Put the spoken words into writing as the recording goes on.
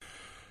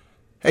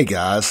Hey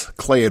guys,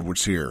 Clay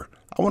Edwards here.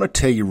 I want to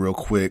tell you real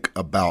quick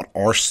about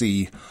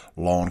RC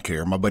Lawn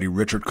Care. My buddy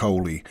Richard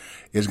Coley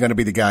is going to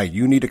be the guy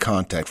you need to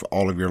contact for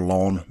all of your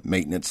lawn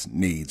maintenance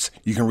needs.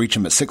 You can reach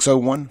him at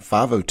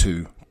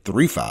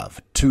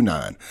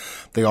 601-502-3529.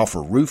 They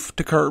offer roof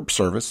to curb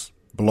service,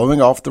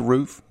 blowing off the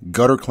roof,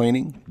 gutter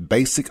cleaning,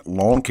 basic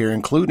lawn care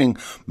including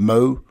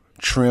mow,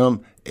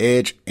 trim,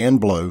 edge, and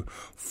blow,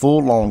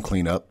 full lawn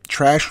cleanup,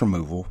 trash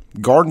removal,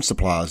 garden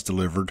supplies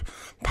delivered,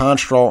 pine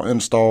straw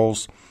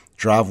installs,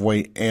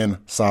 driveway and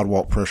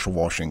sidewalk pressure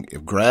washing.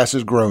 If grass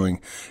is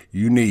growing,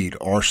 you need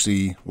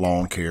RC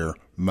Lawn Care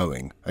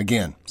Mowing.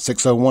 Again,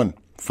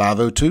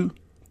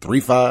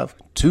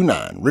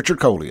 601-502-3529. Richard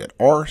Coley at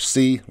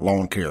RC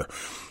Lawn Care,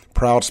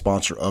 proud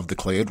sponsor of the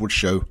Clay Edwards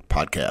Show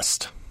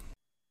podcast.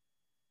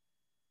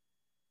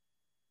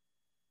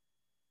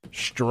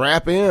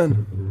 Strap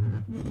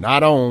in,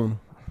 not on.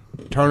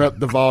 Turn up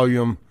the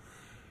volume.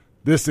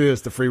 This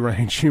is the Free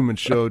Range Human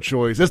Show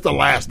choice. It's the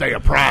last day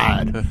of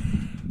Pride.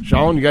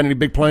 Shaun, you got any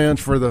big plans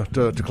for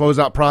to close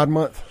out Pride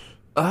Month?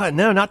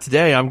 No, not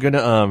today. I'm going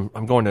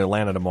to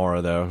Atlanta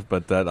tomorrow though,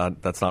 but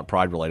that's not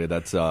Pride related.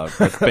 That's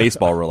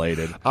baseball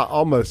related. I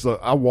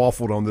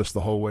waffled on this the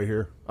whole way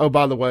here. Oh,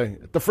 by the way,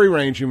 the Free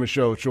Range Human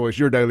Show choice,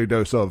 your daily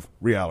dose of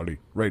reality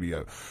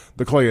radio,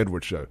 the Clay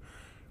Edwards Show.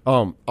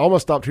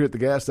 Almost stopped here at the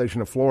gas station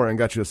in Florida and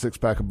got you a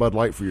 6-pack of Bud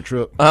Light for your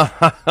trip.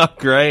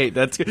 Great.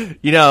 That's good.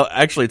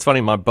 Actually, it's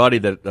funny. My buddy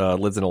that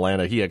lives in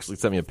Atlanta, he actually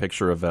sent me a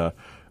picture of a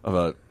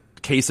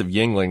case of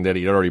Yingling that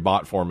he'd already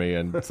bought for me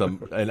and and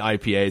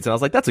IPAs, and I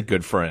was like, that's a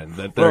good friend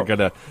that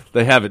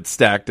they have it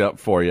stacked up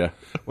for you.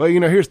 Well,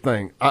 here's the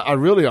thing. I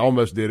really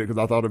almost did it because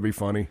I thought it'd be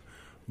funny,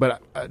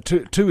 but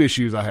two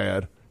issues I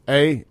had.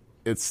 A,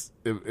 it's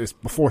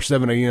before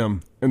 7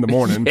 a.m. in the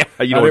morning. Yeah,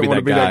 I didn't want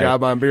to be that guy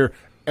buying beer,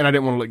 and I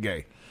didn't want to look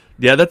gay.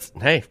 Yeah, it's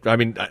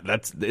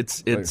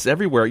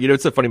everywhere.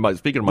 It's so funny.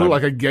 Speaking of my,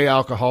 like a gay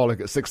alcoholic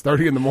at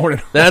 6:30 in the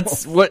morning.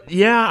 That's what.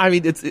 Yeah, I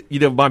mean, it's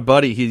my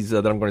buddy. He's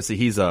that I'm going to see.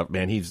 He's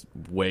he's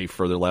way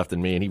further left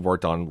than me, and he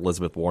worked on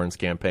Elizabeth Warren's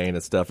campaign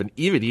and stuff. And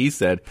even he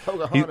said,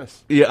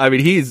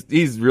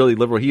 he's really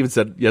liberal. He even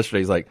said yesterday,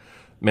 he's like,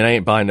 man, I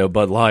ain't buying no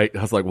Bud Light.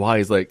 I was like, why?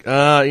 He's like,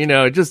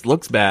 it just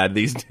looks bad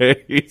these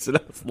days. And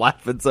I was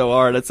laughing so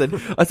hard. I said,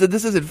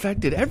 this has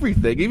infected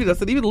everything.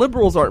 Even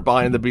liberals aren't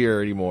buying the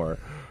beer anymore.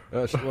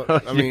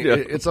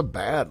 It's a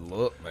bad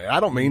look, man. I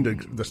don't mean to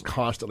just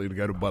constantly to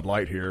go to Bud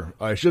Light here.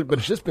 But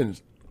it's just been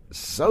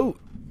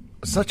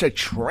such a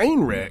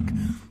train wreck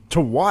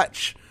to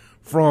watch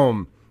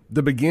from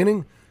the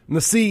beginning. And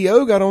the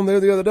CEO got on there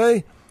the other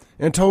day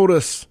and told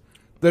us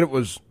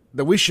that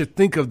that we should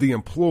think of the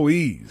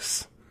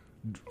employees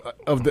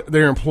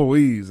their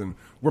employees, and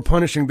we're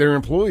punishing their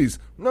employees.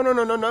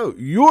 No.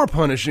 You're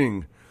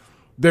punishing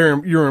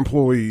your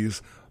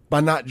employees by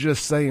not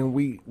just saying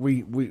we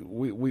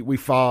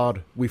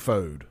fawed, we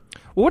foed.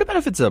 Well, what about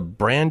if it's a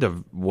brand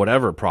of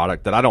whatever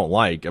product that I don't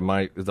like? Am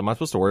I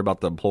supposed to worry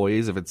about the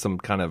employees if it's some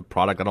kind of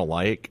product I don't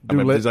like?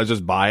 Does I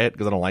just buy it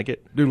because I don't like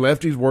it? Do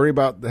lefties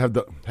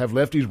have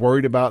lefties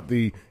worried about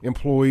the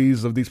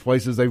employees of these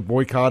places they've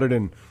boycotted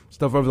and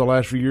stuff over the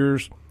last few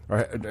years?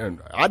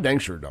 And I dang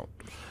sure don't.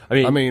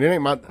 I mean, it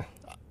ain't my.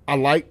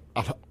 I've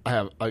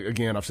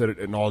said it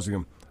ad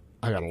nauseum.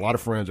 I got a lot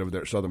of friends over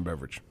there at Southern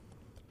Beverage.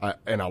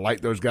 And I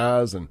like those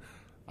guys, and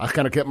I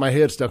kind of kept my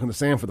head stuck in the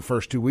sand for the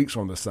first 2 weeks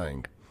on this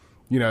thing,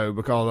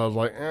 because I was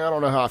like, I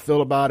don't know how I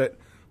feel about it.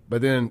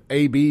 But then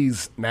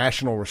AB's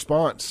national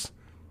response,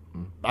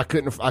 I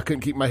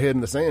couldn't keep my head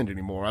in the sand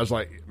anymore. I was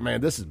like,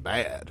 man, this is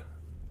bad.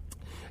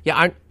 Yeah,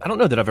 I don't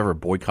know that I've ever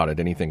boycotted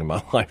anything in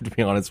my life, to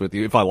be honest with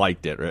you, if I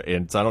liked it. Right?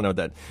 And so I don't know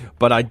that.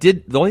 But I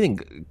did. The only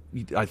thing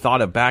I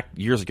thought of back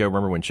years ago,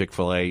 remember when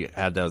Chick-fil-A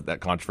had that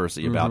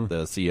controversy about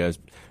the CEOs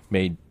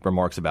made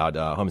remarks about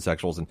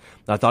homosexuals, and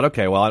I thought,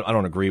 okay, well, I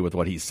don't agree with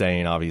what he's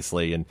saying,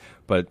 obviously,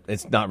 but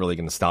it's not really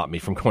going to stop me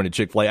from going to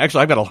Chick-fil-A.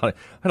 Actually, I've got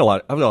a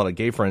lot of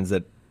gay friends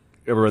that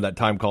over that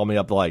time called me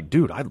up. They're like,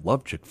 dude, I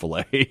love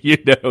Chick-fil-A,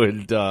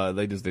 and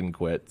they just didn't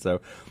quit.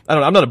 So I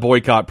don't know. I'm not a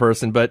boycott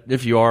person, but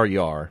if you are,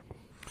 you are.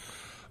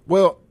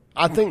 Well,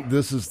 I think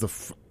this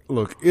is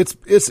look.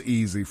 It's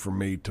easy for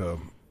me to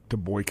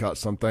boycott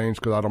some things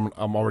because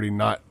I'm already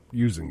not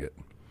using it.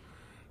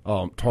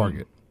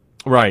 Target.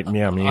 Right.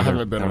 Yeah. I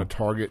haven't been on a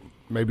Target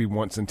maybe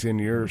once in 10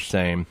 years.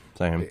 Same.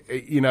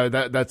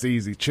 That's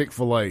easy.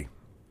 Chick-fil-A,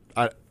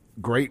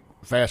 great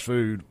fast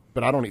food,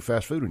 but I don't eat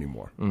fast food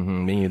anymore.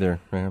 Mm-hmm, me either.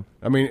 Yeah.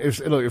 I mean,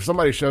 if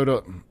somebody showed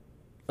up,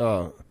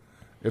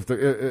 if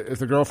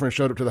the girlfriend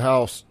showed up to the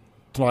house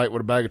tonight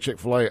with a bag of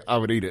Chick-fil-A, I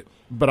would eat it.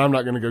 But I'm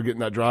not going to go get in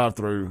that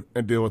drive-through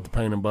and deal with the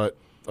pain and butt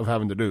of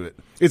having to do it.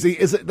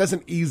 That's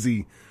an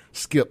easy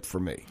skip for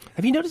me.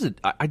 Have you noticed it?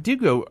 I do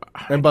go...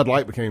 And Bud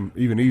Light became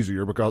even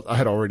easier because I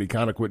had already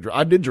kind of quit.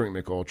 I did drink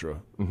Mick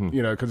Ultra,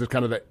 because it's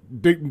kind of that...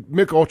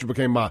 Mick Ultra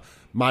became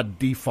my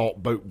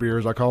default boat beer,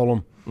 as I call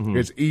them. Mm-hmm.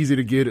 It's easy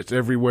to get. It's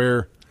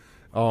everywhere.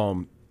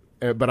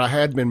 But I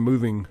had been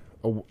moving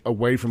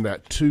away from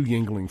that to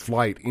Yuengling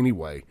Flight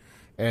anyway.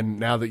 And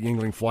now that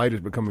Yingling Flight is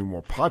becoming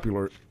more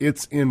popular,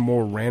 it's in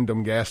more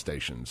random gas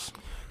stations.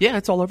 Yeah,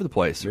 it's all over the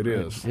place. It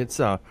is. It's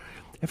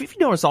if you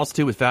notice also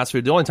too with fast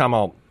food, the only time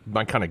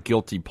my kind of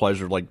guilty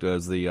pleasure like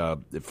does the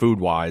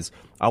food wise,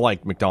 I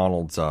like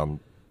McDonald's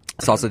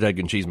sausage, egg,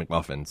 and cheese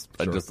McMuffins.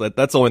 Sure.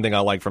 That's the only thing I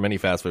like from any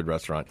fast food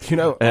restaurant.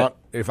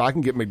 If I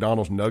can get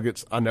McDonald's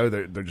nuggets, I know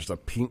they're just a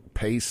pink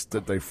paste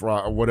that they fry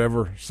or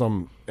whatever,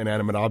 some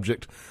inanimate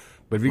object.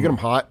 But if you get them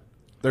hot,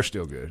 they're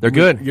still good. They're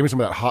good. Give me some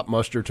of that hot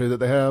mustard too that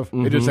they have.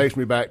 It just takes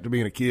me back to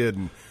being a kid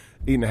and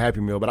eating a Happy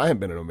Meal. But I haven't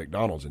been to a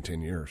McDonald's in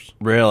 10 years.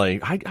 Really,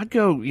 I'd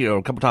go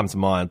a couple times a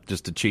month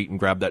just to cheat and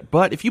grab that.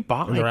 But if you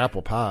buy, and their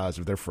apple pies,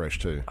 they're fresh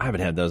too. I haven't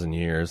had those in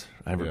years.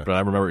 But I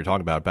remember you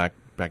talking about it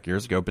back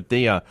years ago. But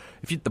the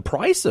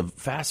price of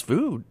fast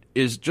food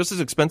is just as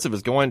expensive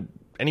as going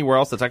anywhere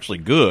else that's actually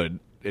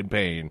good in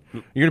paying.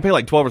 You're gonna pay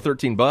like $12 or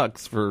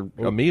 $13 for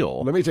a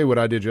meal. Let me tell you what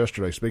I did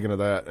yesterday. Speaking of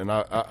that, and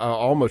I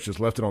almost just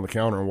left it on the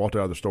counter and walked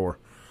out of the store.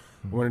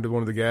 Went into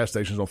one of the gas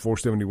stations on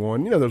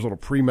 471. Those little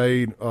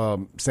pre-made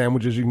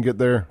sandwiches you can get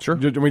there. Sure.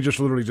 Just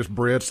literally just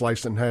bread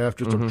sliced in half,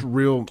 just a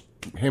real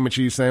ham and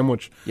cheese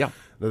sandwich. Yeah.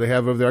 That they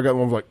have over there. I got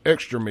one with like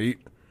extra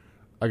meat.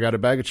 I got a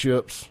bag of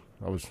chips.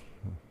 I was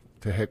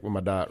to heck with my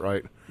diet,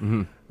 right?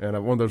 Mm-hmm.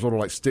 And one of those little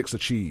like sticks of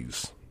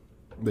cheese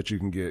that you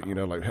can get.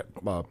 Like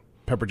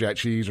pepper jack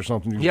cheese or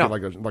something. You can get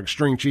like a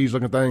string cheese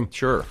looking thing.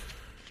 Sure.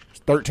 It's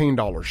 $13.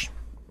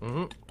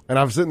 Mm-hmm. And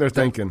I was sitting there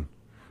thinking.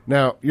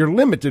 Now, you're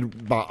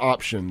limited by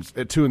options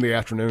at 2 in the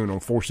afternoon on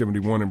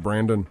 471 in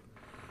Brandon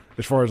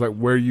as far as like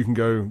where you can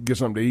go get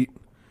something to eat.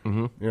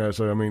 Mm-hmm.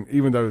 So, I mean,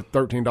 even though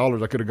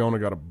 $13, I could have gone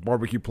and got a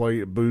barbecue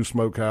plate at Boo's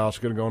Smokehouse.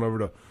 Could have gone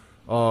over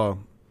to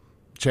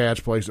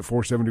Chad's place at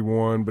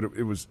 471, but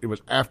it was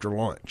after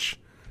lunch.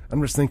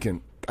 I'm just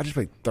thinking, I just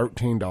paid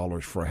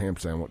 $13 for a ham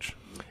sandwich.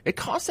 It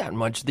costs that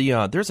much.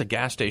 There's a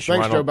gas station.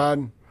 Thanks, Joe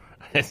Biden.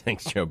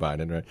 Thanks, Joe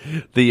Biden,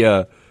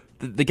 right?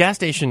 The gas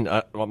station,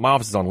 my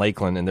office is on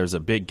Lakeland, and there's a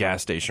big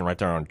gas station right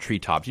there on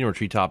Treetops. You know where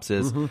Treetops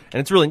is? Mm-hmm. And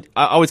it's really,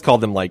 I always call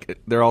them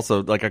they're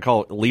also, I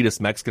call elitist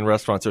Mexican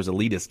restaurants. There's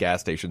elitist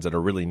gas stations that are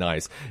really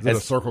nice. Is it a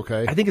Circle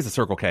K? I think it's a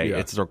Circle K. Yeah.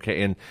 It's a Circle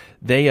K. And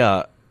they,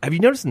 have you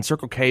noticed in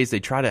Circle K's, they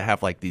try to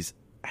have these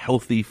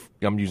healthy,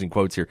 I'm using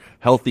quotes here,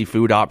 healthy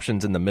food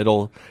options in the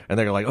middle. And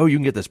they're like, oh, you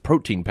can get this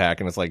protein pack,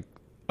 and it's like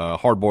a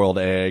hard-boiled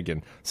egg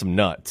and some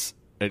nuts.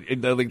 They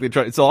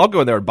try, so I'll go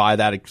in there and buy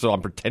that. So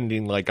I'm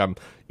pretending like I'm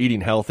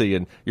eating healthy.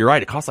 And you're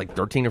right, it costs like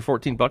 $13 or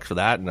 $14 for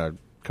that, and a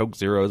Coke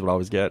Zero is what I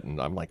always get.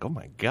 And I'm like, oh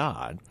my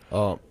god.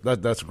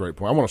 That's a great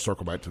point. I want to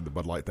circle back to the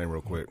Bud Light thing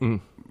real quick.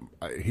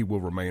 He will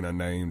remain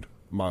unnamed.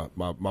 My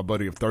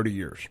buddy of 30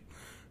 years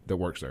that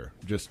works there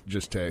just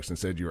texted and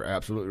said you're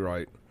absolutely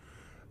right.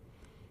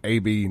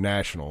 AB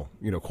National,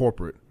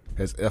 corporate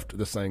has effed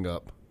this thing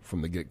up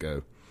from the get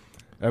go.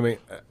 I mean,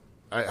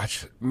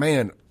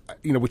 man.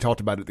 We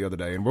talked about it the other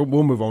day, and we'll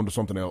move on to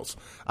something else.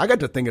 I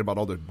got to thinking about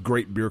all the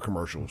great beer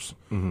commercials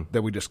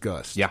that we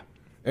discussed. Yeah.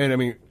 And, I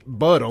mean,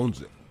 Bud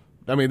owns it.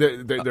 I mean,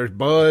 there's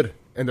Bud,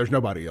 and there's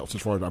nobody else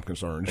as far as I'm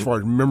concerned, as far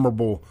as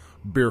memorable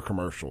beer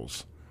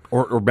commercials.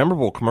 Or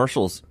memorable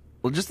commercials.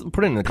 Well, just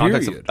put it in the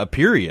context of a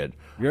period.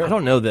 Yeah. I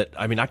don't know that.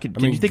 I mean, can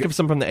you think of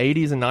some from the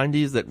 80s and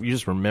 90s that you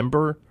just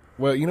remember?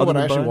 Well, you know what?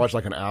 I actually watched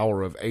like an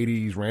hour of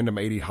random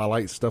 80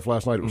 highlight stuff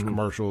last night. It was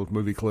commercials,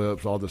 movie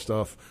clips, all this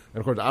stuff. And,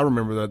 of course, I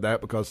remember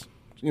that because,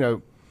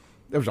 that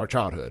was our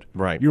childhood.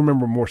 Right. You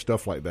remember more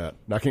stuff like that.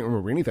 Now, I can't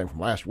remember anything from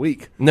last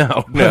week.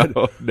 No.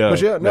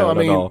 But yeah, I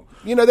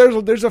mean,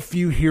 there's a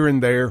few here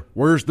and there.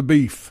 Where's the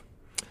beef?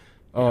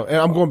 And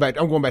I'm going back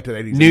to the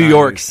 80s. New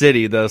York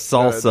City, the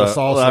salsa.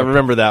 I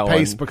remember that one.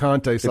 Pace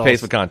Picante sauce.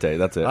 Pace Picante,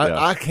 that's it.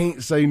 I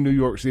can't say New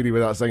York City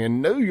without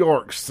saying New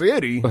York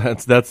City.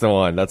 That's the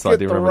one. I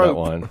do remember that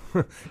one.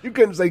 You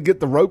couldn't say get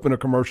the rope in a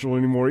commercial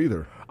anymore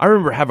either. I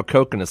remember Have a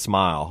Coke and a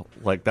Smile.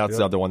 That's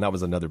the other one. That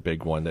was another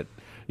big one that.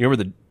 You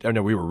remember I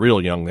know we were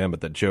real young then, but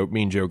the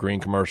Mean Joe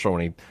Green commercial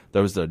when that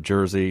was the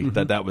jersey.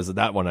 That was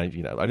that one. I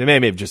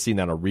may have just seen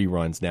that on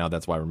reruns now.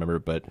 That's why I remember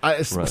it.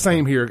 But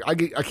same here. I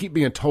keep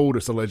being told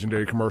it's a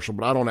legendary commercial,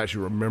 but I don't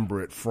actually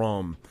remember it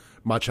from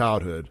my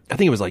childhood. I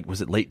think it was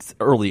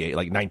early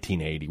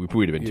 1980. We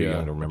would have been too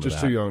young to remember.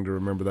 Just too young to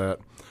remember that.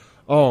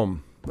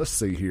 Let's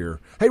see here.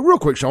 Hey, real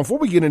quick, Sean, before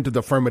we get into the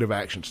affirmative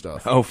action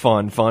stuff. Oh,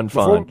 fun.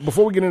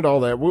 Before we get into all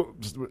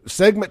that,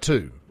 segment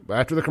 2.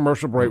 After the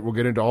commercial break, we'll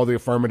get into all the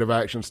affirmative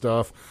action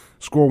stuff.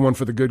 Score one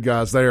for the good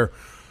guys there.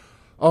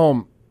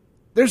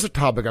 There's a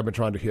topic I've been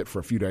trying to hit for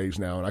a few days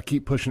now, and I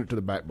keep pushing it to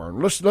the back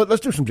burner. Let's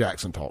do some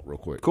Jackson talk real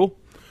quick. Cool.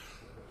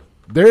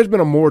 There's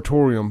been a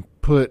moratorium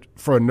put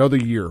for another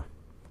year.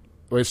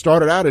 It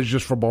started out as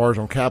just for bars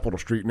on Capitol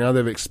Street. Now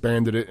they've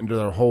expanded it into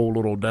their whole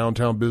little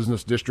downtown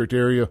business district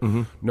area.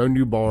 No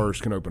new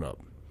bars can open up.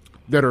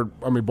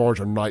 Bars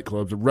are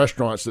nightclubs. The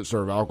restaurants that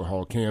serve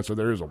alcohol can, so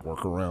there is a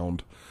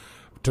workaround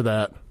to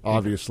that,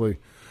 obviously.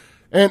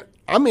 And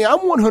I'm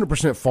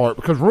 100% for it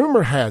because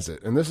rumor has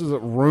it, and this is a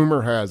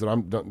rumor has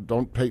it.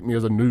 Don't take me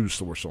as a news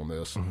source on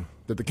this,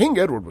 that the King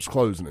Edward was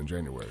closing in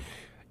January.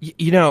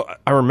 You know,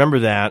 I remember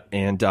that,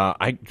 and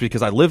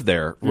because I lived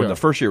there when the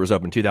first year was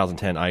open,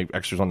 2010. I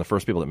actually was one of the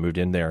first people that moved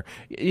in there.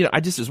 You know,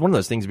 it's one of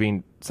those things,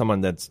 being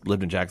someone that's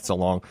lived in Jackson so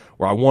long,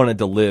 where I wanted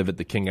to live at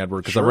the King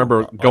Edward, because I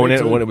remember going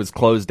in when it was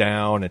closed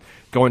down and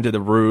going to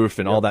the roof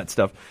and all that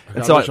stuff.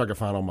 And I wish I could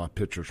find all my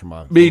pictures from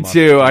my. Me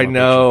too. I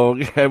know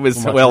it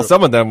was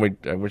some of them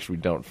I wish we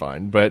don't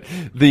find, but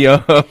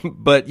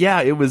but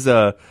yeah, it was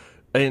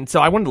and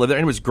so I wanted to live there,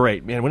 and it was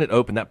great, man. When it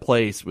opened, that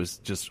place was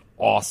just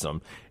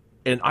awesome.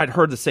 And I'd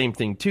heard the same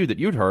thing, too, that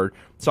you'd heard.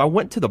 So I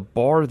went to the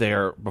bar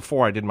there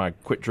before I did my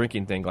quit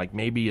drinking thing, like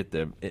maybe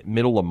at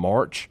middle of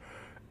March.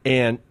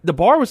 And the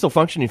bar was still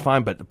functioning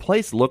fine, but the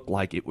place looked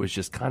like it was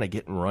just kind of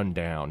getting run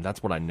down.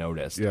 That's what I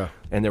noticed. Yeah.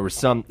 And there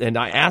was and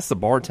I asked the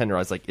bartender, I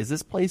was like, is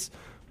this place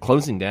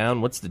closing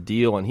down? What's the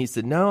deal? And he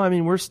said, no, I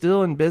mean, we're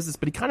still in business.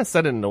 But he kind of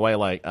said it in a way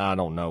like, I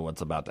don't know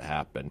what's about to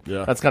happen.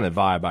 Yeah. That's kind of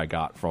the vibe I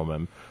got from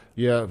him.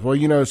 Yeah. Well,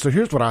 you know, so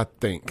here's what I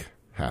think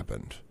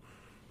happened.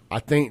 I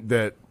think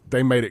that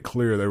they made it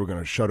clear they were going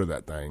to shutter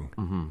that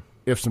thing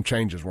if some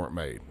changes weren't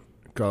made.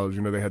 Because,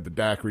 you know, they had the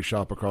daiquiri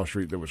shop across the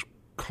street that was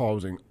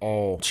causing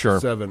all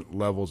 7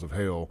 levels of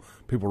hell.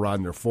 People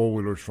riding their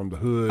four-wheelers from the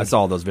hood. I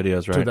saw those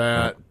videos, right? To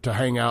that, to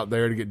hang out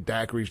there to get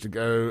daiquiris to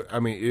go.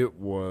 I mean, it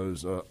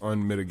was an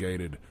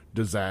unmitigated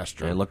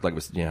disaster. Yeah, it looked like it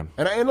was, yeah.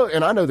 And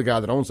I know the guy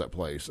that owns that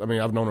place. I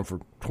mean, I've known him for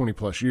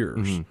 20-plus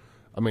years.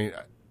 I mean,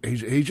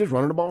 he's just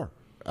running a bar.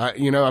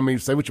 You know, I mean,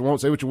 say what you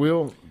want, say what you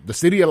will. The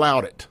city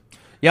allowed it.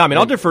 Yeah, I mean,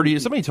 I'll defer to you.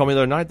 Somebody told me the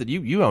other night that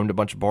you owned a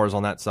bunch of bars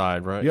on that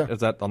side, right? Yeah.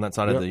 Is that on that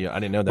side of the? I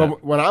didn't know that.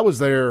 But when I was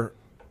there,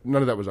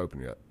 none of that was open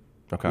yet.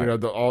 Okay. You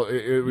know,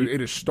 it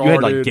has started. You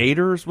had like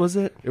Gators, was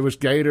it? It was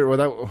Gator.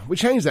 Well, we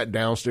changed that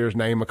downstairs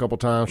name a couple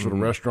times for the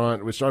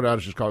restaurant. We started out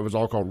as it was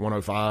all called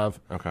 105.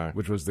 Okay.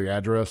 Which was the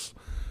address,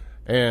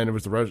 and it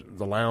was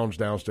the lounge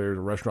downstairs,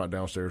 the restaurant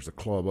downstairs, the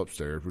club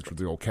upstairs, which was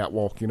the old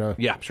catwalk. You know.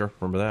 Yeah, sure.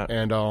 Remember that.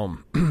 And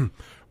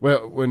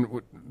well,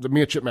 when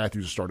me and Chip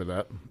Matthews started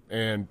that,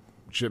 and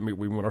Chip,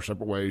 we went our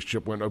separate ways.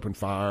 Chip went and opened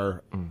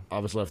fire. I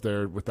was left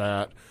there with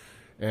that.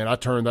 And I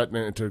turned that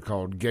into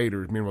called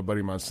Gators. Me and my buddy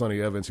of mine, Sonny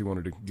Evans, he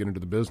wanted to get into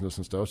the business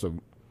and stuff. So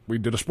we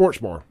did a sports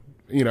bar,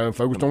 you know, and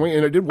focused on it.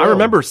 And it did well. I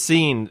remember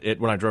seeing it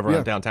when I drove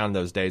around downtown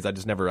those days. I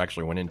just never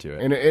actually went into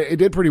it. And it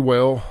did pretty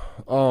well.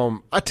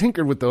 I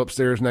tinkered with the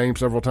upstairs name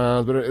several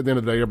times, but at the end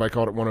of the day, everybody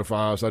called it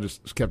 105, so I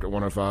just kept it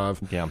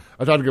 105. Yeah.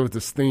 I tried to go with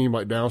this theme,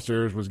 like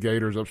downstairs was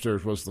Gators,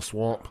 upstairs was the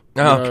swamp.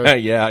 Okay,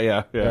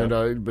 yeah.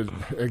 And but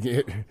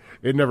again,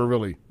 it never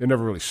really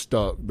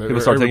stuck. People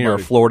start thinking you're a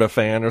Florida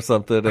fan or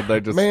something, and they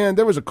just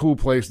there was a cool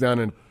place down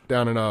in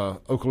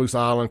Okaloosa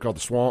Island called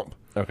the Swamp.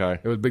 Okay,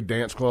 it was a big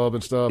dance club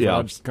and stuff. Yeah, and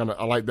I just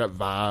I like that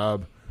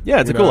vibe.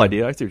 Yeah, it's a cool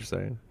idea. I see what you're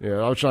saying. Yeah,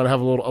 I was trying to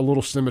have a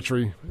little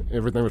symmetry.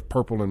 Everything was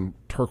purple and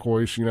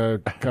turquoise, you know,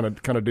 kind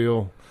of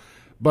deal.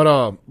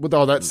 But with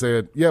all that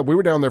said, yeah, we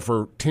were down there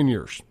for 10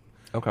 years.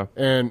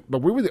 Okay,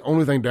 but we were the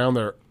only thing down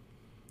there.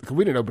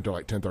 We didn't open until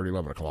like 10:30,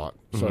 11 o'clock,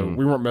 so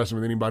we weren't messing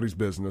with anybody's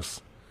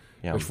business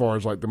as far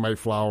as like the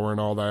Mayflower and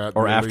all that.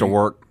 Or really. After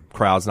work.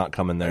 Crowds not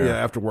coming there.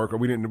 Yeah, after work.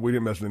 We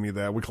didn't mess with any of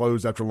that. We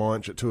closed after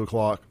lunch at 2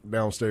 o'clock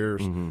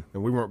downstairs, and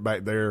we weren't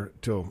back there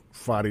till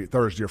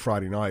Thursday or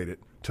Friday night at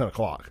 10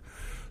 o'clock.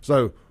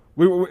 So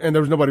and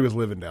there was nobody was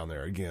living down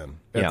there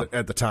again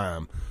at the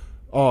time.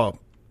 But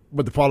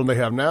the problem they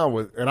have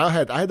now I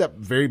had that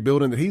very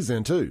building that he's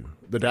in too.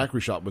 The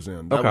daiquiri shop was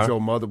in. That was the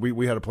old mother.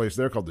 We had a place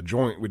there called the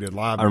Joint. We did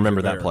live. I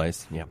remember music that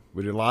place. Yeah,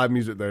 we did live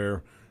music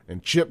there.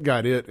 And Chip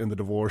got it in the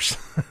divorce,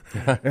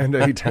 and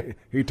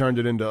he turned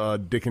it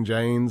into Dick and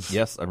Jane's.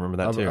 Yes, I remember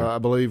that too. I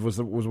believe was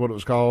what it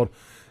was called,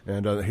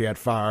 and he had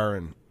fire,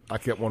 and I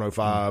kept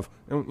 105.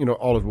 And you know,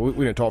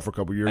 we didn't talk for a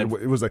couple of years.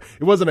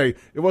 It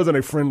wasn't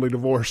a friendly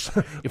divorce.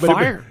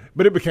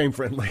 But it became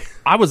friendly.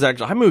 I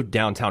moved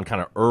downtown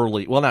kind of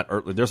early. Well, not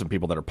early. There's some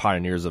people that are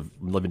pioneers of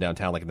living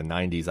downtown, like in the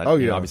 90s.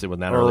 Obviously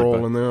wasn't that early.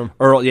 Earl and them.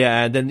 Earl,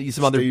 yeah, and then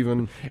some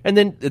Steven. other. And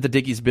then at the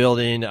Dickies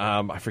building,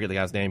 I forget the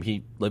guy's name.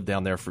 He lived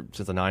down there since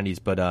the 90s,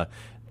 but.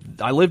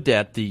 I lived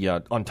at the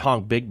on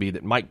Tong Bigby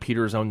that Mike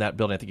Peters owned that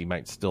building. I think he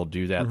might still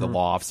do that. The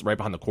lofts right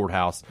behind the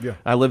courthouse. Yeah,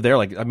 I lived there.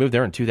 I moved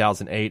there in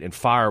 2008, and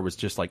fire was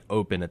just like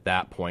open at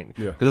that point.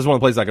 Yeah, because it's one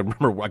of the places I could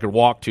remember I could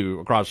walk to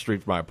across the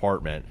street from my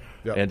apartment.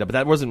 Yeah, and but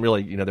that wasn't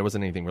really there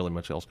wasn't anything really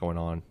much else going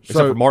on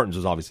except for Martin's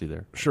was obviously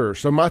there. Sure.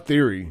 So my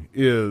theory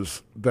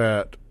is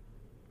that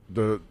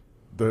the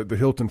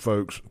Hilton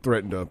folks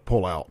threatened to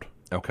pull out.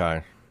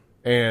 Okay,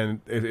 and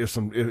if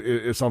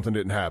something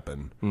didn't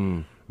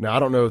happen. Now, I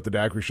don't know if the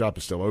daiquiri shop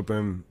is still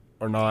open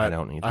or not. I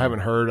don't either. I haven't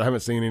heard. I haven't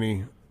seen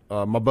any.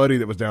 My buddy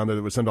that was down there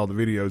that would send all the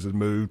videos has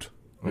moved.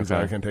 He's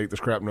like, I can't take this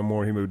crap no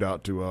more. He moved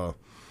out to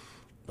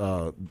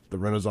the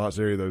Renaissance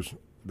area.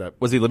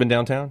 Was he living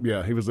downtown?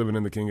 Yeah, he was living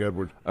in the King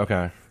Edward.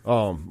 Okay.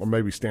 Or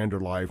maybe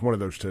Standard Life, one of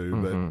those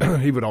two. But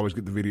he would always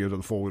get the videos of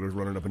the four-wheelers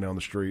running up and down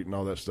the street and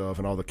all that stuff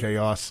and all the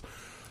chaos.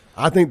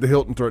 I think the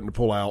Hilton threatened to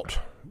pull out.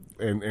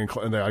 And I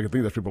think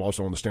there's people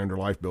also in the Standard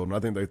Life building. I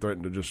think they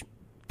threatened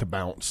to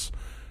bounce.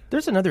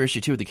 There's another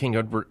issue, too, with the King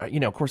Edward.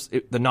 Of course,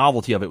 the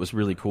novelty of it was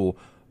really cool.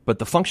 but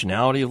the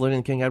functionality of living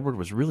in King Edward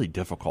was really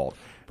difficult.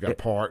 You got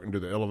to park and do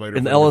the elevator.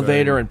 In the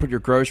elevator and put your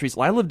groceries.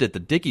 Well, I lived at the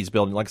Dickies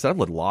building. Like I said, I've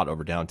lived a lot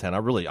over downtown.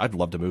 I'd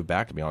love to move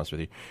back, to be honest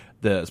with you.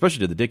 Especially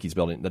to the Dickies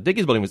building. The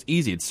Dickies building was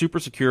easy. It's super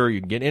secure. You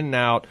can get in and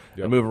out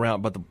and move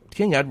around. But the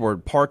King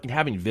Edward parking,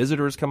 having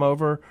visitors come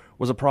over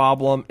was a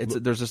problem.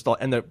 There's just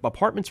and the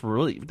apartments were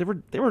really they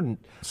were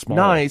small.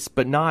 Nice,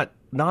 but not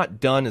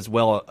done as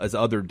well as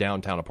other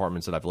downtown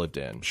apartments that I've lived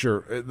in.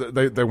 Sure,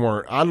 they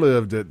weren't. I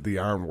lived at the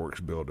Ironworks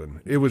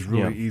building. It was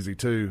really easy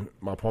too.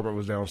 My apartment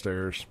was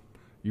downstairs.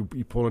 You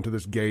pull into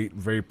this gate,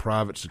 very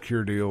private,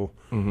 secure deal,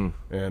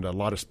 and a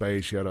lot of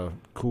space. You had a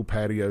cool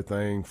patio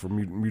thing for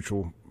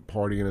mutual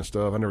partying and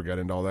stuff. I never got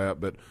into all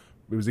that, but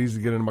it was easy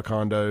to get into my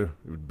condo.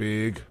 It was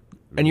big.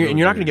 And you're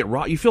not going to get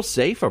robbed. You feel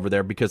safe over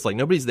there because like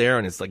nobody's there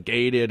and it's like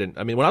gated. And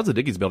I mean, when I was at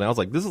Dickies building, I was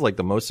like, this is like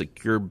the most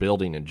secure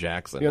building in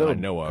Jackson that I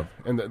know of.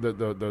 And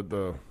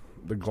the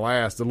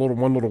glass,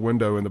 one little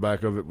window in the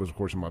back of it was of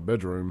course in my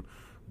bedroom,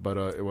 but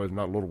it was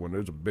not a little window.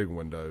 It was a big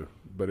window,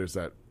 but it's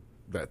that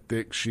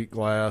thick sheet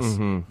glass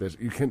that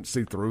you can't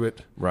see through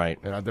it. Right.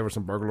 And there were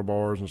some burglar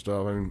bars and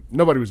stuff. I mean,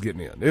 nobody was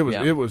getting in.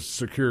 It was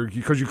secure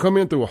because you come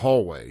in through a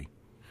hallway.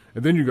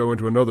 And then you go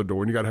into another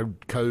door, and you got to have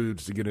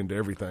codes to get into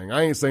everything.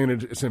 I ain't saying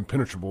it's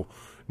impenetrable.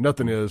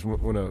 Nothing is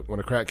when a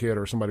crackhead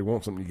or somebody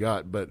wants something you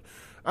got. But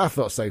I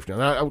felt safe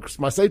now.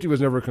 My safety was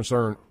never a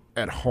concern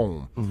at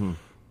home.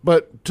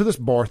 But to this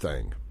bar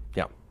thing,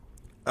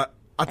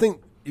 I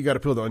think you got to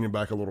peel the onion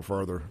back a little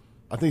further.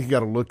 I think you got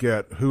to look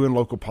at who in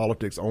local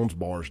politics owns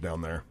bars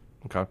down there.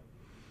 Okay.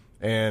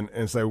 And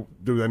say,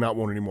 do they not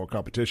want any more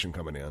competition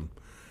coming in?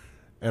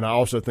 And I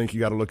also think you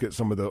got to look at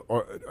some of the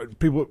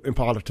people in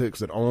politics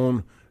that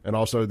own, and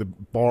also the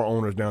bar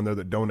owners down there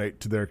that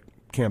donate to their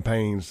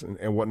campaigns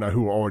and whatnot,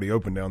 who are already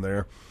open down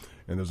there.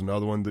 And there's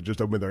another one that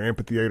just opened their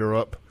amphitheater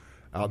up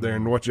out there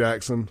in North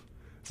Jackson.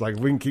 It's like,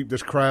 if we can keep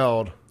this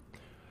crowd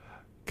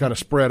kind of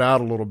spread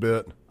out a little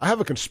bit. I have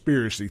a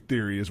conspiracy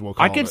theory, as we'll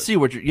call it. I can see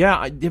what you're.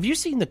 Yeah, have you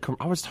seen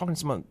I was talking to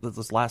someone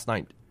this last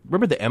night.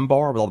 Remember the M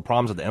Bar with all the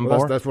problems with the M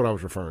Bar? That's what I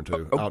was referring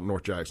to out in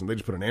North Jackson. They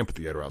just put an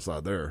amphitheater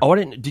outside there. Oh, I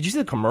didn't. Did you see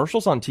the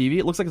commercials on TV?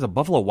 It looks like it's a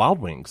Buffalo Wild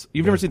Wings.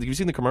 You've never seen? You've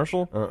seen the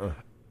commercial?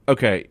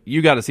 Okay,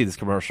 you got to see this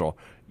commercial.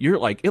 You're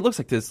like, it looks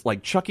like this,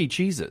 like Chuck E.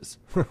 Cheese's.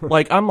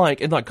 I'm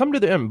like, come to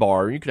the M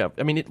Bar. You could have.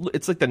 I mean,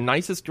 it's like the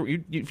nicest.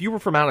 If you were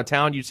from out of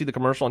town, you'd see the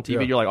commercial on TV.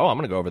 Yeah. You're like, oh, I'm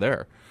going to go over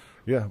there.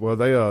 Yeah, well,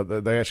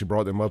 they actually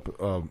brought them up.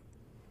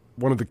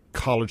 One of the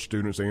college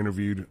students they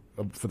interviewed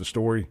for the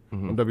story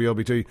on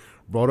WLBT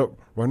brought up,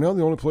 right now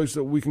the only place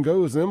that we can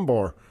go is the M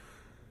Bar.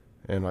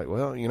 And like,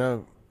 well, you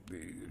know.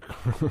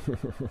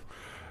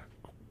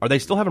 Are they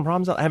still having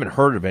problems? I haven't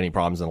heard of any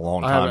problems in a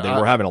long time. They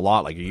were having a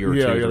lot like a year or two.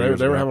 Yeah,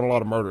 they were having a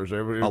lot of murders.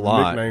 The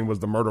nickname was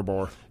the Murder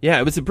Bar. Yeah,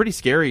 it was pretty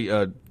scary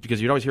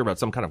because you'd always hear about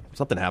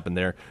something happened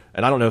there.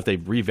 And I don't know if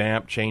they've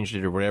revamped, changed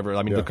it or whatever.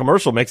 I mean, the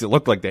commercial makes it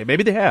look like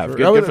maybe they have.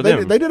 Good for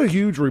them. They did a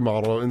huge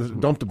remodel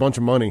and dumped a bunch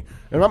of money.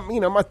 And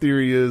my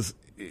theory is,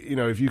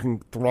 if you can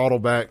throttle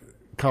back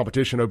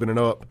competition opening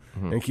up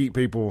and keep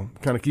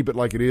it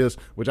like it is,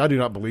 which I do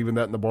not believe in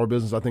that in the bar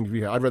business. I think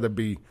I'd rather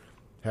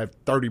have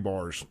 30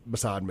 bars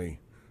beside me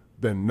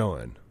than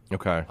none.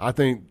 Okay. I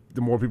think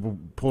the more people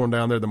pulling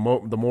down there, the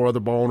more other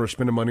bar owners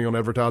spending money on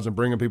advertising,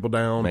 bringing people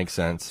down. Makes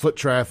sense. Foot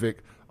traffic,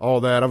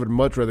 all that. I would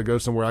much rather go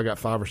somewhere I got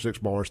 5 or 6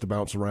 bars to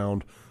bounce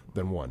around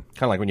than one.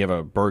 Kind of like when you have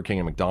a Burger King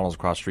and McDonald's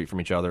across the street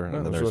from each other.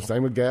 And then the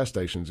same with gas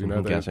stations.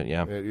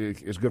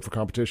 It's good for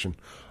competition.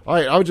 All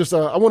right,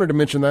 I wanted to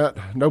mention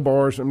that. No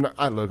bars.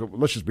 Look,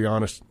 let's just be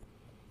honest.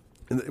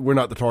 We're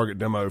not the target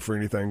demo for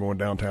anything going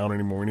downtown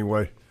anymore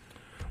anyway.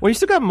 Well, you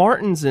still got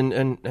Martin's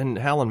and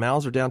Hal and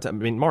Mauser downtown. I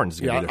mean, Martin's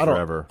going to be there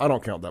forever. I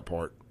don't count that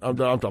part. I'm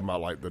talking about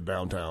like the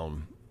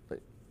downtown,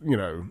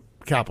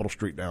 Capitol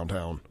Street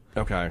downtown.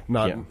 Okay.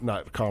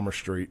 Not Commerce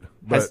Street.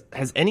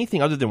 Has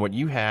anything other than what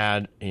you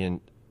had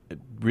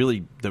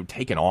really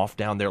taken off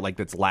down there, like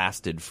that's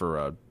lasted for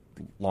a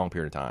long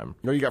period of time?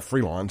 No, you got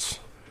Freelawns.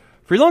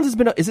 Freelawns has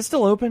been. Is it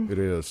still open? It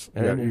is.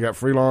 You got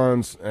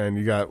Freelawns, and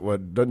you got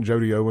doesn't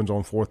Jody Owens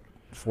on Fourth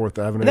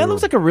Avenue. And that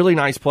looks like a really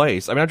nice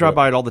place. I mean, I drive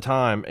by it all the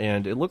time,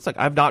 and it looks like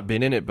I've not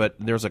been in it, but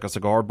there's like a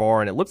cigar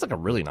bar, and it looks like a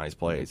really nice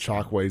place.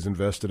 Chalkway's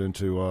invested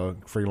into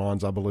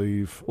Freelawns, I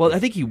believe. Well, I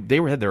think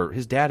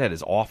his dad had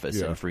his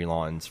office in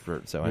Freelawns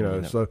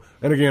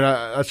and again,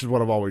 that's just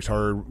what I've always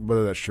heard.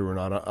 Whether that's true or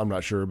not, I'm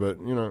not sure, but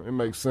it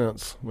makes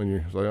sense when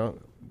you say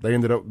they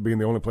ended up being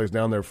the only place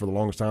down there for the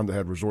longest time that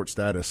had resort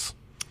status.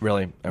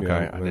 Really?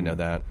 Okay, I didn't know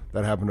that.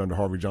 That happened under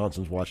Harvey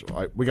Johnson's watch. All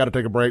right, we got to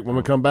take a break. When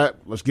we come back,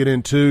 let's get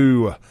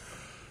into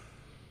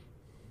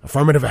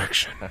affirmative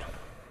action.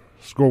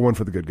 Score one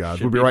for the good guys.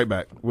 We'll be right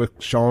back with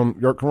Shaun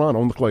YURTKURAN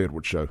on the Clay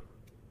Edwards Show.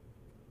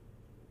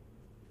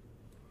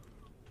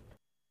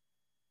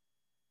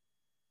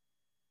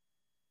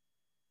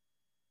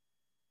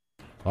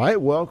 All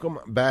right, welcome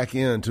back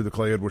into the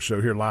Clay Edwards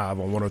Show here live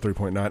on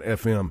 103.9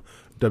 FM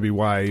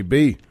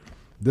WYAB.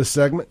 This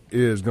segment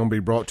is going to be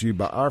brought to you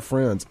by our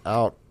friends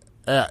out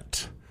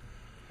at,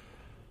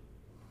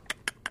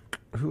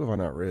 who have I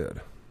not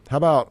read? How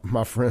about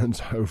my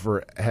friends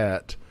over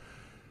at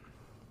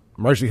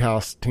Mercy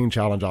House Teen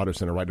Challenge Auto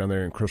Center right down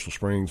there in Crystal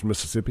Springs,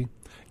 Mississippi.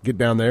 Get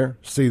down there,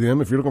 see them.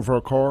 If you're looking for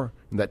a car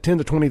in that $10,000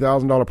 to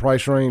 $20,000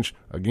 price range,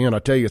 again, I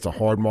tell you, it's a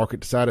hard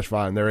market to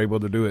satisfy, and they're able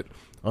to do it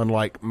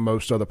unlike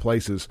most other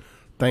places,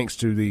 thanks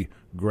to the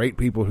great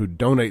people who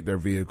donate their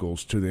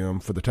vehicles to them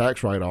for the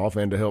tax write-off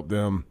and to help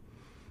them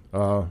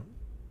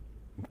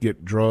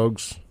get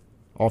drugs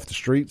off the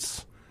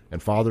streets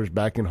and fathers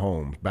back in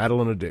homes,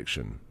 battling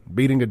addiction,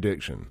 beating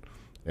addiction.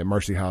 At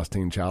Mercy House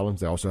Teen Challenge,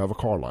 they also have a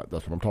car lot.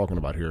 That's what I'm talking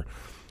about here.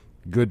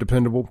 Good,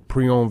 dependable,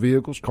 pre-owned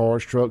vehicles,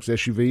 cars, trucks,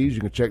 SUVs. You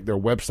can check their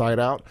website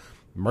out,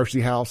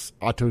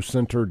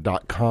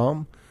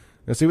 mercyhouseautocenter.com,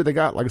 and see what they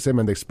got. Like I said,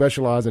 man, they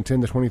specialize in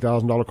 $10,000 to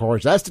 $20,000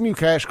 cars. That's the new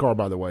cash car,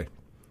 by the way.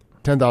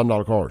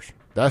 $10,000 cars.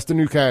 That's the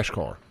new cash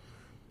car.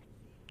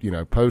 You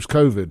know,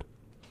 post-COVID,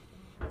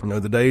 you know,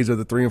 the days of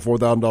the $3,000 and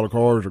 $4,000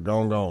 cars are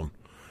gone.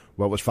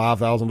 What was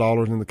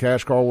 $5,000 in the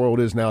cash car world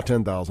is now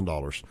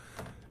 $10,000.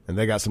 And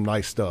they got some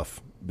nice stuff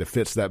that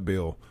fits that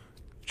bill.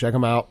 Check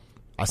them out.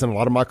 I send a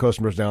lot of my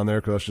customers down there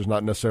because it's just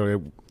not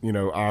necessarily, you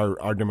know, our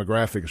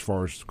demographic as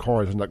far as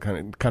cars and that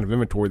kind of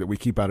inventory that we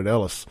keep out at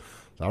Ellis.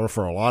 So I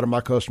refer a lot of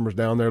my customers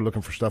down there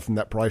looking for stuff in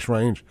that price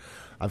range.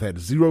 I've had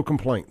 0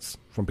 complaints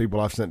from people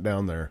I've sent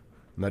down there,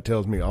 and that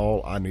tells me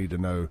all I need to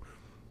know.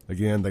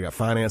 Again, they got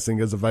financing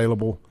is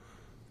available,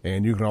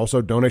 and you can also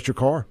donate your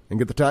car and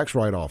get the tax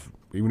write-off,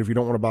 even if you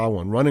don't want to buy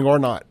one, running or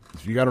not.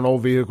 If you got an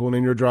old vehicle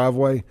in your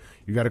driveway,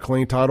 you got a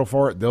clean title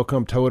for it, they'll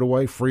come tow it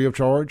away free of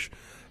charge,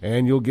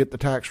 and you'll get the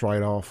tax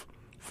write-off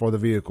for the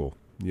vehicle.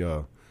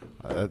 Yeah,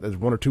 there's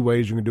one or two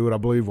ways you can do it, I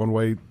believe. One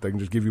way, they can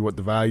just give you what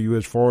the value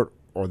is for it,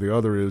 or the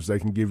other is they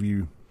can give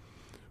you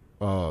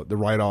the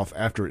write-off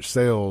after it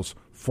sells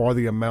for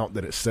the amount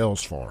that it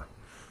sells for.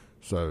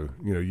 So,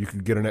 you know, you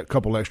could get a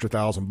couple extra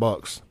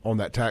 $1,000 on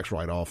that tax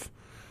write-off.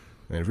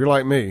 And if you're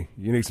like me,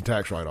 you need some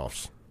tax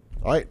write-offs.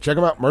 All right, check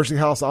them out,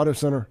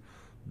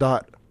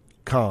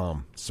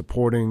 mercyhouseautocenter.com,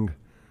 supporting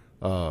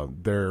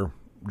their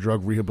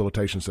drug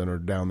rehabilitation center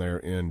down there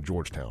in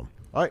Georgetown.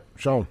 All right,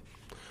 Sean.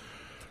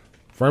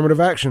 Affirmative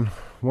action,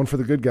 one for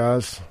the good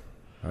guys.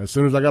 As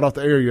soon as I got off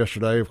the air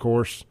yesterday, of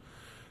course,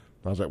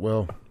 I was like,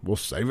 well, we'll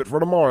save it for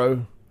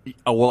tomorrow.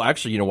 Oh, well,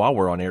 actually, you know, while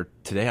we're on air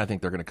today, I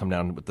think they're going to come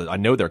down with I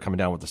know they're coming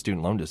down with the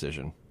student loan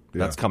decision. Yeah.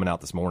 That's coming out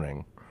this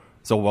morning.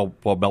 So we'll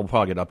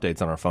probably get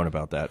updates on our phone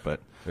about that. But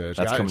yeah, it's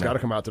got to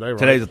come out today, right?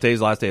 Today's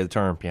the last day of the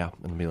term. Yeah,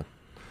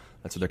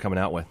 that's what they're coming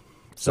out with.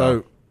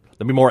 So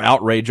there'll be more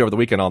outrage over the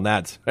weekend on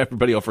that.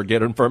 Everybody will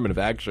forget affirmative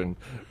action.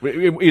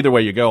 Either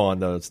way you go on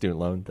the student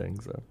loan thing.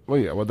 So. Well,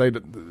 yeah, well,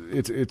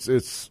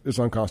 it's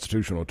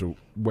unconstitutional to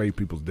waive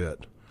people's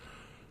debt.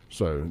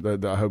 So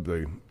I hope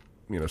they,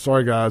 you know,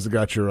 sorry guys, they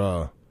got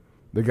your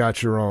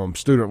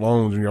student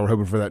loans and y'all were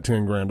hoping for that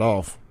 $10,000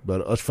 off.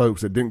 But us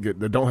folks that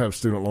don't have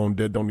student loan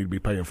debt don't need to be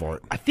paying for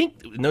it. I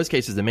think in those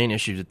cases the main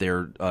issue that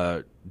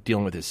they're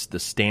dealing with is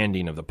the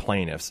standing of the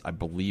plaintiffs. I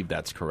believe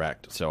that's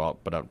correct. So,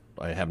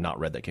 I have not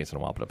read that case in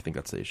a while, but I think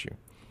that's the issue.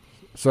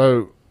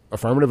 So,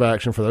 affirmative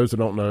action, for those that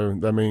don't know,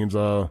 that means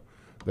that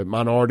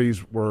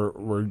minorities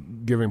were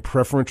given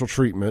preferential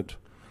treatment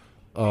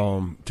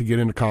to get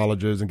into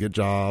colleges and get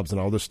jobs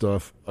and all this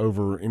stuff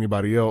over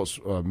anybody else.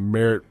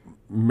 Merit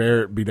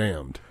be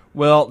damned.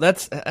 Well,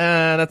 that's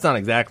not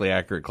exactly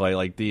accurate, Clay.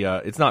 Like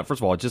it's not.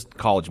 First of all, it's just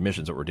college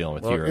admissions that we're dealing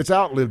with here. It's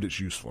outlived its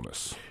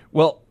usefulness.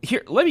 Well,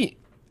 here,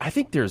 I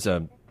think there's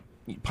a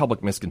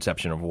public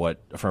misconception of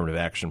what affirmative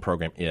action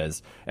program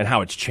is and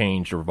how it's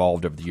changed or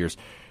evolved over the years.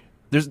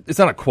 It's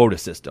not a quota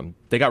system.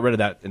 They got rid of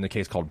that in the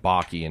case called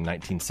Bakke in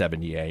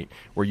 1978,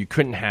 where you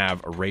couldn't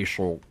have a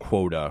racial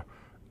quota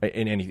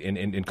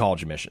in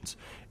college admissions.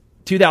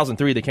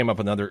 2003, they came up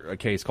with another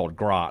case called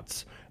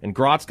Gratz, and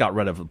Gratz got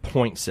rid of the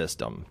point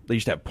system. They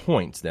used to have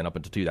points then up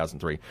until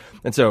 2003.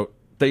 And so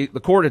the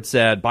court had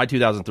said by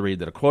 2003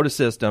 that a quota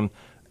system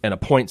and a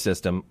point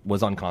system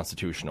was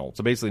unconstitutional.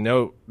 So basically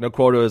no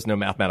quotas, no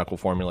mathematical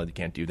formula. They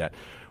can't do that.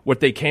 What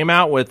they came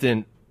out with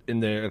in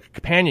the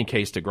companion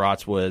case to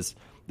Gratz was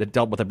that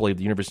dealt with, I believe,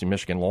 the University of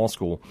Michigan Law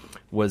School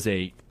was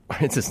and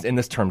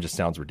this term just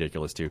sounds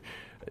ridiculous too,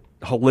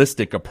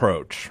 holistic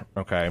approach.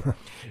 Okay,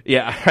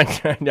 yeah,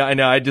 I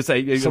know.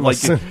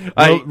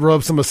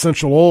 Rub some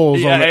essential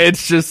oils. Yeah, on it.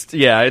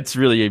 It's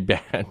really a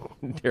bad,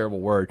 terrible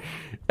word.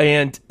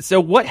 And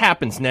so what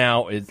happens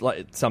now is,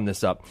 let's sum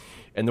this up,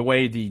 and the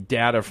way the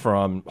data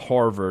from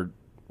Harvard,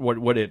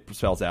 what it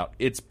spells out,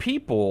 it's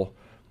people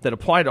that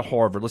apply to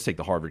Harvard. Let's take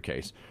the Harvard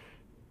case,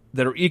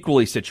 that are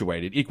equally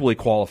situated, equally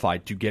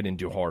qualified to get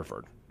into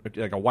Harvard.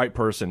 Like a white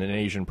person, an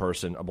Asian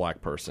person, a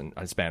black person,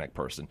 a Hispanic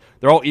person.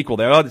 They're all equal.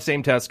 They all have the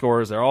same test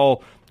scores. They're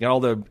all got all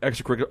the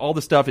extracurricular, all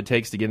the stuff it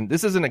takes to get in.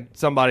 This isn't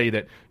somebody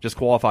that just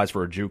qualifies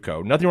for a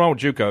JUCO. Nothing wrong with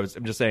JUCOs.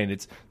 I'm just saying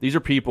these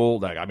are people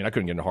that, I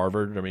couldn't get into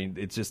Harvard.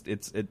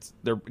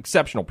 They're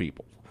exceptional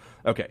people.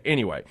 Okay,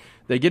 anyway,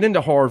 they get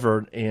into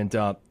Harvard and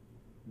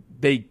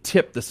they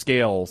tip the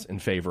scales in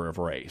favor of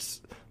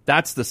race.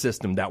 That's the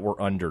system that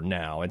we're under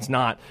now. It's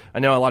not. I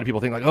know a lot of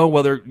people think like, oh,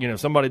 well, they're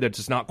somebody that's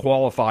just not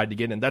qualified to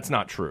get in. That's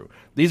not true.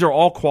 These are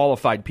all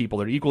qualified people.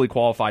 They're equally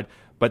qualified,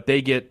 but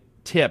they get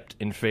tipped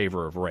in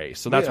favor of race.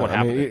 So that's what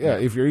happened.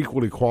 If you're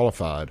equally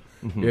qualified,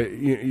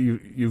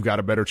 you've got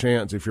a better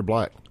chance if you're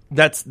black.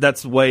 That's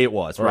the way it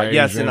was, right?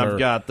 Yes, and I've or,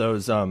 got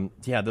those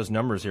those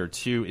numbers here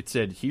too. It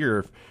said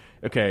here,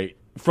 okay,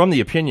 from the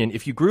opinion,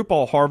 if you group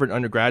all Harvard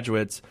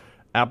undergraduates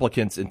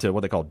applicants into what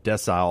they call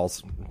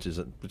deciles, which is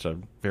a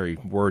very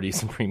wordy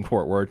Supreme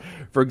Court word.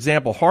 For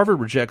example,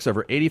 Harvard rejects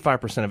over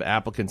 85% of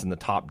applicants in the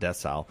top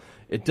decile.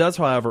 It does,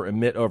 however,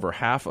 admit over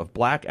half of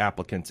black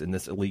applicants in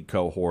this elite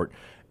cohort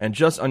and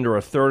just under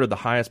a third of the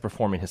highest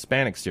performing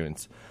Hispanic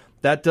students.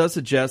 That does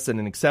suggest that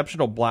an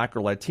exceptional black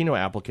or Latino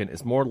applicant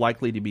is more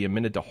likely to be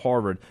admitted to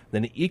Harvard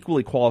than an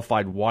equally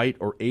qualified white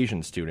or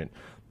Asian student.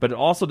 But it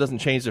also doesn't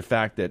change the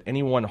fact that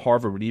anyone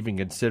Harvard would even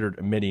consider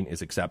admitting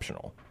is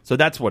exceptional. So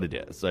that's what it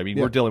is. I mean,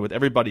 we're dealing with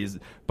everybody's,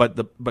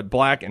 but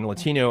black and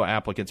Latino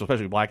applicants,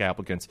 especially black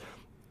applicants,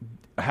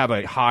 have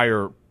a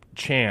higher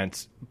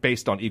chance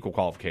based on equal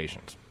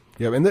qualifications.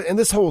 Yeah, and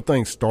this whole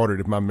thing started,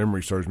 if my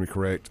memory serves me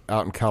correct,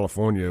 out in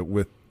California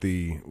with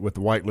the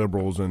white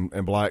liberals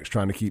and blacks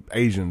trying to keep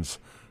Asians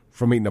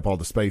from eating up all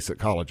the space at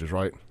colleges,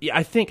 right? Yeah,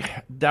 I think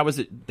that was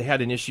it. They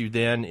had an issue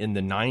then in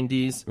the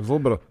 90s. There's a little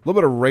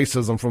bit of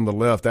racism from the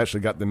left actually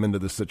got them into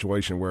this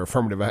situation where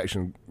affirmative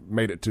action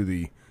made it to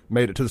the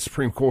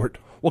Supreme Court.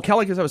 Well,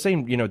 Kelly, as I was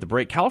saying, at the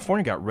break,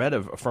 California got rid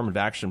of affirmative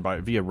action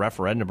via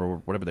referendum or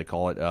whatever they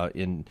call it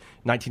in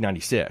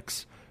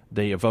 1996.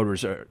 The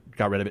voters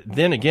got rid of it.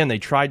 Then again, they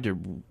tried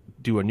to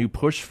do a new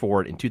push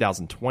for it in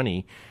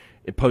 2020,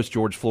 post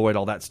George Floyd,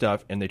 all that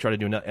stuff, and they tried to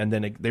do another, and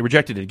then they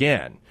rejected it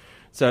again.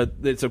 So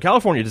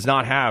California does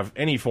not have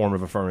any form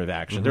of affirmative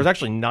action. Mm-hmm. There's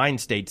actually 9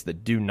 states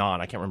that do not.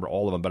 I can't remember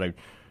all of them, but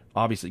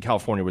obviously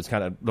California was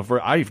kind of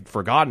I've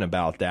forgotten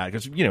about that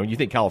because you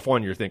think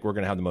California, you think we're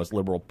going to have the most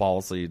liberal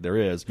policy there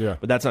is,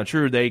 but that's not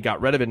true. They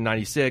got rid of it in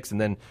 '96, and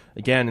then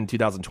again in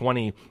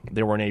 2020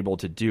 they weren't able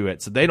to do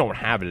it, so they don't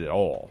have it at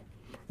all.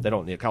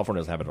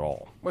 California doesn't have it at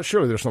all. Well,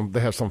 surely they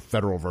have some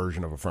federal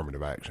version of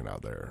affirmative action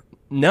out there.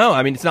 No,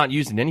 I mean, it's not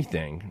used in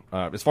anything,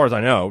 as far as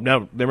I know.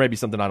 Now, there may be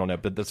something I don't know,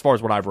 but as far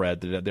as what I've read,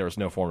 there is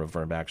no form of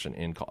affirmative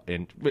action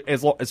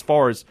as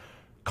far as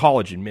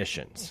college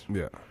admissions.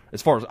 Yeah.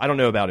 As far as I don't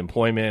know about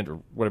employment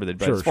or whatever they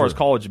do, but as far as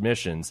college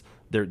admissions,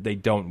 they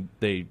don't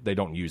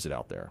use it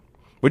out there,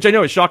 which I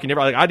know is shocking.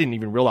 I didn't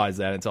even realize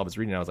that until I was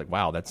reading it. I was like,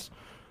 wow, that's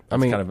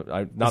kind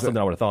of not something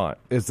I would have thought.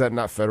 Is that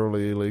not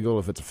federally illegal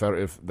if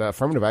if the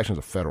affirmative action is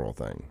a federal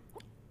thing?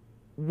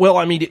 Well,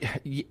 I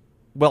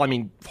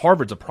mean,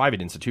 Harvard's a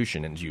private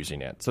institution and is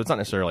using it, so it's not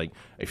necessarily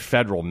a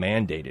federal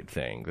mandated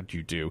thing that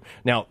you do.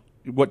 Now,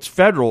 what's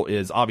federal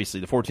is obviously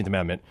the 14th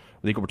Amendment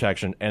with equal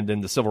protection, and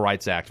then the Civil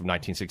Rights Act of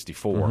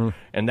 1964,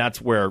 and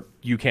that's where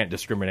you can't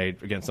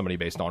discriminate against somebody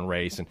based on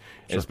race,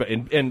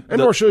 and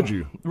nor should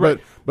you. Right.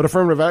 But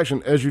affirmative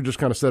action, as you just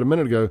kind of said a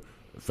minute ago,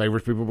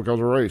 favors people because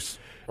of race,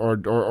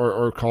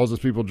 or causes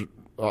people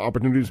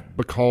opportunities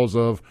because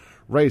of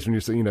race. When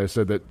you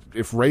said that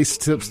if race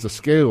tips the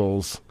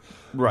scales,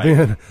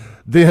 right,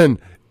 then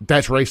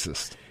that's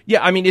racist.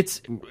 Yeah, I mean,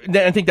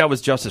 I think that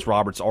was Justice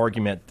Roberts'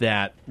 argument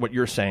that what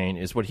you're saying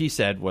is what he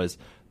said was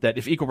that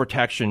if equal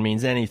protection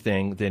means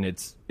anything, then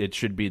it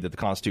should be that the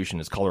Constitution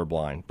is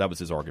colorblind. That was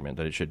his argument,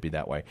 that it should be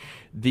that way.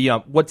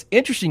 What's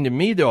interesting to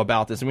me, though,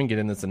 about this, and we can get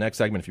into this the next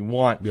segment if you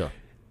want,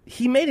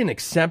 he made an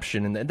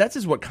exception, and that's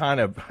just what kind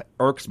of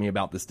irks me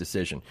about this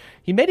decision.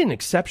 He made an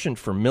exception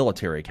for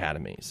military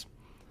academies,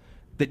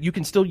 that you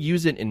can still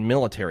use it in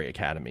military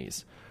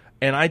academies.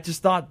 And I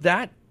just thought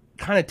that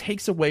kind of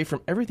takes away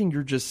from everything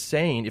you're just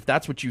saying, if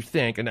that's what you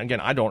think. And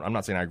again, I'm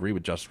not saying I agree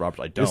with Justice Roberts.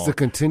 I don't. It's the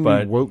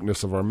continued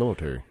wokeness of our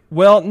military.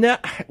 Well,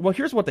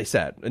 here's what they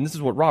said, and this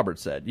is what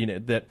Roberts said,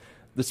 that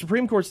the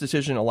Supreme Court's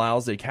decision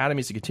allows the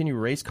academies to continue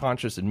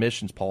race-conscious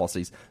admissions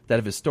policies that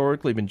have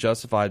historically been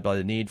justified by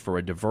the need for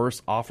a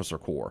diverse officer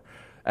corps.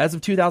 As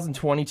of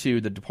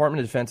 2022, the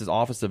Department of Defense's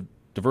Office of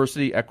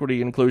Diversity,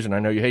 Equity, and Inclusion, I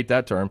know you hate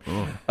that term,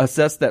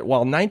 assessed that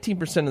while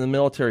 19% of the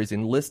military's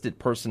enlisted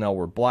personnel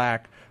were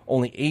black,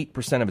 only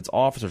 8% of its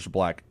officers were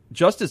black.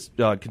 Justice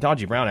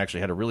Ketanji Brown actually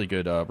had a really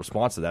good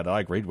response to that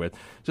I agreed with.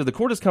 So the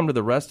court has come to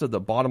the rest of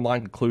the bottom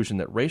line conclusion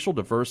that racial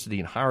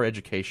diversity in higher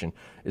education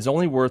is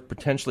only worth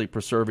potentially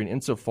preserving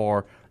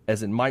insofar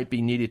as it might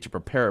be needed to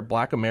prepare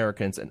black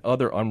Americans and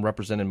other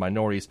unrepresented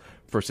minorities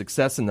for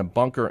success in the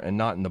bunker and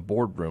not in the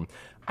boardroom.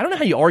 I don't know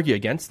how you argue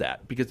against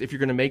that, because if you're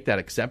going to make that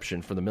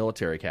exception for the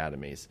military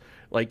academies,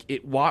 why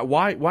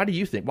do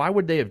you think? Why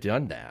would they have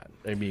done that?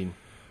 I mean,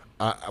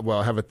 I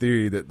have a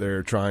theory that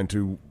they're trying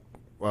to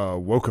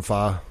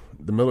wokeify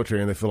the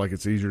military, and they feel like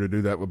it's easier to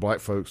do that with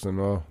black folks than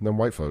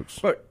white folks.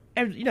 But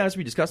as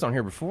we discussed on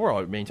here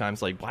before, many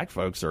times, like black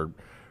folks are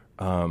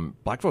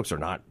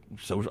not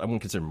so. I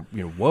wouldn't consider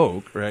them,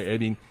 woke, right? I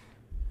mean,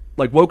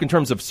 like woke in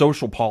terms of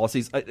social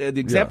policies. The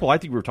example, I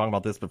think we were talking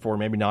about this before,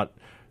 maybe not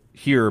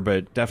here,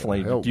 but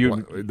definitely.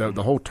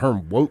 The whole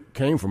term woke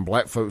came from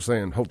black folks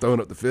throwing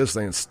up the fist,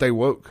 saying "stay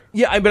woke."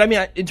 Yeah, but I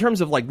mean, in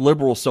terms of like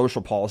liberal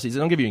social policies,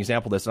 and I'll give you an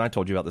example of this, and I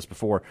told you about this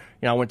before.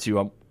 I went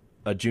to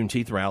a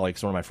Juneteenth rally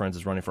because one of my friends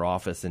is running for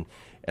office, and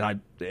I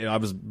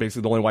was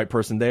basically the only white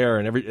person there,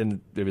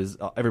 and it was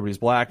everybody's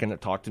black, and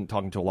talking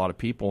to a lot of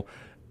people,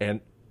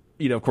 and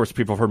of course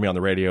people have heard me on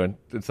the radio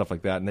and stuff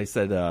like that, and they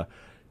said,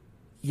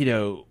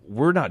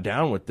 we're not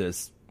down with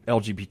this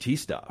LGBT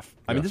stuff.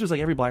 I mean, this was like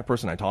every black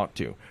person I talked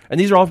to, and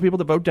these are all people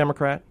that vote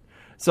Democrat.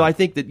 So I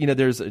think that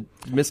there's a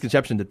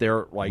misconception that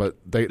they're like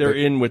they're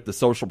in with the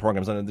social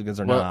programs, because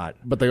they're not.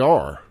 But they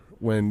are.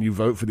 When you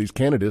vote for these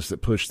candidates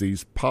that push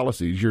these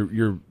policies,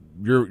 you're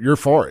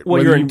for it.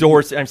 Well, you're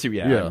endorsed. I'm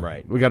serious. Yeah,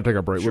 right. We got to take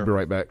our break. Sure. We'll be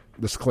right back.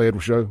 This is Clay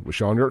Edwards Show with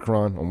Shaun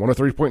YURTKURAN on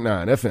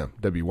 103.9 FM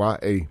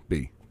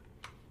WYAB.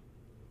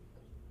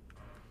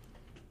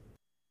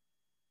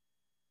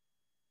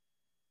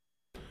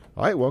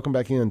 All right, welcome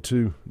back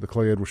into the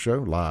Clay Edwards Show,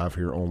 live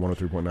here on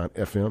 103.9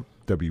 FM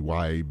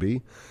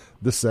WYAB.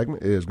 This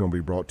segment is going to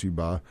be brought to you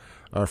by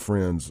our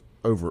friends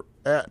over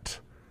at,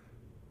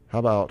 how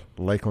about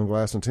Lakeland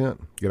Glass and Tint?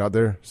 Get out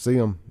there, see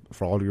them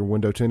for all your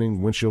window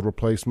tinting, windshield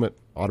replacement,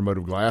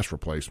 automotive glass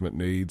replacement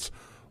needs,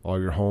 all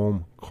your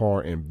home,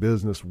 car, and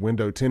business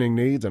window tinting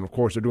needs. And, of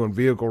course, they're doing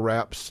vehicle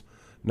wraps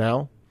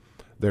now.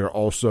 They're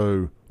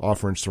also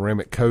offering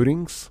ceramic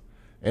coatings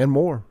and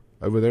more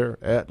over there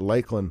at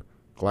Lakeland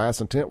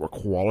Glass and Tint, where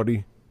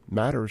quality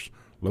matters.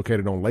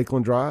 Located on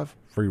Lakeland Drive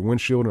for your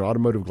windshield and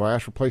automotive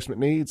glass replacement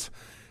needs,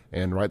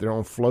 and right there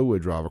on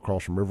Flowwood Drive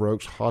across from River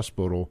Oaks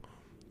Hospital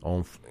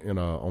on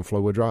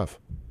Flowwood Drive.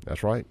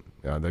 That's right.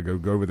 They go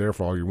over there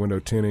for all your window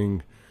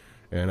tinting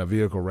and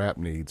vehicle wrap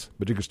needs.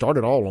 But you can start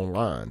it all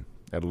online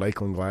at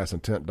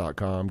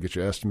lakelandglassandtint.com. Get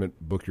your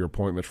estimate, book your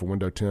appointments for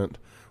window tint,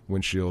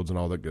 windshields, and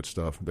all that good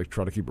stuff. They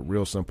try to keep it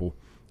real simple.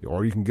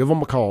 Or you can give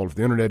them a call if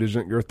the internet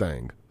isn't your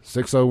thing.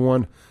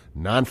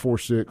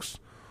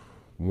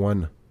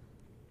 601-946-1000.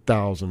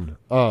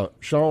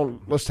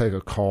 Shaun, let's take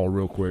a call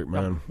real quick,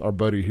 man. Our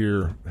buddy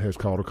here has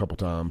called a couple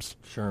times.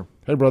 Sure.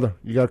 Hey, brother,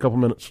 you got a couple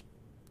minutes?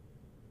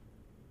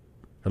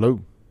 Hello?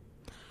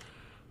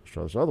 Let's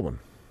try this other one.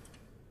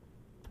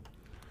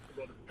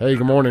 Hey,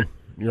 good morning.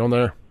 You on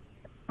there?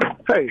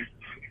 Hey,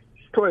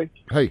 Clay.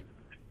 Hey.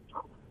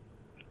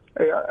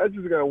 Hey, I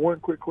just got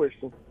one quick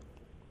question.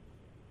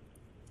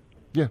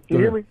 Yeah. Can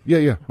you hear me?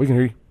 Yeah, we can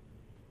hear you.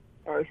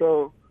 All right,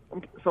 so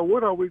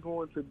what are we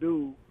going to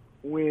do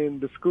when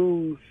the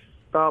schools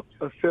stop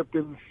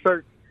accepting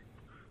certain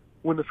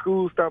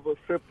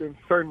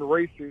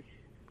races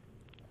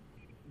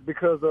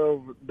because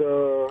of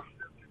the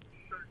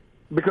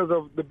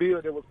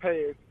bill that was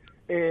passed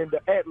and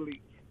the athletes?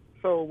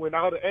 So when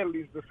all the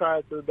athletes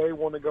decide that they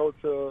want to go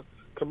to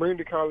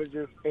community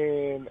colleges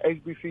and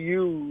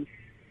HBCUs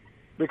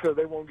because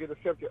they won't get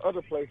accepted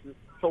other places.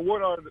 So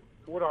what are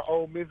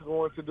Ole Miss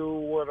going to do?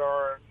 What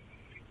are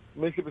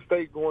Mississippi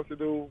State going to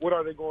do? What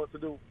are they going to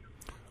do?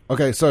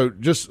 Okay, so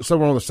just so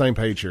we're on the same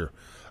page here,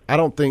 I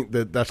don't think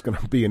that that's going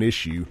to be an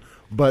issue.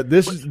 But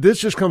this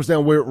just comes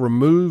down where it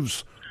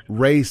removes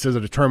race as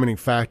a determining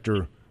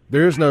factor.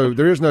 There is no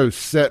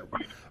set.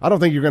 I don't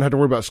think you're going to have to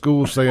worry about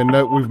schools saying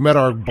no, we've met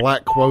our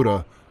black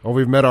quota or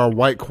we've met our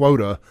white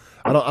quota.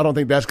 I don't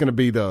think that's going to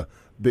be the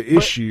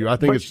issue. I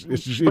think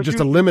it just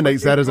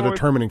eliminates that as a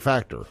determining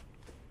factor.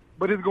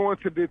 But it's going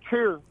to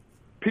deter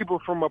people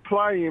from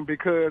applying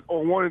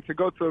or wanting to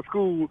go to a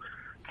school.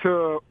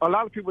 A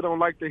lot of people don't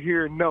like to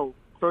hear no,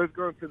 so it's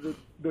going to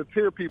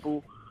deter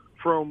people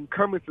from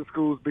coming to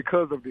schools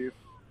because of this.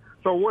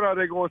 So what are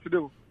they going to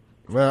do?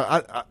 Well,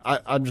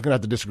 I'm just going to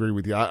have to disagree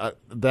with you.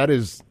 That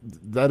is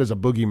a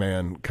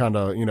boogeyman kind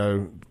of,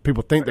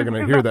 people think they're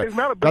going to hear that. It's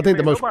not a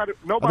boogeyman.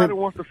 Nobody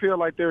wants to feel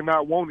like they're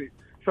not wanted.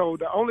 So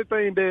the only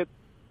thing that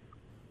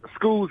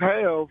schools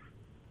have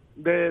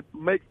that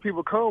makes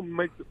people come,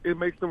 makes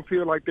them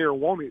feel like they're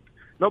wanted.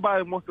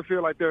 Nobody wants to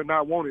feel like they're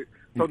not wanted.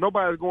 So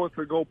nobody's going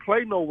to go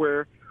play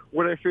nowhere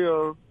where they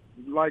feel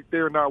like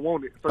they're not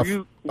wanted.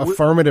 So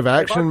affirmative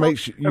action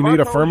makes you need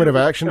affirmative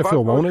action to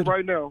feel wanted.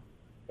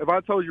 If I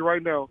told you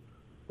right now,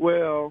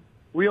 well,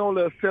 we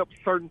only accept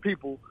certain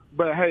people,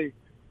 but hey,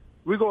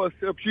 we're going to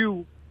accept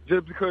you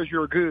just because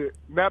you're good.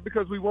 Not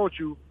because we want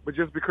you, but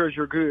just because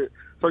you're good.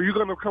 So you're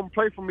going to come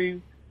play for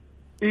me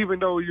even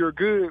though you're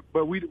good,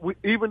 but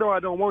even though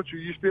I don't want you,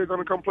 you're still going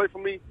to come play for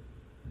me?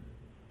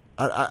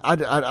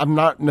 I'm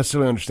not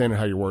necessarily understanding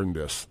how you're wording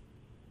this.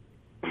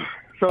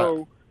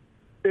 So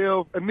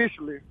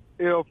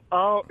if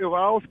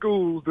all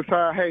schools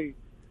decide, hey,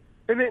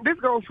 and this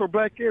goes for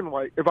black and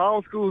white, if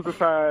all schools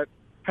decide,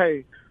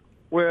 hey,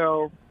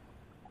 well,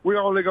 we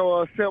only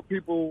going to accept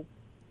people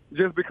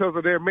just because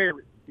of their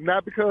merit,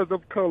 not because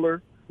of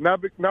color,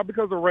 not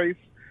because of race,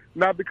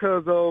 not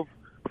because of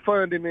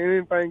funding and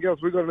anything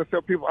else. We're going to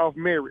accept people off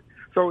merit.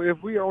 So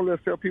if we only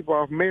accept people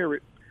off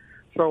merit,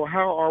 so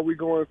how are we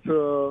going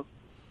to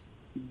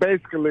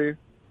basically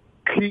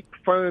keep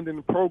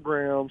funding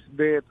programs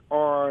that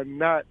are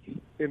not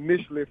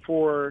initially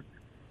for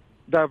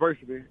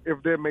diversity,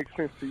 if that makes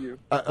sense to you?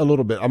 A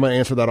little bit. I'm going to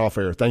answer that off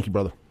air. Thank you,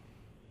 brother.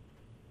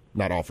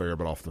 Not off air,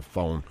 but off the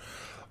phone.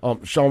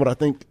 Shaun, but I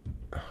think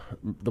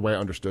the way I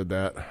understood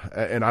that,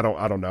 and I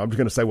don't know. I'm just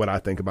going to say what I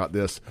think about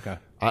this. Okay.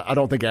 I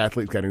don't think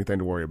athletes got anything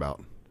to worry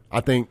about. I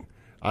think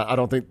I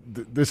don't think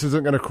this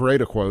isn't going to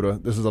create a quota.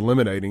 This is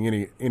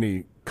eliminating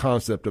any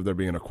concept of there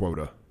being a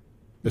quota.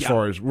 As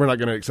far as we're not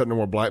going to accept no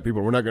more black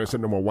people, we're not going to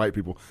accept no more white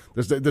people.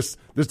 This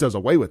does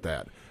away with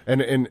that.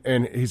 And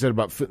he said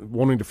about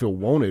wanting to feel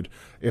wanted.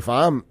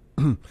 I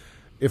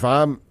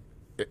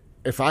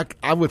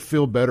would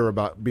feel better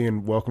about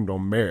being welcomed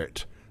on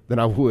merit than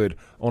I would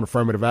on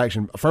affirmative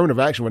action. Affirmative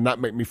action would not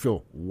make me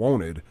feel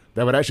wanted.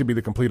 That would actually be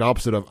the complete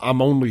opposite of I'm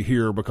only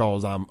here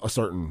because I'm a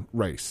certain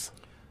race.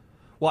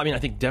 Well, I mean, I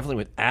think definitely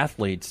with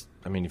athletes,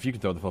 I mean, if you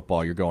can throw the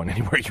football, you're going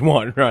anywhere you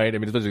want, right? I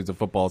mean, especially if it's a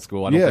football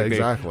school.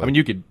 Exactly. I mean,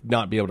 you could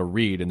not be able to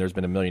read, and there's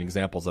been a million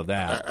examples of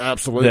that.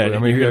 Absolutely. I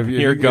mean, if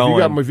you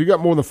got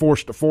more than four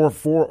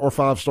or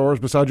five stars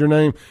beside your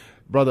name,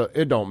 brother,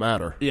 it don't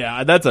matter.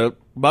 Yeah,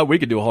 but we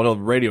could do a whole other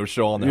radio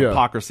show on the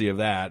hypocrisy of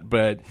that.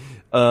 But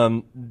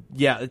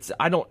it's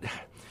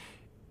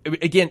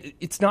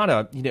not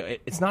a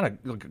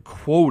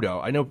quota.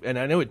 I know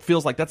it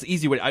feels like that's the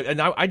easy way.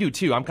 I do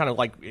too. I'm kind of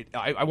like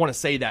I want to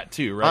say that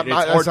too, right?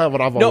 That's not what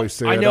I've always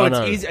said. I know it's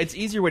easy. It's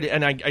easier way to,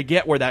 and I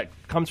get where that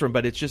comes from.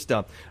 But it's just,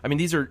 I mean,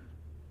 these are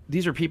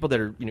people that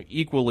are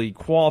equally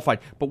qualified.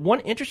 But one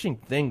interesting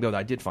thing though that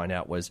I did find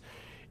out was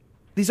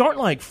these aren't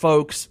like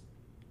folks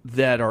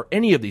that are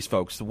any of these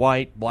folks,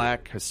 white,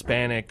 black,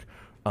 Hispanic,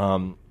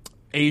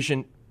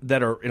 Asian,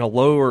 that are in a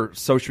lower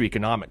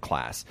socioeconomic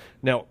class.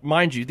 Now,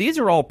 mind you, these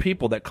are all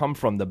people that come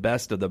from the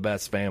best of the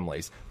best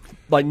families,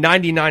 like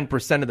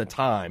 99% of the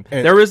time.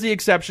 And there is the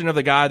exception of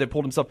the guy that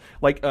pulled himself.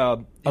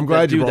 I'm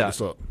glad you brought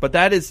this up. But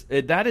that is,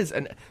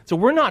 and so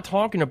we're not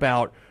talking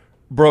about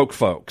broke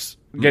folks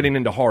getting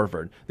into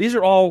Harvard. These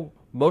are all,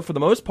 for the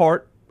most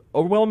part,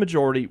 overwhelming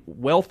majority,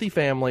 wealthy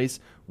families,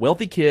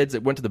 wealthy kids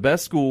that went to the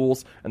best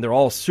schools, and they're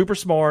all super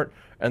smart,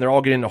 and they're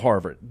all getting into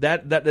Harvard.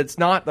 That's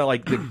not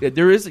like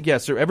there is.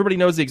 Yes, sir. Everybody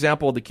knows the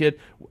example of the kid.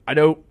 I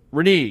know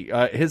Renee,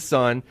 his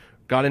son,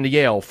 got into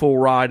Yale full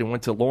ride and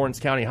went to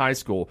Lawrence County High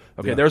School.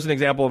 Okay, there's an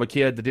example of a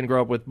kid that didn't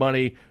grow up with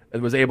money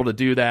and was able to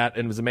do that,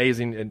 and was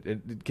amazing,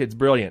 and the kid's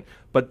brilliant.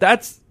 But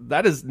that's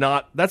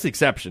the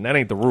exception. That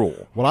ain't the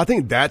rule. Well, I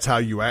think that's how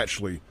you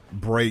actually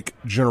break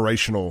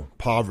generational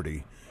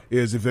poverty.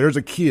 Is if there's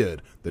a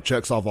kid that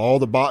checks off all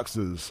the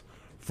boxes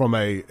from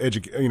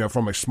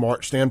from a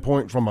smart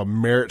standpoint, from a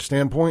merit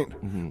standpoint,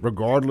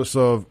 regardless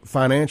of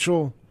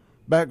financial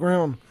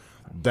background,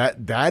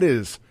 that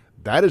is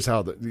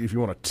how if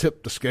you want to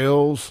tip the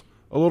scales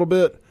a little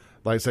bit,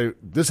 like say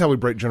this is how we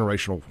break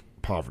generational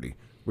poverty.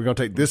 We're going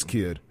to take this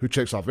kid who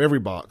checks off every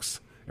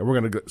box, and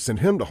we're going to send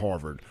him to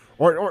Harvard,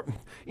 or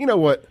you know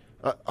what,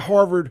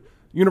 Harvard,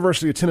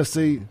 University of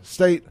Tennessee,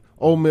 State,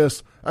 Ole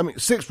Miss. I mean,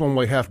 6 one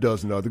way, half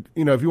dozen other.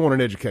 If you want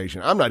an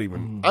education, I'm not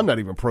even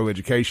pro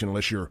education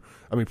unless you're.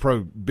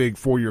 Pro big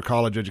 4-year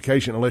college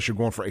education unless you're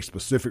going for a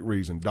specific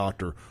reason: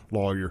 doctor,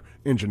 lawyer,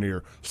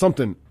 engineer,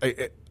 something.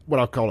 What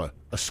I call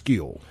a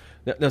skill.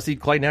 Now, see,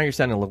 Clay, now you're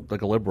sounding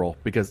like a liberal,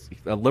 because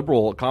a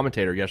liberal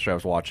commentator yesterday I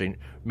was watching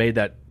made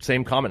that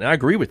same comment, and I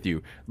agree with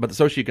you about the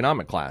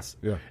socioeconomic class.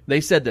 Yeah. They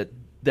said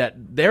that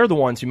they're the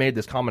ones who made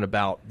this comment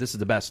about this is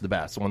the best of the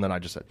best, the one that I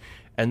just said,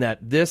 and that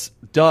this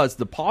does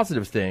the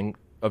positive thing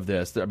of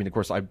this. I mean, of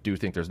course, I do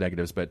think there's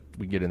negatives, but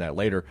we can get in that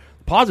later.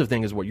 The positive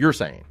thing is what you're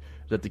saying,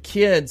 that the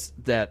kids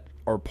that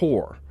are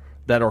poor,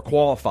 that are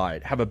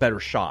qualified, have a better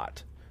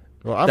shot.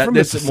 Well, I'm from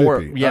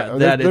Mississippi.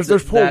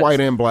 There's poor white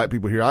and black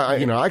people here.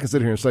 I can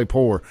sit here and say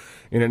poor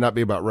and it not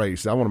be about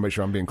race. I want to make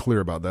sure I'm being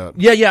clear about that.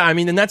 Yeah. I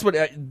mean, and that's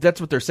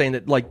what they're saying,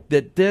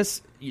 that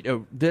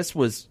this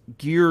was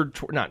geared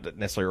toward, not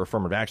necessarily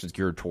affirmative action is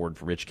geared toward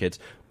for rich kids,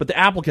 but the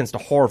applicants to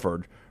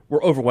Harvard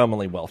were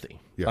overwhelmingly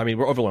wealthy. Yeah. I mean,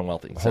 we're overwhelmingly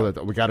wealthy. Hold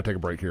on, we got to take a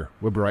break here.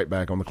 We'll be right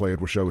back on the Clay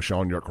Edwards Show with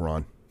Shaun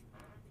YURTKURAN.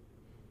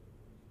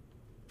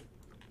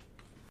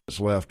 What's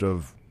left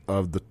of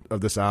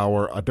this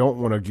hour. I don't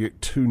want to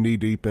get too knee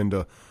deep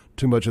into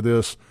too much of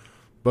this,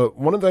 but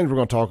one of the things we're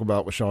going to talk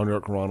about with Shaun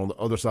YURTKURAN on the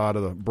other side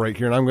of the break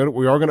here, and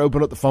we are going to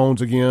open up the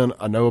phones again.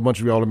 I know a bunch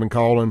of y'all have been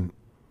calling,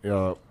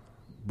 but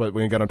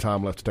we ain't got no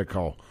time left to take a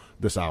call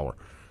this hour.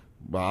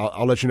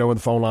 I'll let you know when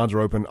the phone lines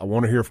are open. I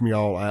want to hear from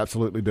y'all. I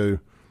absolutely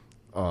do.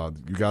 You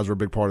guys are a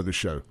big part of this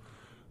show.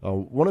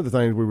 One of the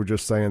things we were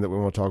just saying that we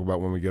want to talk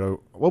about when we get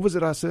over, what was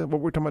it I said? What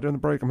were we talking about during the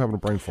break? I'm having a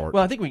brain fart.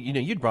 Well, I think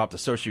you'd brought up the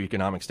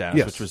socioeconomic status,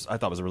 yes, which I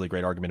thought was a really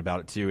great argument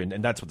about it too,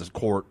 and that's what the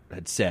court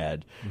had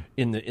said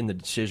in the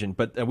decision.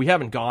 But we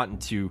haven't gotten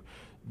to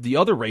the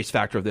other race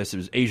factor of this.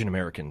 Is Asian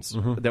Americans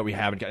that we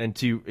haven't gotten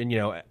into,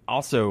 and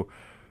also,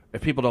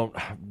 if people don't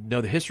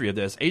know the history of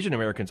this, Asian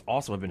Americans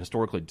also have been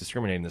historically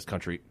discriminated in this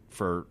country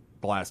for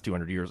the last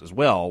 200 years as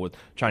well, with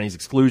Chinese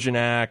Exclusion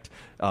Act,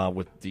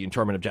 with the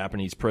internment of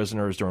Japanese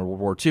prisoners during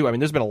World War II. I mean,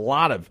 there's been a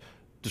lot of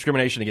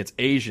discrimination against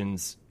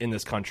Asians in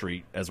this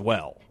country as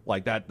well.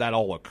 Like that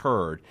all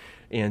occurred,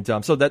 and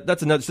so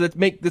that's another. So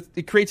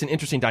it creates an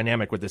interesting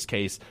dynamic with this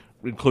case,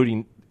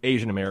 including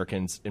Asian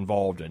Americans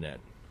involved in it.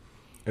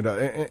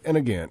 And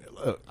again,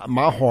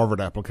 my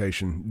Harvard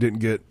application didn't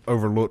get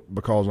overlooked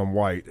because I'm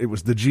white. It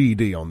was the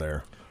GED on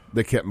there.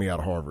 that kept me out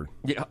of Harvard.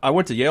 Yeah, I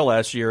went to Yale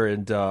last year,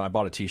 and I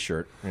bought a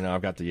T-shirt.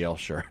 I've got the Yale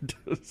shirt.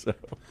 So.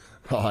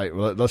 All right,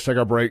 well, let's take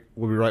our break.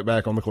 We'll be right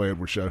back on the Clay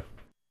Edwards Show.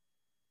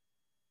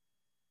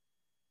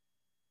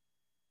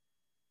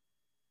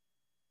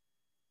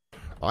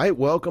 All right,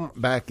 welcome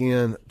back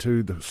in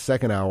to the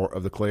second hour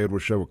of the Clay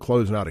Edwards Show. We're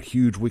closing out a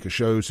huge week of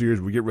shows here as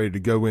we get ready to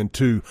go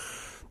into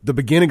the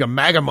beginning of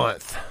MAGA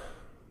month,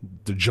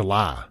 the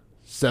July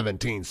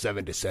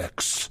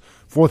 1776.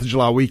 4th of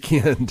July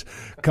weekend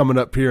coming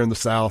up here in the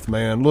South,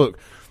 man. Look,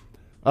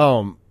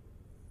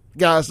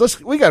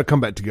 guys, we got to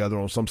come back together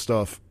on some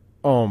stuff.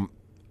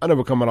 I know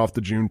we're coming off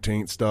the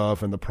Juneteenth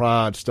stuff and the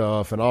Pride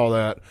stuff and all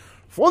that.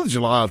 4th of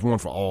July is one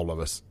for all of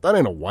us. That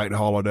ain't a white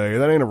holiday.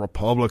 That ain't a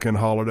Republican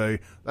holiday.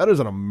 That is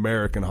an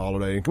American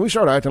holiday. Can we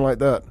start acting like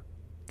that?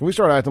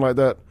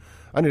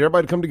 I need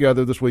everybody to come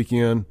together this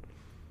weekend,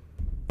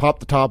 pop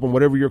the top on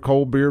whatever your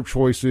cold beer of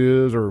choice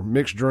is, or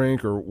mixed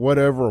drink, or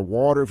whatever, or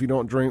water if you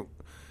don't drink,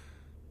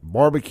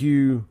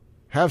 barbecue,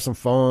 have some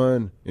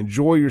fun,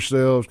 enjoy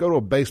yourselves, go to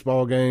a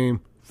baseball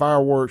game,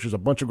 fireworks. There's a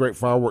bunch of great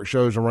fireworks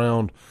shows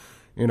around.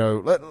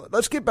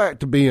 Let's get back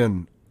to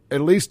being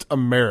at least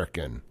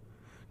American.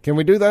 Can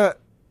we do that?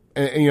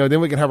 And then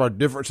we can have our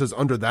differences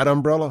under that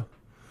umbrella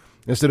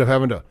instead of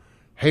having to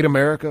hate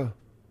America.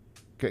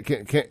 Can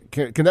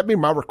that be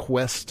my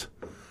request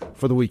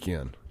for the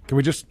weekend? Can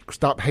we just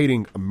stop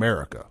hating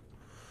America?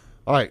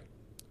 All right.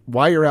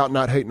 While you're out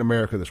not hating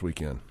America this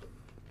weekend,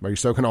 while you're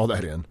soaking all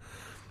that in,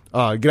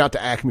 get out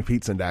to Acme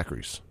Pizza and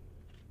Daiquiris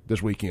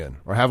this weekend,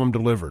 or have them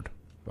delivered.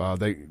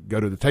 They go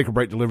to the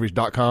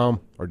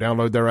takeabreakdeliveries.com or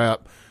download their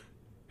app.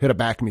 Hit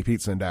up Acme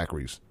Pizza and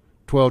Daiquiris.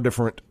 12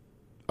 different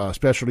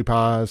specialty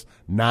pies,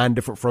 9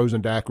 different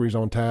frozen daiquiris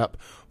on tap,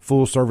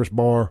 full service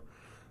bar.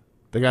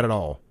 They got it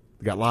all.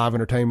 They got live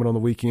entertainment on the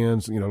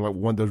weekends,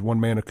 like those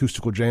one-man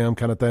acoustical jam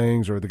kind of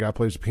things, or the guy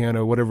plays the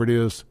piano, whatever it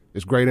is.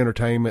 It's great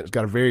entertainment. It's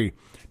got a very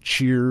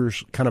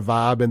Cheers kind of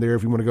vibe in there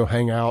if you want to go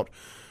hang out.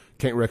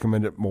 Can't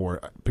recommend it more.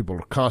 People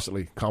are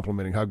constantly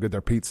complimenting how good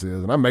their pizza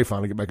is, and I may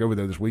finally get back over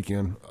there this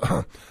weekend. I'm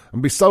going to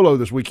be solo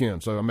this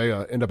weekend, so I may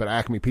end up at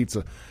Acme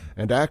Pizza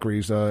and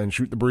Daiquiris and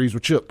shoot the breeze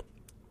with Chip.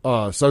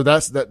 So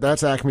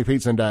that's Acme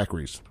Pizza and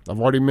Daiquiris.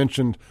 I've already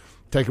mentioned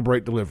Take a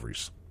Break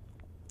Deliveries.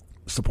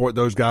 Support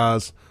those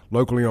guys,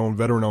 locally owned,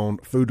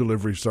 veteran-owned food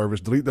delivery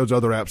service. Delete those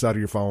other apps out of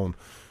your phone.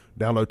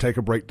 Download Take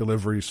a Break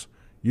Deliveries.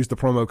 Use the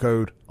promo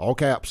code, all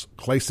caps,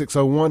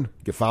 Clay601.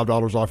 Get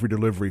 $5 off your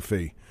delivery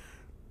fee.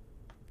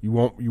 You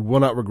will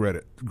not regret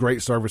it.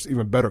 Great service,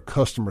 even better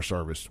customer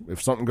service.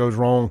 If something goes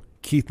wrong,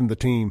 Keith and the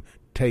team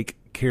take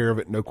care of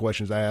it, no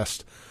questions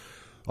asked.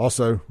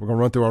 Also, we're going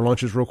to run through our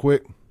lunches real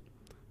quick.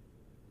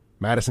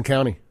 Madison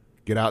County,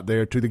 get out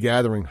there to the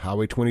gathering,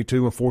 Highway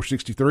 22 and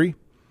 463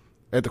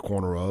 at the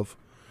corner of.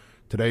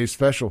 Today's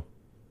special,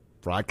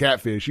 fried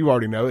catfish. You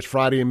already know, it's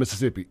Friday in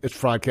Mississippi. It's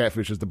fried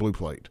catfish is the blue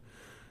plate.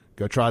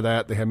 Go try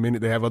that. They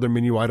have other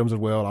menu items as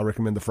well. I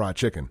recommend the fried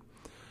chicken.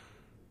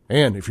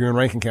 And if you're in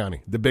Rankin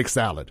County, the big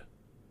salad.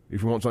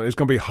 If you want something, it's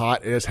going to be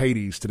hot as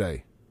Hades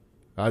today.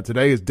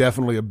 Today is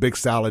definitely a big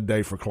salad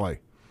day for Clay.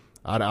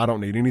 I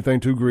don't need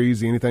anything too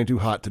greasy, anything too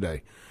hot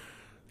today.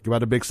 Go out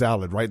to Big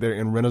Salad right there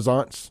in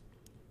Renaissance.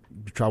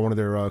 Try one of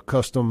their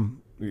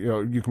custom,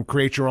 you can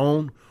create your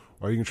own,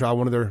 or you can try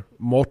one of their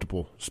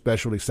multiple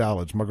specialty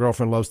salads. My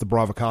girlfriend loves the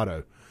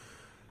Bravocado.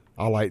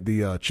 I like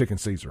the chicken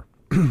Caesar.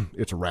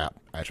 It's a wrap,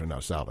 actually not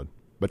a salad.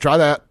 But try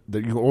that.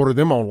 You can order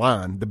them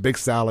online,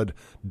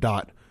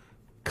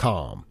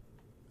 thebigsalad.com.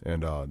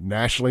 And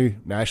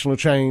national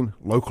chain,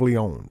 locally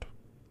owned.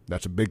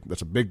 That's a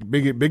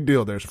big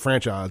deal there. It's a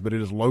franchise, but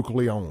it is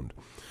locally owned.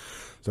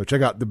 So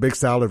check out the Big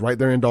Salad right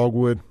there in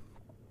Dogwood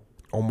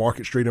on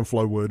Market Street in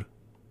Flowood,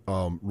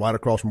 right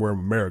across from where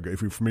Amerigo.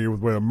 If you're familiar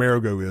with where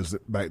Amerigo is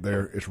back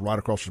there, it's right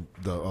across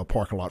the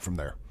parking lot from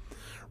there.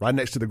 Right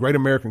next to the Great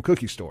American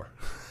Cookie Store.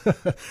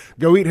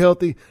 Go eat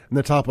healthy and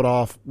then top it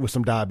off with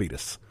some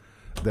diabetes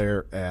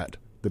there at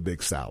the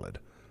Big Salad.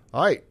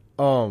 All right.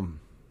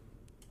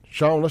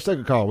 Sean, let's take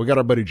a call. We got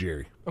our buddy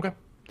Jerry. Okay.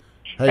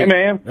 Hey,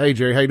 man. Hey,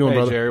 Jerry. How you doing,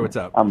 brother? Hey, Jerry. What's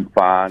up? I'm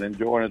fine.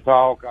 Enjoying the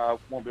talk. I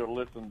won't be able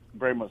to listen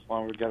very much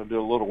longer. Got to do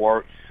a little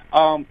work.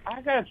 I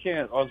got a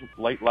chance. I was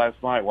late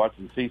last night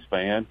watching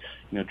C-SPAN,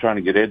 trying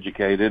to get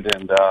educated,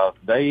 and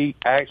they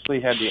actually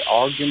had the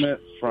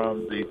arguments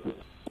from the...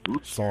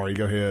 Sorry,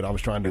 go ahead. I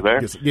was trying to... You there?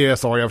 I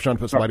was trying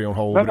to put somebody on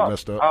hold, but it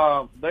messed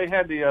up. They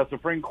had the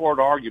Supreme Court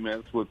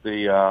arguments with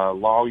the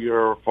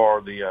lawyer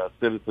for the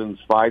citizens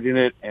fighting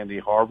it and the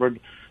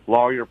Harvard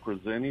lawyer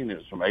presenting. It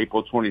was from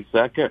April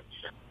 22nd.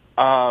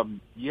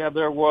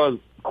 There was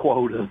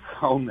quotas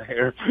on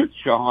there,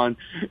 Sean,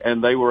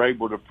 and they were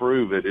able to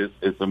prove it.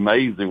 It's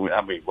amazing.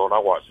 I mean, Lord, I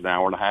watched an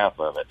hour and a half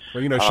of it.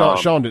 Well,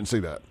 Sean didn't see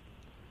that.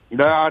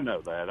 No, I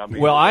know that. I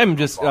mean, well, I'm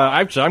just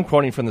actually I'm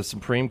quoting from the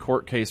Supreme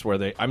Court case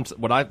where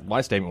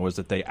my statement was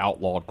that they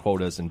outlawed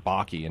quotas in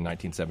Bakke in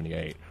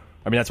 1978.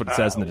 I mean, that's what it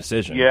says in the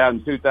decision. Yeah,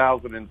 in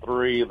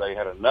 2003 they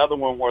had another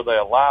one where they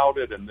allowed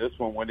it, and this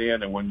one went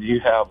in. And when you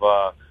have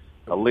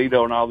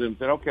Alito and all them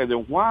said, okay, then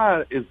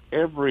why is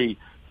every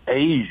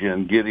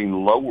Asian getting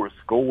lower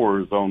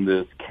scores on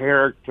this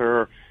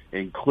character,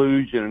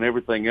 inclusion, and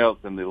everything else,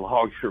 and the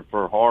lawyer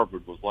for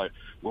Harvard was like,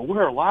 well,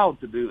 we're allowed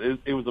to do it.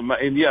 It was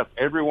and yes,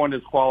 everyone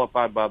is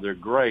qualified by their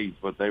grades,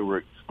 but they were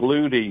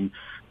excluding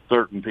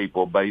certain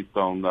people based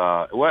on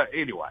well,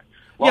 anyway.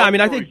 Yeah, I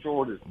mean, I think,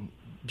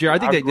 Jerry, I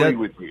think agree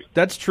with you.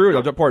 That's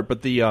true, that part.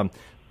 But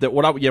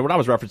what I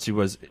was referencing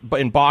was,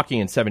 but in Bakke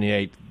in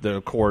 '78,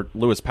 the court,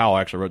 Lewis Powell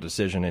actually wrote a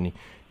decision, and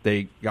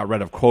they got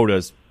rid of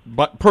quotas.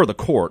 But per the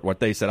court, what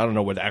they said, I don't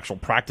know what the actual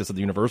practice of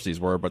the universities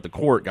were, but the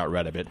court got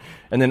rid of it.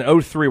 And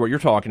then '03, what you're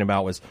talking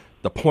about was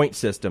the point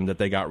system that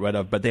they got rid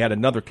of, but they had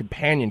another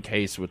companion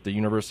case with the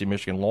University of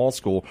Michigan Law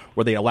School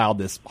where they allowed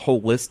this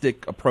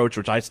holistic approach,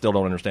 which I still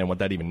don't understand what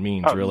that even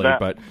means, really.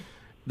 But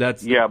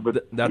that's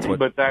that's what.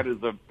 But that is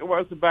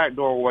it's a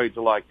backdoor way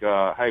to like,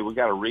 hey, we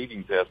got a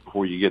reading test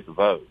before you get to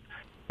vote.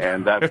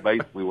 And that's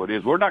basically what it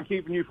is. We're not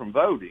keeping you from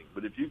voting,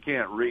 but if you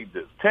can't read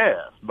this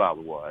test, by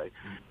the way.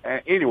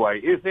 Anyway,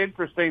 it's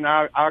interesting.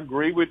 I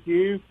agree with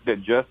you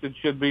that justice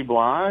should be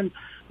blind,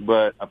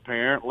 but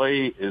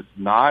apparently it's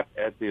not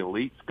at the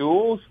elite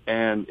schools,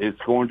 and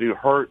it's going to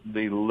hurt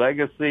the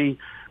legacy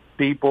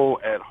people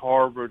at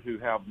Harvard who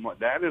have –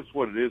 that is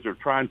what it is. They're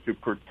trying to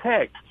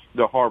protect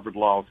the Harvard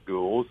law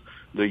schools,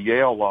 the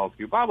Yale law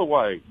school. By the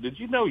way, did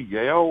you know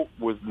Yale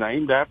was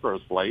named after a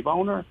slave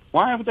owner?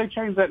 Why haven't they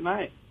changed that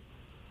name?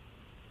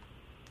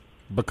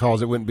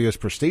 Because it wouldn't be as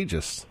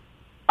prestigious.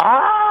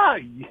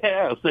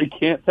 Yes, they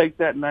can't take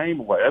that name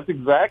away. That's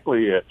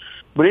exactly it.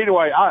 But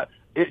anyway,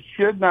 it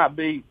should not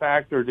be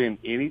factored in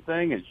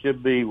anything. It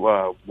should be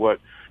what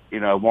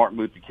Martin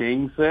Luther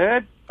King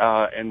said,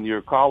 and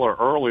your caller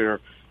earlier.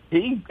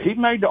 He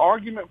made the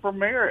argument for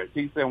merit.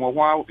 He said, "Well,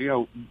 why?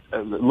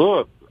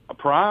 Look,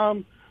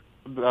 prime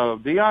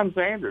Deion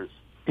Sanders.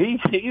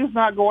 He's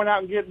not going out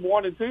and getting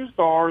 1 and 2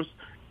 stars.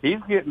 He's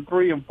getting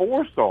 3 and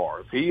 4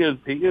 stars. He is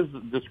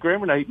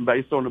discriminating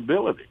based on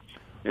ability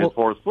as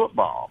far as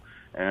football.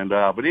 And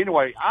but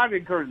anyway, I'd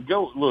encourage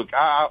go look.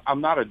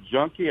 I'm not a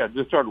junkie. I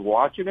just started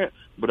watching it,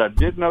 but I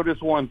did notice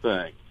one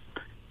thing.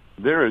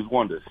 There is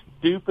one of the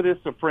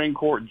stupidest Supreme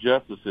Court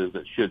justices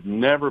that should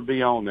never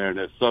be on there, and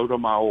that's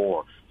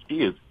Sotomayor. She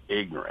is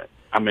ignorant.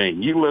 I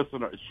mean, you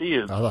listen. She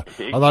is. I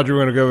thought you were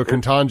going to go with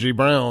Ketanji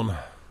Brown.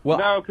 Well,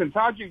 no,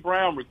 Ketanji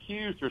Brown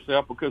recused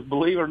herself because,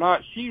 believe it or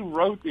not, she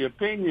wrote the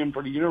opinion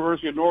for the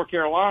University of North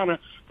Carolina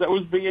that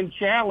was being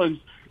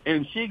challenged,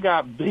 and she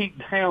got beat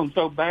down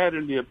so bad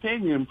in the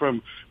opinion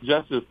from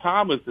Justice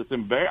Thomas. It's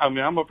embarrassing. I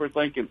mean, I'm up there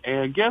thinking,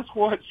 and guess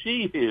what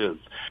she is?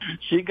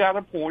 She got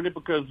appointed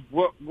because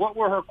what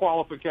were her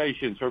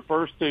qualifications, her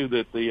first two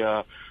that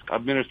the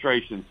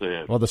administration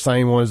said? Well, the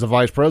same one as the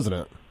vice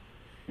president.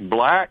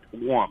 Black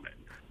woman.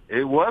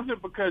 It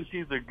wasn't because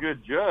she's a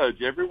good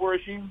judge. Everywhere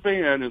she's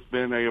been, it's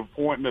been an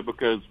appointment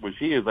because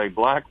she is a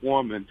black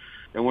woman.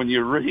 And when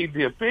you read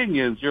the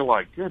opinions, you're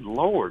like, good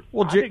Lord,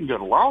 I didn't go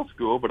to law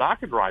school, but I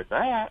could write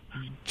that.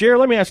 Jared,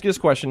 let me ask you this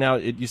question now.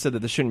 You said that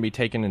this shouldn't be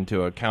taken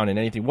into account in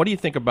anything. What do you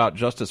think about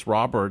Justice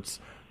Roberts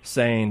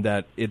saying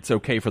that it's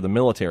okay for the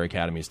military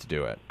academies to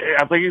do it?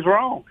 I think he's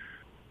wrong.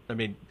 I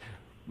mean...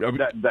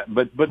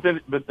 but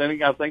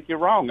then I think you're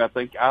wrong. I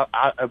think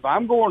if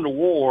I'm going to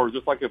war,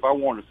 just like if I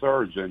want a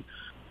surgeon,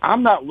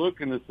 I'm not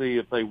looking to see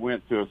if they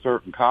went to a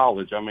certain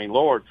college. I mean,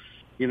 Lord,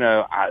 did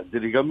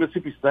he go to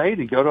Mississippi State? Did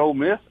he go to Ole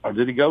Miss? Or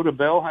did he go to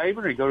Belhaven?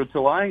 Or did he go to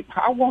Tulane?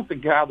 I want the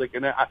guy that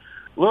can.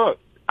 Look,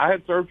 I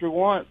had surgery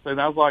once, and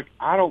I was like,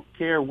 I don't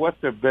care what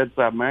their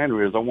bedside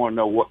manner is. I want to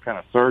know what kind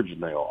of surgeon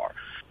they are.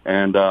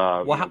 And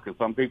because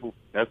some people,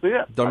 that's it.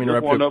 I just want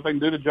to know if they can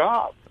do the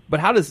job. But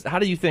how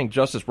do you think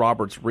Justice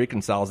Roberts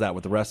reconciles that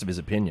with the rest of his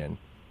opinion?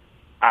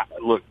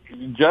 Look,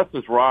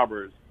 Justice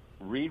Roberts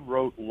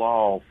rewrote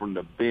law from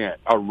the bench,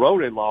 or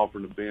wrote a law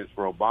from the bench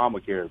for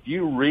Obamacare. If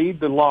you read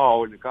the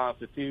law in the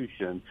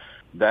Constitution,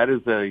 that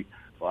is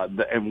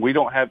and we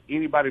don't have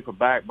anybody for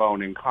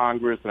backbone in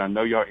Congress, and I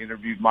know y'all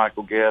interviewed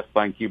Michael Guest.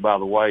 Thank you, by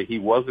the way. He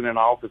wasn't in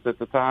office at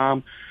the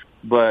time,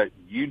 but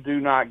you do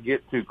not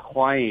get to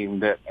claim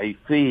that a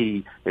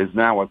fee is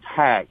now a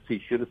tax. He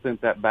should have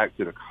sent that back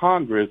to the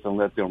Congress and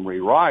let them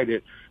rewrite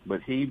it.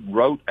 But he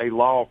wrote a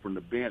law from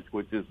the bench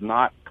which is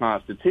not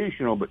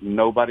constitutional, but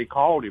nobody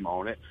called him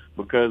on it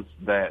because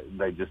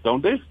they just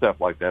don't do stuff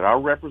like that. Our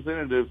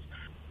representatives,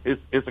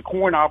 it's a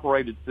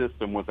coin-operated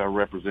system with our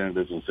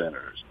representatives and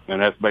senators,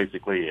 and that's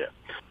basically it.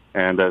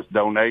 And that's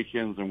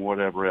donations and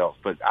whatever else.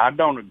 But I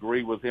don't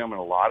agree with him in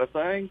a lot of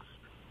things.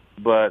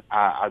 But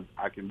I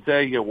can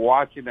tell you,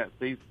 watching that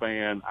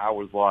C-SPAN, I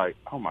was like,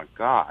 oh, my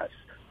gosh,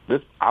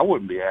 I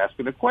wouldn't be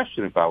asking a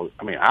question if I was.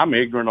 I mean, I'm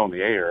ignorant on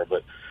the air,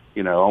 but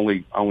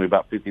only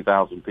about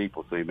 50,000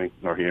 people see me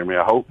or hear me.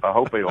 I hope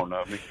they don't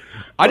know me.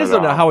 I just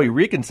don't know how he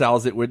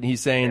reconciles it when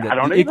he's saying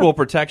that equal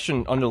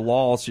protection under the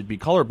laws should be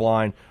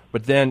colorblind,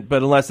 but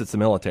unless it's the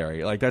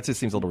military, like that just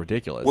seems a little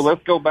ridiculous. Well,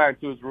 let's go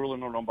back to his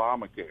ruling on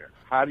Obamacare.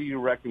 How do you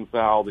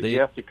reconcile that?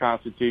 Yes, the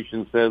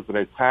Constitution says that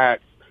a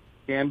tax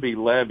can be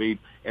levied,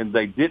 and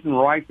they didn't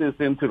write this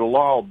into the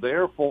law.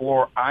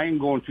 Therefore, I am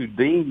going to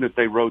deem that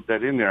they wrote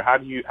that in there. How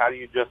do you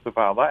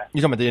justify that?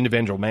 You're talking about the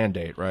individual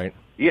mandate, right?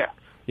 Yeah.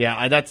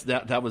 Yeah,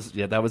 that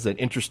was an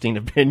interesting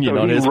opinion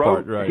on his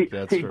part, right?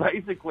 That's he true.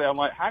 Basically, I'm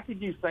like, how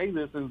could you say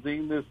this and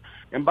deem this?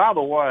 And by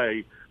the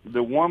way,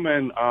 the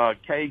woman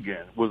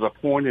Kagan was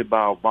appointed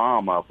by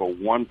Obama for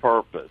one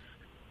purpose.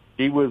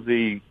 She was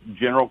the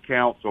general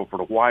counsel for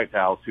the White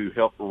House who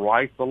helped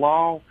write the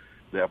law.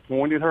 They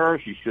appointed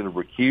her. She should have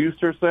recused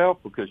herself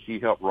because she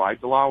helped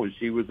write the law, and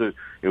it was a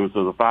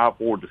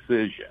 5-4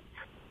 decision.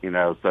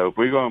 So if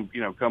we're going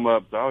to, come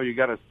up, you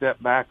got to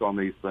step back on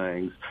these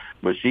things.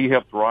 But she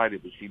helped write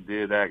it, but she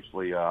did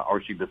actually,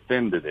 or she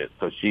defended it.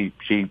 So she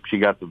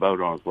got the vote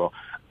on it as well.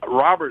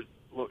 Robert,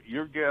 look,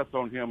 your guess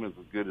on him is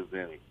as good as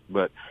any.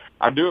 But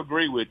I do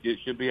agree with you. It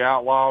should be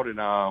outlawed, and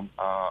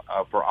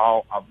for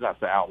all, I'm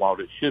not say outlawed.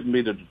 It shouldn't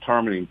be the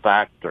determining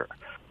factor.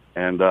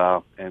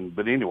 But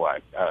anyway,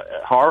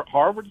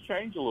 Harvard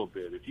changed a little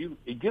bit. If you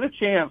get a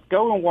chance,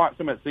 go and watch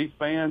them at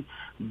C-SPAN.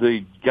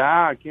 The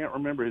guy, I can't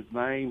remember his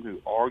name,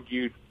 who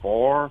argued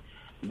for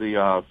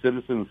the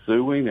citizens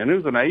suing, and it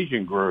was an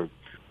Asian group.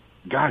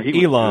 God,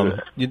 he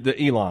was good.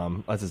 The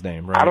Elam, that's his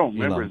name, right? I don't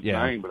remember his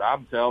name, but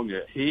I'm telling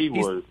you, he's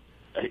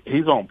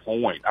on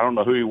point. I don't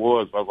know who he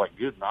was, but I was like,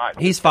 good night.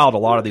 He's filed a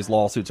lot of these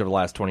lawsuits over the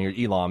last 20 years.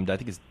 Elam, I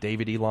think it's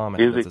David Elam. I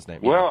think that's his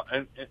name. Well,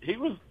 and it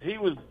was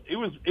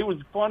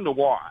fun to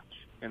watch.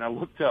 And I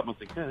looked up and I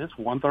said, God, it's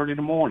 1:30 in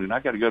the morning.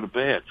 I got to go to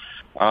bed.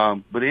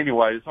 But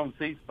anyway, it's on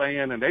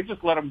C-SPAN, and they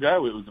just let them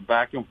go. It was a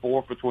back and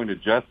forth between the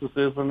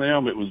justices and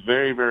them. It was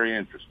very, very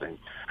interesting.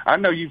 I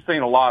know you've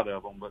seen a lot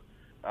of them, but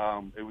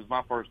it was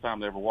my first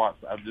time to ever watch.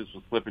 I just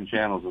was flipping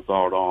channels and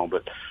saw it on.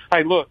 But,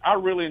 hey, look, I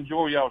really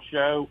enjoy y'all's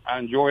show. I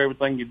enjoy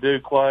everything you do,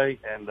 Clay,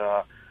 and,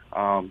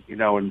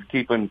 and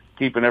keeping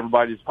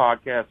everybody's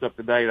podcast up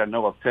to date. I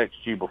know I've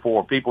texted you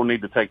before. People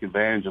need to take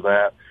advantage of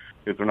that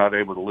if they're not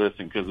able to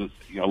listen, because it's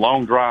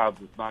long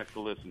drives. It's nice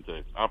to listen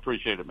to. I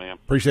appreciate it, man.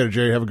 Appreciate it,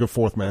 Jerry. Have a good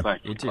 4th, man.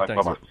 Thank you. You too.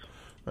 Thanks.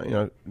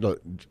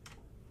 Look,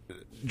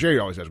 Jerry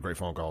always has great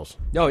phone calls.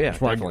 Oh yeah,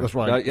 that's why I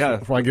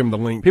give him the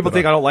link. People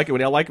think I don't like it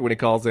when I like it when he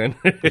calls in.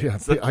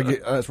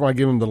 That's why I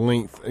give him the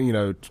link.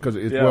 Because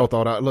it's well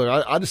thought out. Look,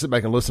 I just sit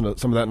back and listen to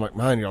some of that and like,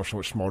 man, y'all so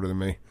much smarter than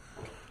me.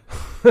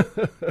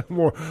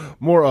 more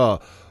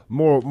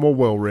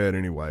well read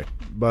anyway.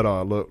 But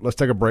look, let's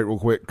take a break real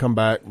quick. Come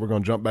back. We're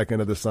going to jump back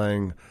into this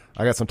thing.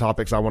 I got some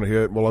topics I want to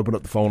hit. We'll open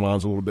up the phone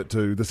lines a little bit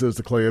too. This is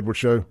the Clay Edwards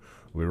Show.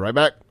 We'll be right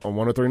back on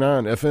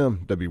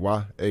 103.9 FM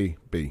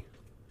WYAB.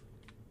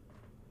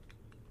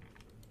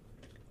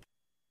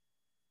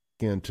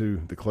 Into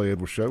the Clay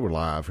Edwards Show. We're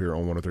live here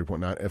on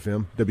 103.9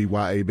 FM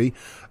WYAB.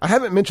 I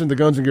haven't mentioned the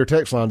Guns and Gear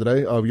text line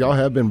today. Y'all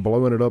have been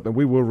blowing it up, and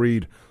we will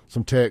read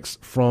some texts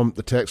from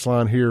the text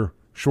line here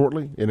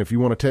shortly. And if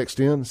you want to text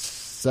in,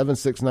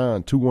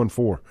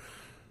 769-241-1944.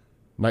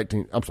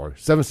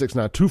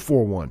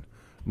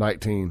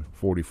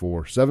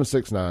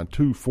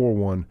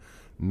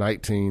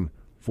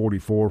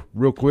 769-241-1944.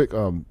 Real quick,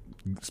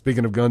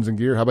 speaking of Guns and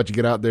Gear, how about you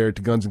get out there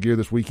to Guns and Gear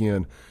this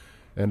weekend?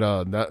 And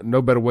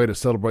no better way to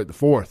celebrate the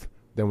 4th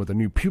than with a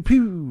new pew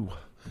pew.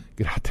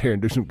 Get out there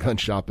and do some gun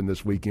shopping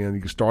this weekend.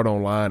 You can start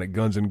online at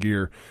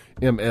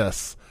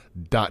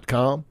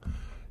gunsandgearms.com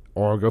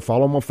or go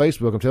follow them on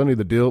Facebook. I'm telling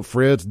you,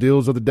 Fred's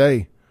deals of the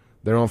day,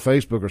 they're on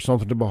Facebook, are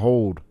something to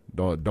behold.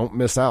 Don't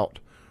miss out.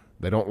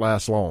 They don't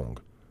last long.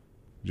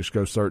 Just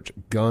go search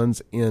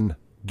Guns in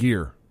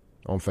Gear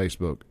on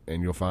Facebook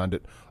and you'll find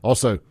it.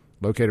 Also,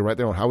 located right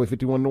there on Highway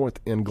 51 North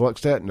in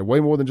Gluckstadt, and they're way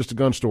more than just a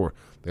gun store.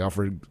 They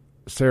offer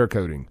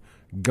Cerakoting,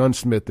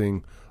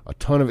 gunsmithing, a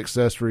ton of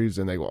accessories,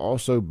 and they will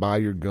also buy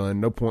your gun.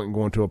 No point in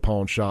going to a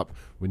pawn shop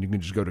when you can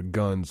just go to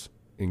Guns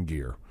in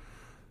Gear.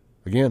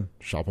 Again,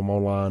 shop them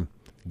online,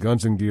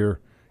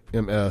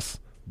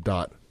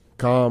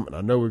 gunsandgearms.com. And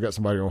I know we've got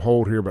somebody on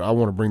hold here, but I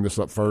want to bring this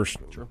up first.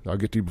 Sure. I'll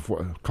get to you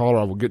before caller.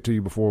 I will get to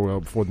you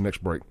before the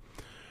next break.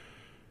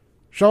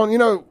 Shaun,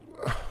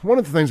 one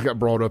of the things that got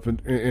brought up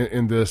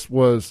in this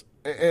was,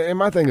 and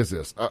my thing is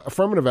this: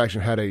 affirmative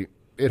action had a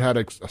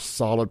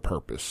solid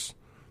purpose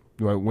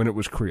when it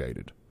was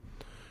created.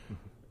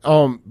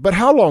 But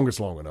how long is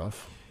long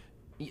enough?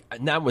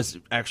 And that was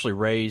actually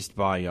raised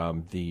by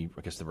the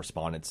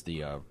respondents,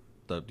 the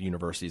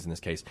universities in this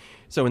case.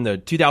 So in the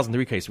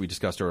 2003 case we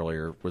discussed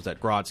earlier was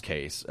that Grott's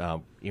case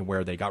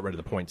where they got rid of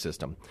the point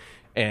system.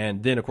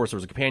 And then, of course, there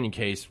was a companion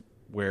case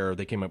where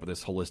they came up with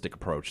this holistic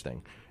approach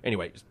thing.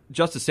 Anyway,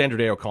 Justice Sandra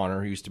Day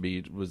O'Connor, who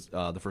was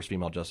the first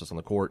female justice on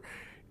the court,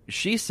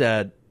 she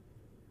said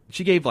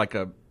she gave like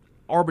a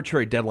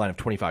arbitrary deadline of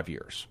 25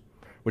 years,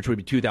 which would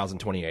be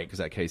 2028 because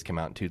that case came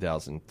out in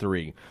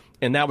 2003.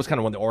 And that was kind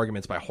of one of the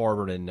arguments by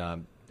Harvard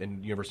and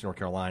University of North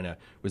Carolina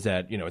was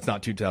that, it's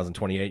not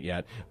 2028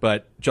 yet.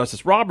 But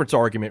Justice Roberts'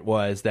 argument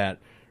was that,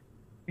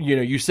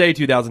 you say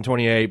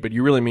 2028, but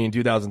you really mean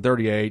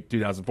 2038,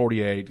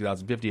 2048,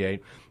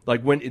 2058,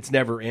 like when it's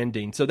never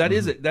ending. So that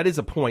is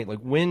a point. Like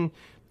when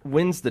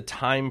when's the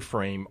time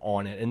frame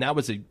on it? And that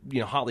was a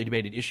hotly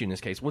debated issue in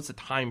this case. What's the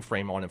time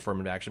frame on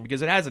affirmative action?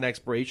 Because it has an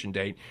expiration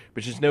date,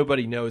 but just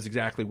nobody knows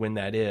exactly when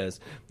that is.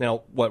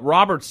 Now, what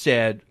Roberts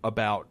said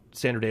about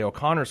Sandra Day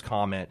O'Connor's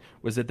comment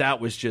was that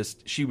was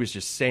just, she was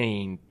just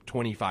saying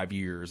 25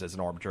 years as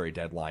an arbitrary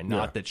deadline,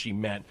 not that she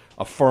meant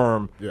a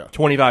firm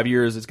 25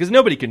 years. It's because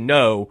nobody can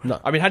know. No.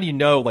 I mean, how do you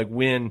know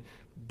when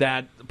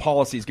that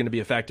policy is going to be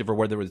effective or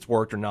whether it's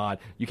worked or not?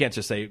 You can't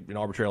just say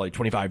arbitrarily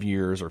 25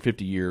 years or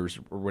 50 years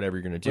or whatever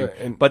you're going to do.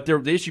 Right, but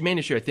the main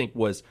issue, I think,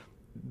 was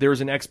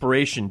there's an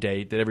expiration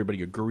date that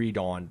everybody agreed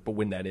on, but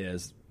when that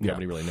is,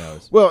 nobody really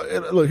knows. Well,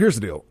 look, here's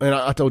the deal, and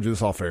I told you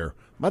this off air.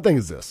 My thing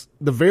is this: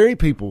 the very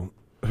people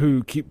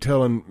who keep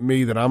telling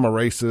me that I'm a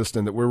racist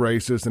and that we're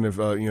racist, and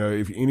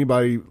if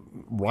anybody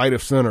right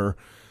of center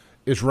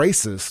is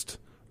racist,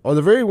 are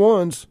the very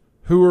ones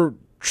who are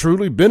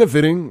truly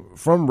benefiting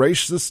from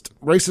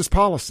racist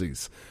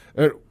policies.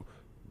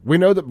 We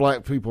know that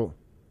black people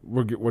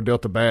were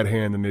dealt a bad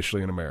hand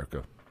initially in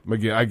America.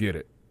 Again, I get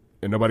it,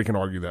 and nobody can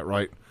argue that,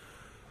 right?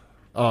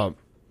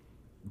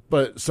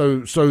 But so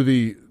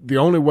the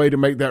only way to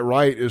make that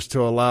right is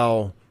to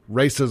allow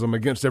racism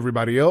against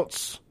everybody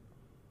else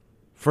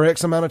for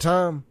X amount of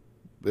time.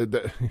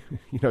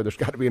 There's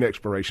got to be an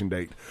expiration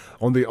date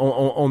on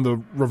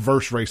the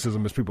reverse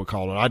racism, as people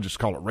call it. I just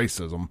call it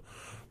racism,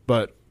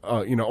 but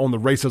on the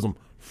racism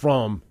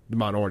from the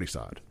minority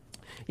side.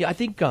 Yeah, I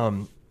think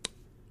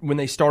when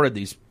they started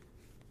these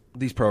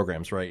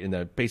programs,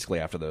 right, basically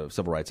after the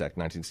Civil Rights Act,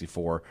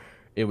 1964,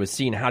 it was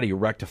seen how do you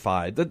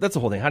rectify that's the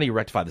whole thing. How do you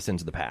rectify the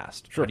sins of the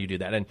past? Sure. How do you do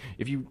that? And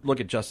if you look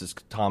at Justice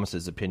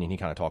Thomas's opinion, he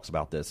kind of talks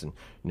about this, and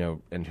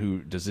and who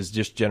does this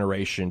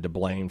generation to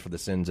blame for the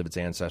sins of its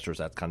ancestors?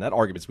 That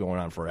argument's going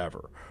on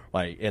forever,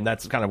 and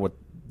that's kind of what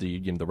the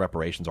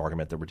reparations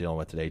argument that we're dealing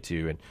with today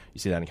too. And you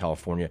see that in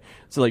California.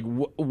 So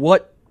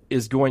what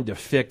is going to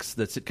fix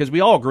this? Because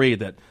we all agree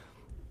that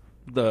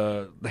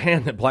the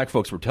hand that black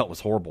folks were dealt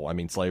was horrible. I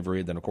mean,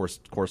 slavery, then of course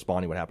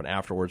corresponding what happened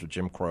afterwards with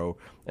Jim Crow,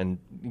 and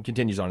it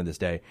continues on to this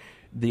day.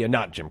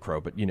 Not Jim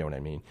Crow, but you know what I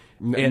mean.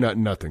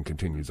 Nothing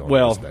continues on.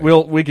 Well, to this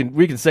day.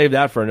 we can save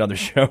that for another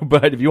show,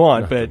 but if you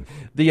want. Nothing.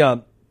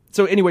 But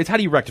so anyways, how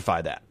do you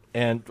rectify that?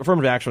 And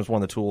affirmative action was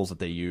one of the tools that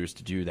they use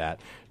to do that.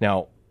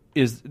 Now,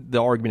 is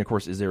the argument, of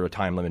course, is there a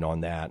time limit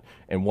on that,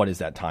 and what is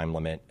that time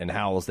limit, and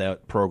how does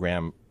that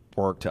program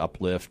work to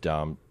uplift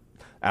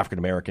African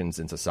Americans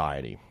in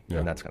society? Yeah.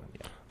 And that's kind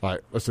of All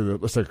right, let's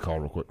take a call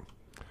real quick.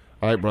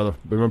 All right, brother.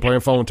 We've been playing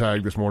phone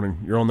tag this morning.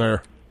 You're on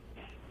there.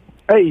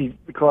 Hey,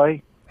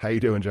 Clay. How you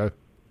doing, Joe?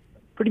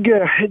 Pretty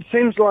good. It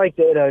seems like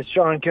that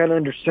Sean kind of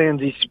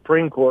understands these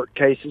Supreme Court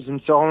cases,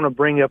 and so I want to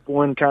bring up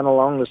one kind of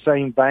along the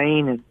same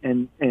vein,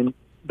 and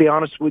be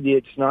honest with you,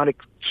 it's not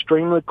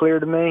extremely clear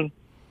to me.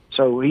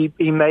 So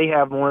he may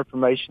have more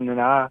information than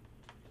I.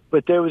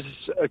 But there was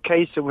a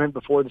case that went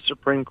before the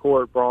Supreme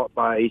Court brought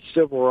by a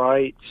civil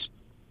rights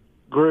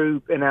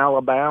group in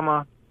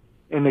Alabama.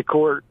 In the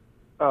court,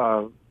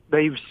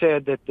 they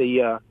said that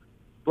the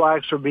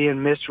blacks were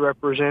being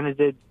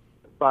misrepresented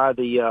by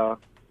the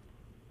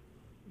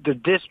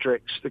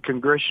districts, the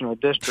congressional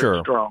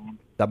districts drawn.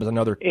 That was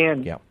another,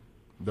 the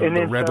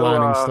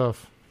redlining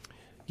stuff.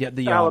 Yeah,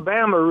 the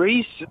Alabama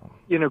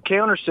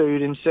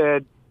countersued and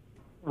said,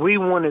 we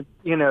want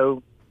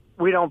to,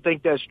 we don't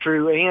think that's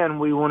true, and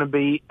we want to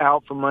be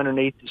out from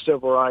underneath the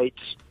civil rights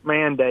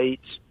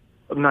mandates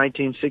of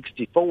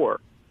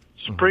 1964.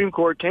 Supreme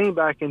Court came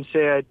back and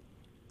said,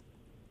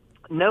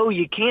 no,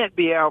 you can't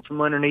be out from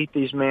underneath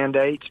these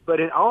mandates, but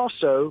it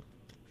also,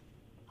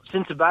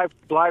 since the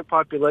black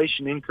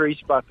population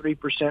increased by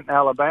 3% in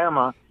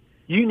Alabama,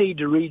 you need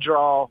to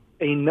redraw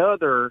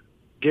another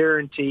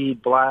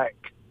guaranteed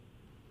black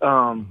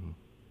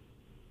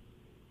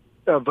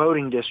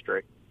voting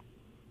district.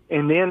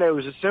 And then there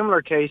was a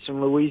similar case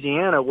in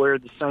Louisiana where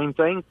the same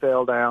thing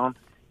fell down,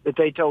 that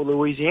they told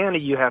Louisiana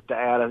you have to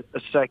add a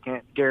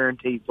second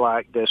guaranteed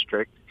black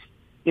district.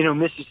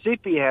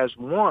 Mississippi has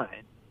one.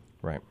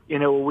 Right.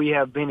 We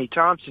have Benny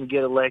Thompson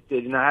get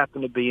elected, and I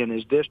happen to be in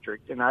his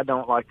district, and I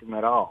don't like him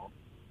at all.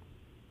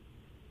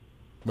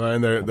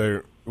 And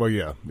they're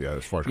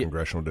as far as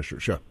congressional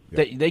districts, sure.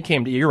 Yeah. They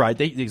came. You're right.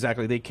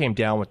 They came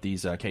down with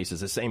these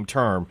cases the same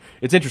term.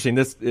 It's interesting.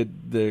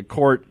 The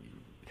court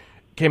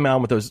came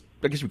out with those,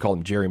 I guess we call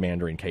them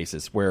gerrymandering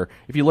cases, where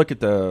if you look at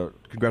the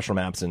congressional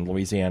maps in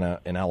Louisiana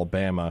and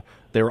Alabama,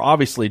 they were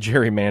obviously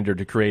gerrymandered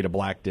to create a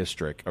black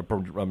district, a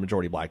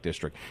majority black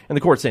district. And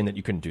the court's saying that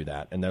you couldn't do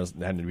that, and those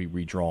had to be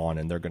redrawn,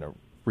 and they're going to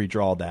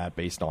redraw that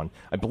based on,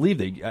 I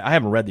believe I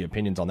haven't read the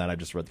opinions on that, I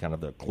just read kind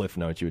of the cliff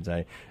notes, you would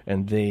say,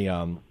 and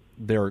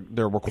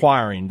they're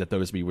requiring that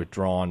those be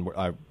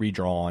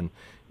redrawn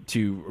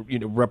to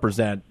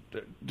represent,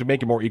 to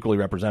make it more equally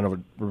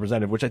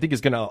representative, which I think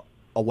is going to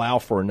allow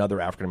for another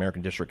African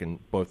American district in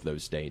both of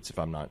those states, if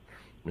I'm not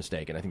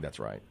mistaken. I think that's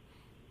right.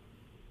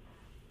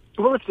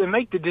 Well, if they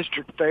make the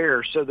district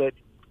fair so that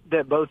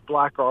both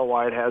black or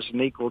white has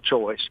an equal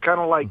choice, kind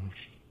of like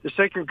the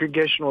second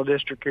congressional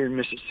district here in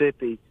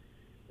Mississippi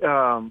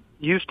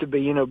used to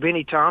be,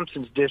 Benny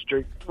Thompson's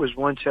district was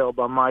once held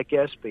by Mike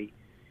Espy.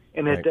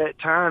 And at that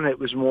time, it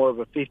was more of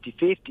a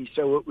 50-50,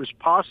 so it was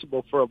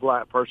possible for a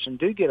black person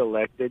to get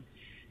elected.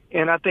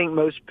 And I think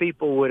most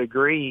people would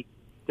agree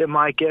that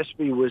Mike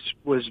Espy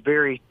was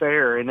very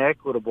fair and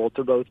equitable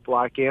to both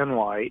black and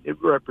white.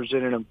 It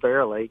represented them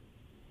fairly.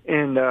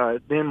 And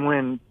then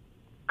when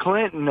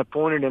Clinton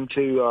appointed him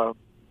to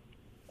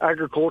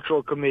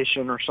Agricultural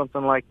Commission or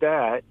something like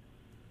that,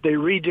 they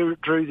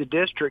redrew the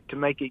district to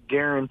make it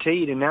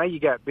guaranteed. And now you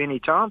got Benny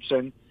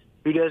Thompson,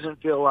 who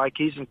doesn't feel like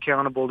he's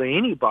accountable to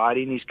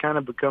anybody, and he's kind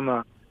of become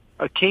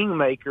a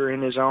kingmaker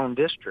in his own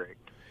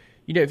district.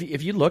 You know,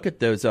 if you look at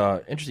those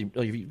interesting,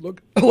 if you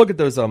look at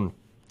those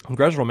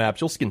congressional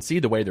maps, you can see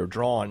the way they're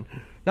drawn.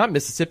 Not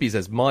Mississippi's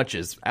as much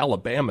as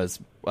Alabama's.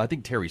 I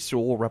think Terry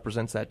Sewell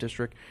represents that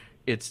district.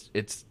 It's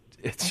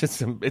just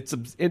some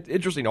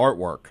interesting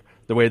artwork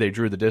the way they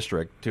drew the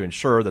district to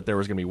ensure that there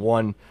was going to be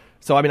one.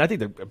 So I mean, I think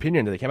the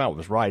opinion that they came out with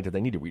was right, that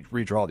they need to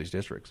redraw these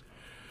districts.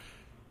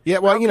 Yeah,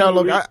 well, you know,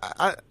 look,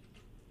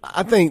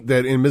 I think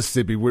that in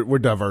Mississippi we're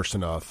diverse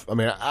enough. I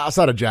mean,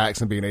 outside of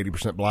Jackson being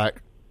 80%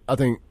 black, I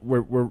think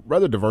we're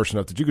rather diverse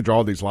enough that you could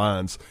draw these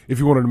lines if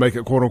you wanted to make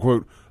it, quote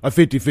unquote, a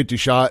 50-50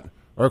 shot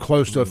or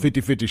close to a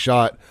 50-50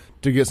 shot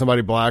to get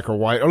somebody black or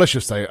white, or let's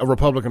just say a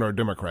Republican or a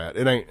Democrat.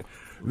 It ain't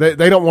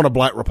they don't want a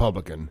black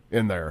Republican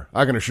in there,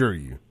 I can assure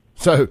you.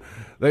 So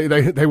they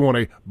want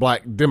a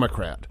black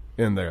Democrat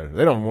in there.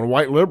 They don't want a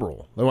white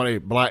liberal. They want a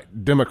black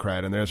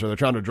Democrat in there. So they're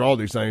trying to draw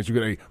these things. You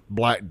get a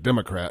black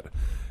Democrat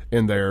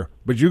in there,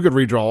 but you could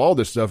redraw all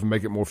this stuff and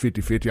make it more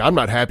 50-50. I'm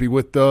not happy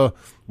with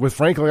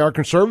frankly our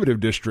conservative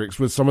districts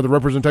with some of the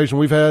representation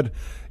we've had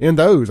in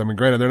those. I mean,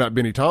 granted, they're not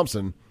Benny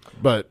Thompson,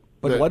 but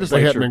the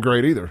legislature, they haven't been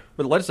great either.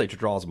 But the legislature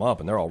draws them up,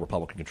 and they're all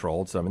Republican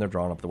controlled. So I mean, they're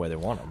drawn up the way they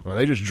want them. Well,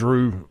 they just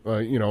drew,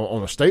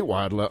 on a state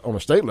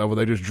level,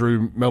 they just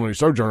drew Melanie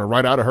Sojourner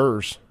right out of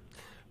hers.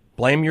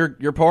 Blame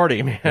your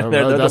party, man.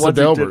 That's a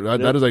Delbert.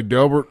 That is a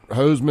Delbert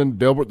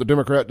the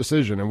Democrat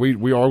decision, and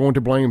we are going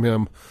to blame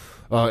him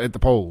at the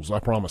polls, I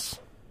promise.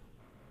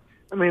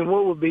 I mean,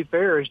 what would be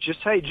fair is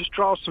just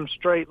draw some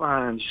straight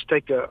lines. Just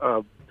take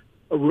a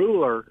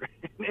ruler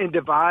and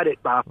divide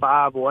it by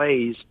 5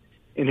 ways,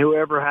 and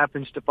whoever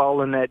happens to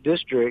fall in that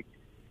district,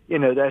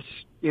 that's,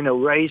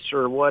 race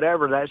or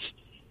whatever,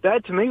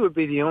 that to me would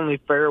be the only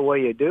fair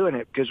way of doing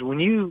it. Because when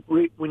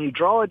you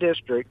draw a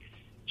district,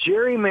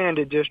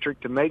 gerrymander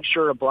district to make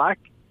sure a black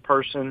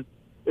person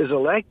is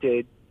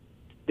elected,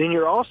 then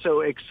you're also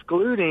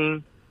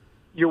excluding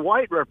your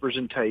white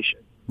representation.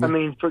 I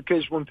mean,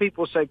 because when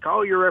people say,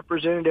 call your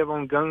representative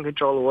on gun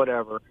control or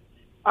whatever,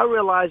 I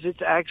realize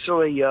it's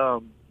actually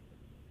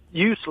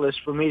useless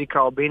for me to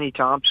call Benny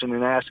Thompson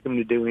and ask him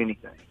to do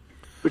anything,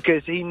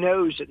 because he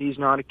knows that he's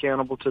not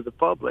accountable to the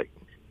public.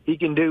 He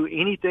can do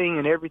anything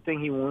and everything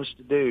he wants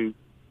to do.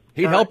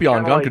 He'd help you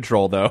on gun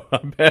control, though. I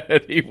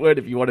bet he would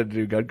if you wanted to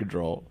do gun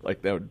control.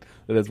 Like that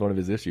is one of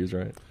his issues,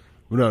 right?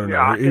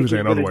 No. He was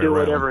saying other way do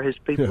around. Whatever his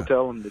people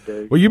tell him to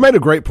do. Well, you made a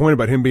great point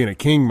about him being a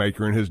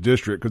kingmaker in his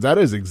district, because that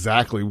is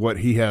exactly what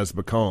he has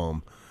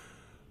become,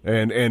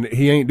 and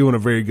he ain't doing a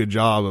very good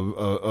job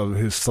of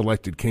his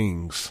selected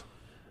kings.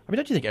 I mean,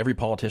 don't you think every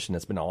politician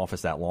that's been in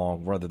office that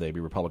long, whether they be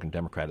Republican,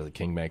 Democrat, is a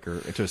kingmaker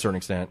to a certain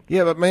extent?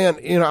 Yeah, but man,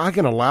 I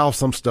can allow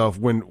some stuff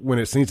when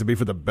it seems to be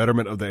for the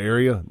betterment of the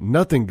area.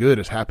 Nothing good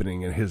is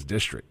happening in his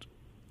district.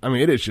 I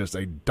mean, it is just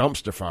a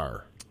dumpster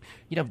fire.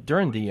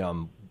 During the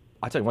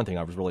I'll tell you one thing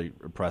I was really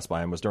impressed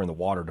by him was during the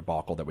water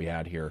debacle that we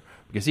had here,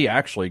 because he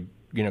actually,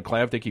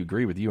 Clay, I think he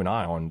agreed with you and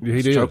I on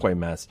this Chokwe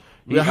mess.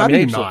 How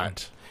did he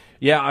not?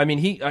 Yeah, I mean,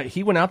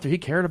 he went out there. He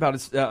cared about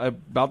his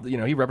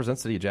he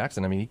represents the city of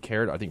Jackson. I mean, he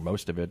cared. I think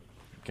most of it.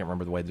 I can't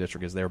remember the way the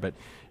district is there, but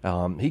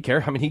he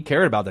cared. I mean, he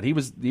cared about that. He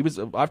was.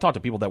 I've talked to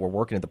people that were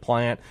working at the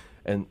plant,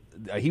 and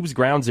he was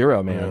ground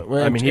zero, man. Yeah,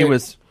 well, he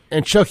was.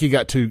 And Chucky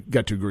got too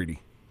greedy.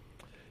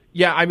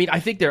 Yeah, I mean, I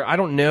think I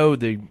don't know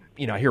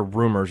I hear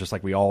rumors just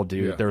like we all do.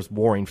 Yeah. There's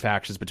warring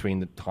factions between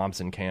the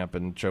Thompson camp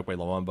and Chokwe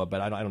Luamba,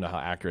 but I don't know how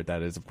accurate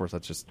that is. Of course,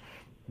 that's just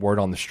word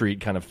on the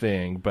street kind of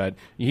thing. But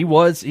he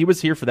was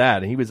here for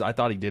that, and I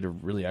thought he did a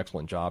really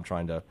excellent job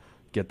trying to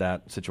get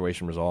that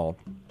situation resolved.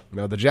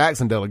 Now, the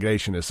Jackson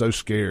delegation is so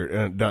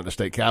scared down at the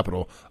state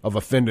capitol of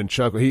offending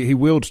Chuck. He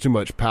wields too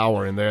much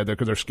power in there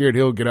because they're scared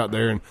he'll get out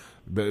there and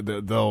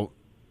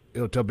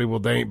he'll tell people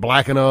they ain't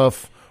black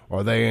enough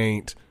or they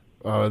ain't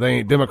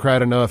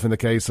Democrat enough. In the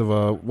case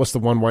of what's the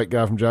one white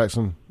guy from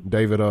Jackson,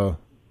 David, the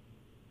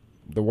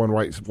one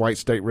white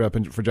state rep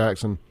for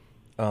Jackson.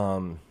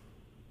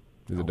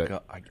 You the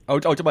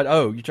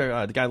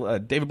guy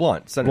David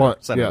Blunt,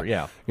 Senator.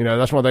 Yeah.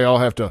 That's why they all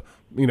have to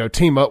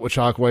team up with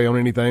Chokwe on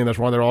anything. That's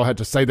why they all had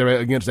to say they're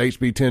against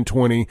HB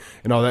 1020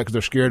 and all that, because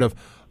they're scared of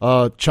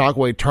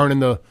Chokwe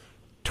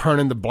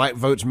turning the Black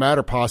Votes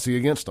Matter posse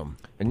against them.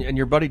 And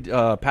your buddy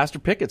Pastor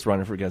Pickett's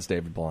running against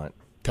David Blunt.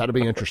 That'll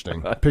be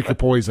interesting. Pick your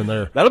poison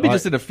there. That'll be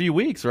just in a few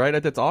weeks, right?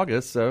 That's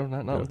August, so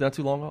not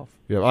too long off.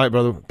 Yeah. All right,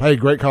 brother. Hey,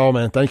 great call,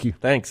 man. Thank you.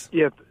 Thanks.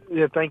 Yeah.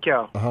 Thank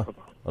y'all.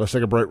 Let's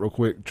take a break real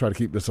quick. Try to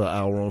keep this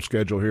hour on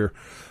schedule here.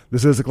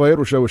 This is the Clay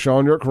Edwards Show with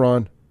Shaun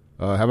YURTKURAN.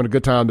 Having a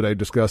good time today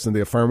discussing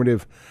the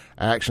affirmative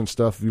action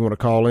stuff. If you want to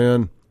call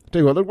in,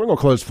 Tell you what, we're going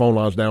to close the phone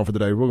lines down for the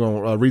day. We're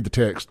going to read the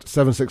text,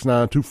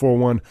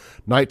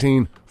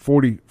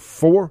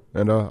 769-241-1944.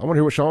 And I want to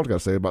hear what Sean's got to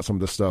say about some of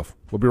this stuff.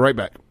 We'll be right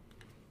back.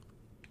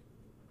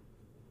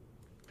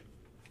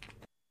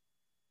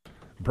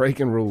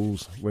 Breaking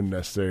rules when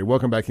necessary.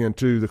 Welcome back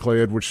into the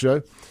Clay Edwards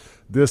Show.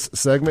 This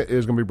segment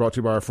is going to be brought to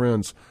you by our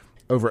friends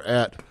over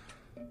at,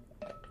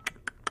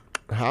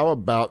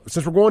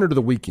 since we're going into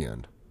the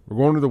weekend,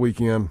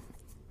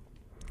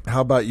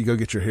 how about you go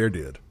get your hair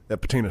did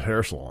at Patina's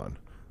Hair Salon?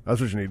 That's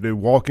what you need to do.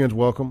 Walk-ins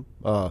welcome.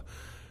 How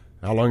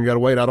long you got to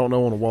wait, I don't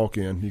know on a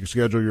walk-in. You can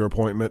schedule your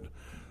appointment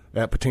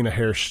at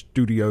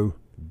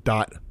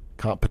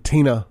patinahairstudio.com.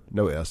 Patina,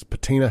 no S,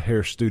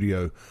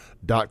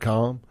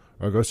 patinahairstudio.com.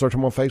 Or go search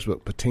them on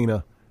Facebook,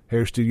 Patina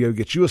Hair Studio.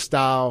 Get you a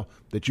style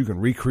that you can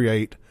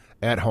recreate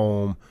at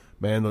home.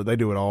 Man, they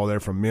do it all there,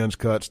 from men's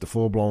cuts to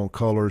full-blown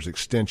colors,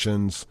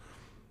 extensions,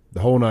 the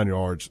whole 9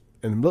 yards.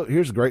 And look,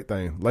 here's the great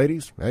thing.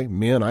 Ladies, hey,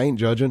 men, I ain't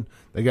judging.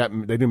 They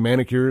do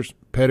manicures,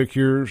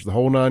 pedicures, the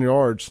whole 9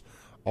 yards.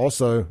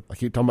 Also, I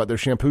keep talking about their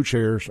shampoo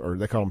chairs, or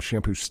they call them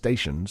shampoo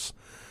stations.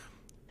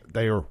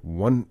 They are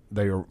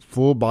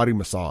full body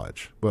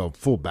massage. Well,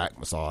 full back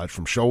massage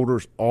from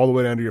shoulders all the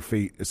way down to your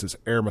feet. It's this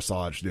air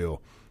massage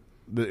deal.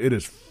 It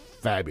is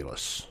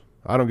fabulous.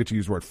 I don't get to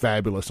use the word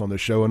fabulous on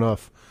this show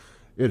enough.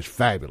 It is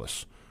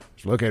fabulous.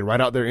 It's located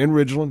right out there in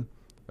Ridgeland.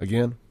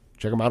 Again,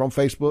 check them out on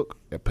Facebook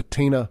at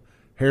Patina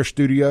Hair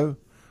Studio,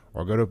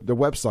 or go to their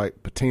website,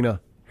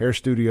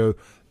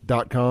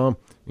 patinahairstudio.com,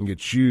 and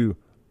get you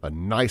a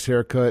nice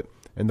haircut.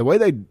 And the way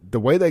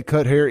they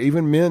cut hair,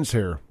 even men's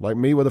hair, like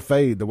me with a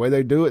fade, the way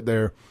they do it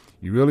there,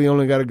 you really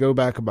only got to go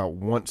back about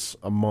once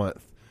a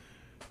month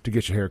to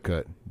get your hair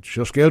cut.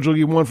 She'll schedule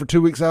you one for 2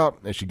 weeks out,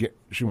 and she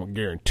won't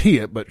guarantee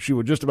it, but she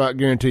will just about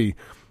guarantee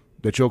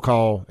that you'll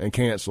call and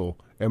cancel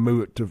and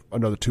move it to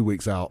another 2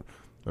 weeks out.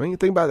 I mean, you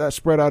think about that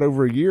spread out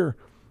over a year,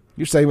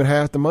 you're saving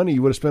half the money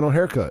you would have spent on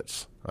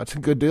haircuts. That's a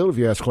good deal if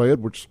you ask Clay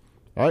Edwards.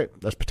 All right,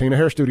 that's Patina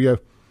Hair Studio.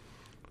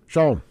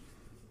 Sean,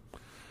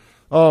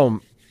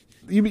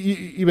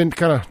 you've been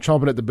kind of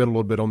chomping at the bit a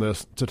little bit on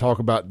this to talk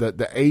about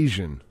the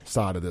Asian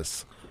side of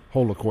this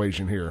whole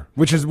equation here,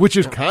 which is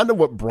kind of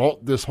what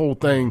brought this whole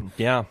thing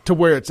to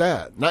where it's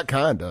at. Not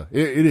kind of.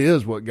 It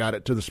is what got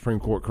it to the Supreme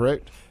Court,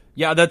 correct?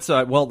 Yeah, that's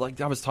well.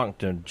 Like I was talking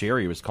to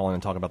Jerry, was calling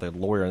and talking about the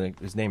lawyer. I think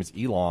his name is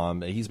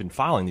Elam. He's been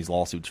filing these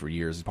lawsuits for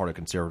years. He's part of a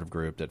conservative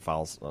group that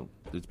files.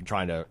 It's been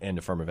trying to end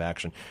affirmative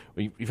action.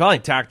 He finally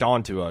tacked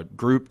on to a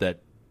group that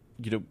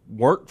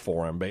worked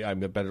for him.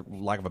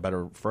 Lack of a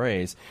better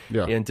phrase.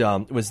 Yeah. And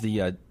it was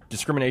the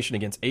discrimination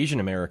against Asian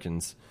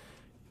Americans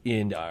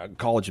in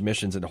college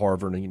admissions at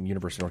Harvard and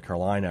University of North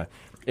Carolina,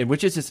 and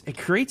which is just, it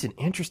creates an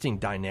interesting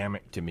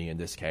dynamic to me in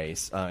this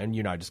case.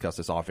 And I discussed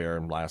this off air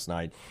last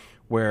night,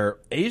 where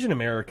Asian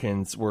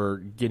Americans were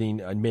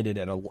getting admitted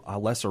at a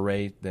lesser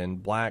rate than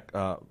blacks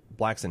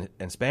and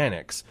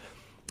Hispanics.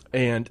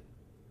 And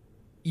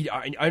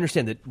I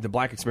understand that the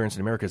black experience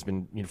in America has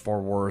been far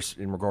worse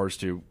in regards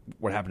to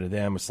what happened to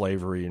them with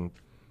slavery. And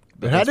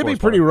it had to be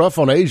pretty rough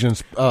on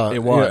Asians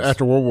it was.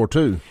 After World War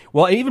II.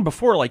 Well, even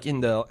before, like in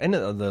the end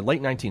of the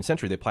late 19th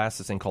century, they passed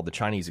this thing called the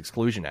Chinese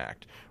Exclusion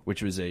Act,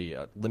 which was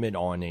a limit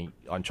on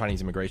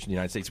Chinese immigration in the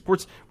United States. Of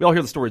course, we all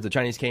hear the stories. The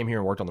Chinese came here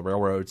and worked on the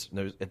railroads,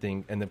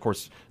 and of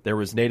course, there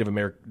was Native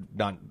American,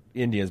 not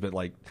Indians, but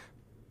like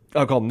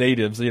I'll call them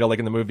natives, like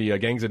in the movie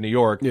Gangs of New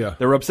York. Yeah.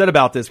 They were upset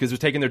about this because it was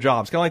taking their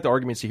jobs. Kind of like the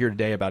arguments you hear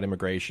today about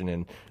immigration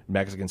and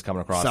Mexicans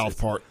coming across. South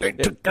Park. They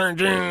took their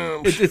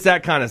jobs. It's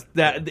that kind of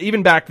that.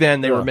 Even back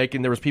then, there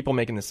was people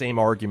making the same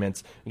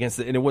arguments against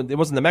it. And it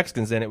wasn't the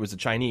Mexicans then; it was the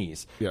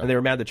Chinese. Yeah. And they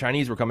were mad the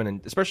Chinese were coming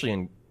in, especially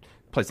in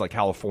places like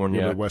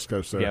California, the West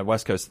Coast. Yeah,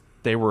 West Coast.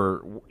 They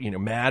were,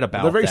 mad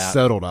about. They're very that.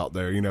 settled out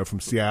there, from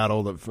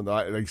Seattle.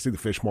 They see the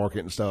fish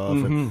market and stuff,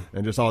 and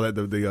just all that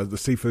the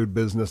seafood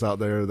business out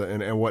there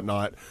and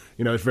whatnot.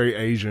 It's very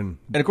Asian.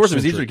 And of course, it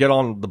was easier to get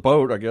on the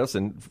boat, I guess,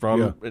 and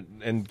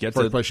get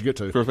first place you get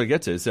to. First place you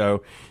get to.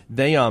 So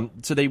they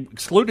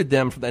excluded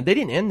them from that. They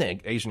didn't end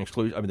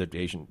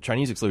the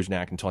Chinese Exclusion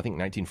Act until I think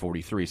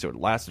 1943. So it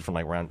lasted from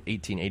like around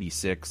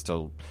 1886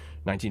 till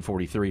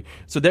 1943.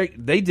 So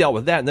they dealt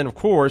with that, and then of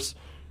course.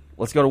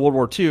 Let's go to World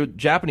War II.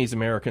 Japanese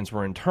Americans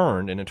were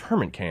interned in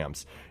internment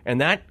camps.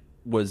 And that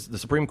was the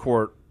Supreme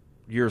Court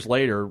years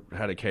later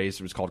had a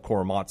case. It was called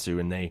Korematsu,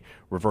 and they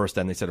reversed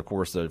that. And they said, of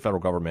course, the federal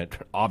government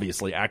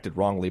obviously acted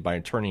wrongly by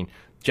interning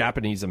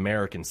Japanese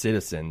American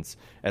citizens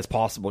as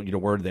possible,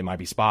 word they might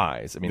be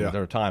spies. At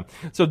their time.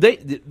 So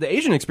the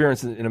Asian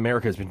experience in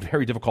America has been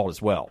very difficult as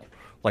well.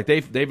 Like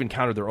they've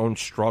encountered their own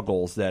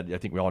struggles that I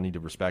think we all need to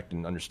respect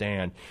and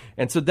understand.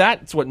 And so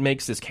that's what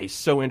makes this case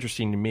so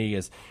interesting to me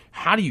is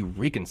how do you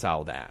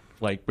reconcile that?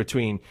 Like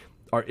is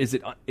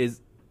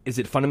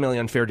it fundamentally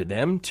unfair to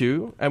them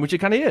too? And which it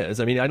kind of is.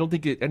 I don't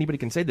think anybody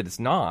can say that it's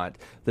not,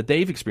 that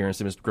they've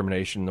experienced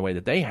discrimination in the way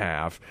that they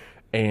have.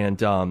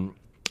 And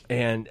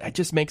And it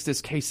just makes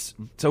this case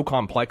so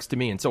complex to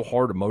me and so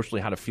hard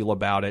emotionally how to feel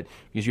about it,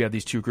 because you have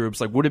these two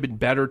groups. Like, would it have been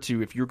better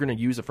to, if you're going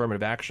to use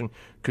affirmative action,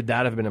 could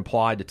that have been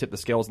applied to tip the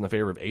scales in the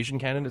favor of Asian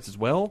candidates as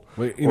well?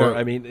 But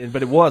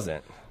it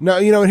wasn't. No,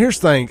 and here's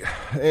the thing,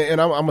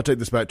 and I'm going to take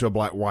this back to a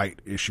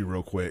black-white issue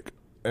real quick,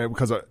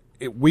 because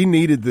we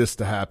needed this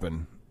to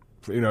happen.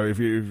 If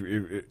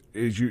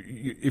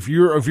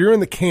you're in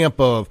the camp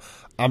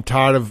of, I'm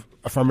tired of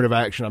affirmative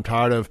action, I'm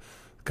tired of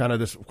kind of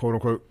this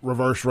quote-unquote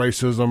reverse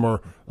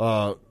racism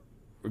or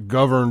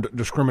governed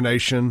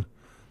discrimination,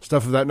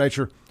 stuff of that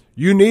nature,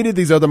 you needed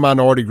these other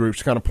minority groups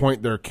to kind of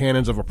point their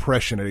cannons of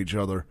oppression at each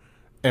other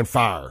and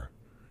fire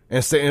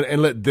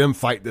and let them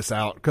fight this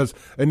out, because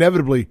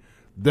inevitably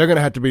they're going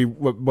to have to be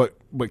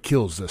what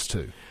kills this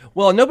too.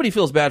 Well, nobody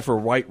feels bad for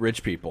white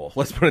rich people.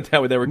 Let's put it that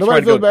way.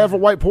 Nobody feels bad for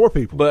white poor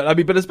people. But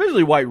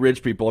especially white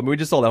rich people. I mean, we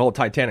just saw that whole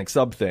Titanic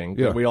sub thing.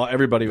 Yeah.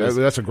 Everybody was.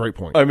 That's a great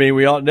point. I mean,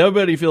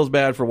 nobody feels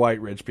bad for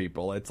white rich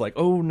people. It's like,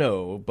 oh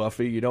no,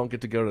 Buffy, you don't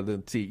get to go to the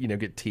tea,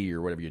 get tea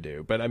or whatever you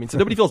do. But I mean, so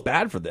nobody feels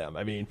bad for them.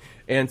 I mean,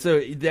 and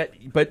so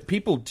but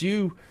people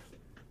do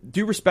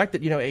respect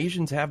that,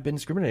 Asians have been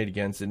discriminated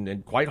against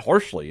and quite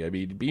harshly. I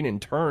mean, being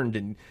interned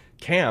in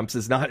camps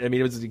is not,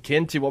 it was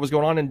akin to what was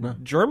going on in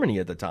Germany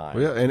at the time.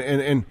 Well, yeah,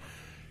 and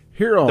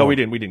here on. No, we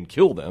didn't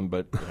kill them,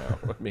 but,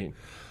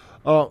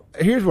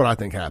 here's what I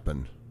think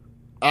happened.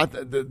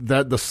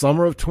 That the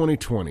summer of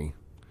 2020,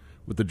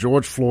 with the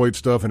George Floyd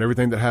stuff and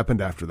everything that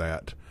happened after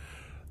that,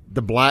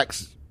 the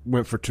blacks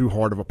went for too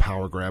hard of a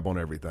power grab on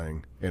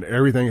everything, and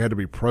everything had to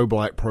be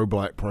pro-black,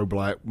 pro-black,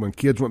 pro-black. When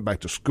kids went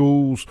back to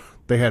schools,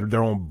 they had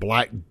their own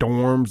black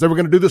dorms. They were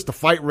going to do this to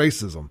fight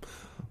racism.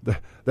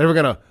 They were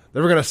going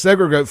to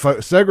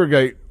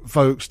segregate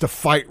folks to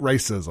fight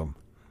racism.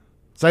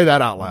 Say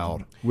that out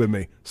loud with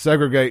me.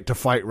 Segregate to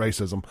fight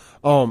racism.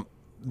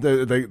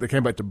 They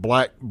came back to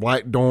black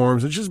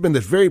dorms. It's just been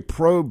this very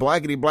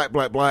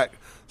pro-blackity, black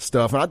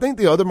stuff. And I think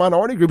the other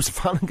minority groups have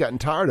finally gotten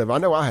tired of it. I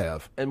know I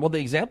have. And, well, the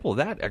example of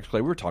that,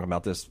 actually, we were talking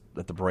about this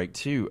at the break,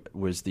 too,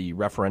 was the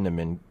referendum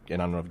and I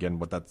don't know, again,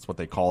 that's what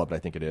they call it, but I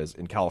think it is,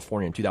 in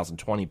California in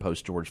 2020,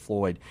 post-George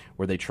Floyd,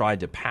 where they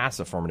tried to pass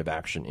affirmative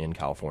action in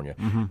California.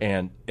 Mm-hmm.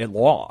 And it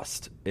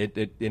lost.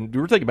 And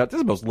we were thinking about, this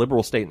is the most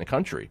liberal state in the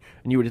country.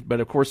 But,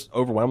 of course,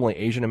 overwhelmingly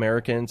Asian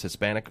Americans,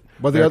 Hispanic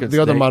Americans.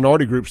 The other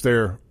minority groups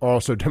there are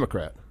also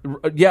Democrat.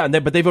 Yeah,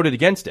 but they voted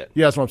against it.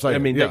 Yeah, that's what I'm saying. I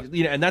mean,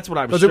 yeah. And that's what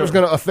I was. Because it was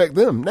going to affect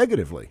them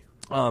negatively.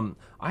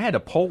 I had a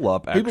poll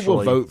up. Actually, people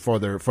will vote for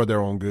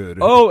their own good.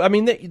 Oh, I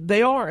mean,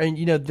 they are, and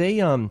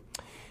they.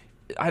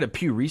 I had a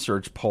Pew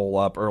Research poll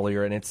up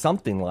earlier, and it's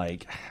something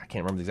like, I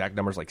can't remember the exact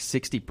numbers, like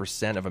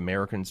 60% of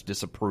Americans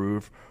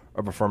disapprove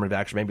of affirmative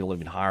action, maybe a little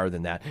bit higher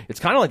than that. It's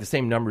kind of like the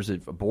same numbers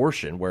of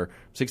abortion, where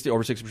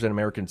over 60% of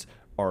Americans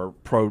are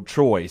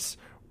pro-choice,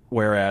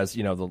 whereas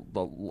the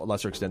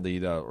lesser extent,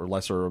 or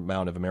lesser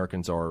amount of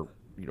Americans are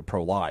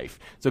pro-life.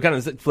 So kind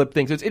of flip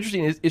things. So it's an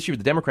interesting issue with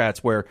the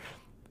Democrats, where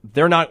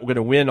they're not going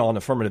to win on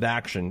affirmative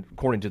action,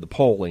 according to the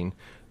polling,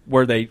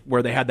 where they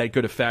had that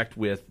good effect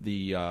with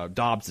the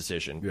Dobbs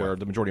decision, where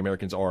the majority of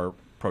Americans are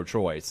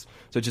pro-choice.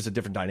 So it's just a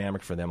different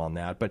dynamic for them on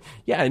that. But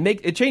yeah,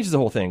 it changes the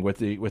whole thing with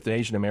the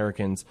Asian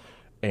Americans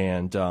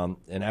and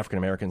African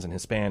Americans and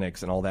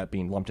Hispanics and all that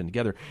being lumped in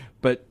together.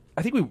 But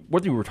I think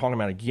what we were talking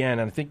about again,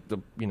 and I think the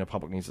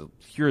public needs to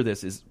hear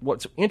this, is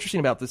what's interesting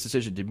about this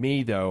decision to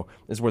me, though,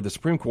 is where the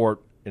Supreme Court,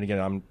 and again,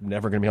 I'm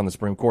never going to be on the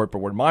Supreme Court, but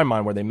in my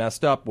mind, where they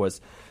messed up was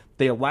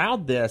they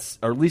allowed this,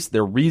 or at least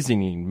their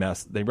reasoning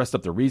they messed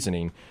up their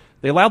reasoning.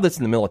 They allowed this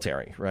in the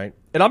military, right?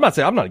 And I'm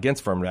not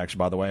against affirmative action,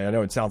 by the way. I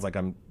know it sounds like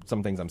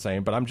some things I'm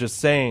saying, but I'm just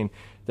saying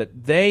that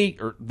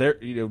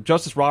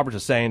Justice Roberts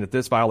is saying that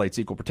this violates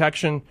equal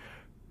protection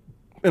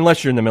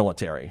unless you're in the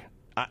military.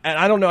 And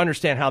I don't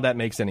understand how that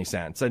makes any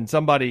sense. And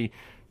somebody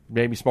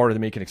maybe smarter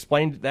than me can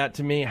explain that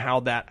to me, how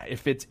that,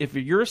 if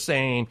you're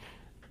saying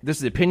this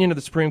is the opinion of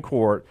the Supreme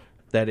Court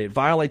that it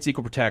violates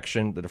equal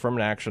protection, that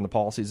affirmative action, the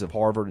policies of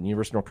Harvard and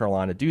University of North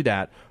Carolina do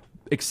that,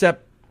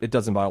 except it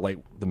doesn't violate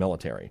the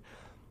military.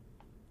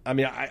 I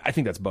mean, I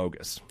think that's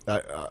bogus.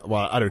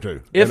 Well, I do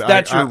too. If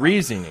that's your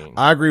reasoning.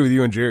 I agree with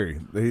you and Jerry.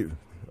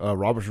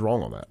 Robert's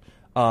wrong on that.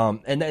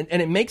 And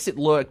it makes it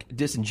look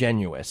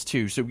disingenuous,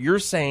 too. So you're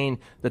saying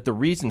that the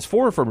reasons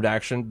for affirmative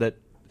action that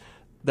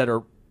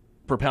are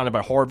propounded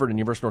by Harvard and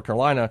University of North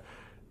Carolina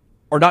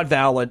are not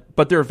valid,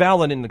 but they're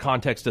valid in the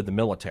context of the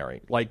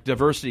military. Like,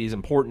 diversity is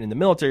important in the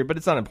military, but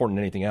it's not important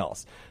in anything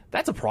else.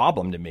 That's a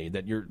problem to me,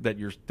 that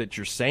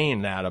you're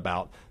saying that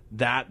about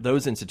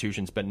those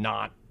institutions, but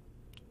not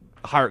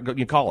higher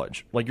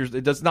college. Like,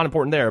 it's not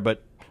important there,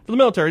 but for the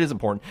military, it is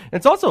important. And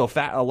it's also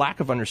a lack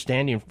of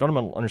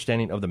fundamental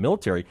understanding of the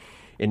military.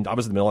 And I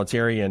was in the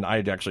military, and I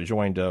had actually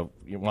joined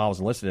while I was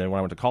enlisted. And when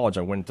I went to college,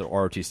 I went to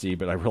ROTC,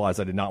 but I realized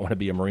I did not want to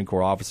be a Marine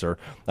Corps officer.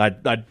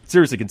 I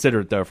seriously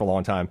considered it, though, for a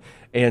long time.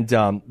 And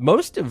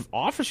most of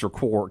officer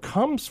corps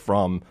comes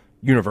from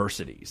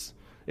universities.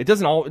 It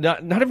doesn't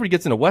not everybody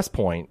gets into West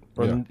Point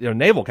or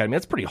Naval Academy.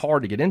 That's pretty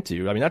hard to get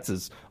into. I mean,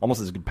 that's almost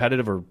as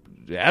competitive, or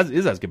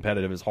as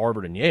competitive as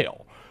Harvard and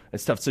Yale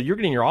and stuff. So you're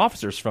getting your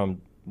officers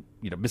from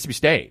Mississippi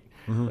State.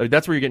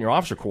 That's where you're getting your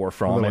officer corps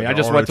from. Like I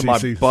just went to my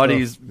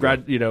buddy's stuff.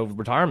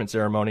 retirement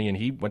ceremony, and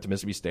he went to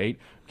Mississippi State,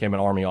 became an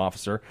Army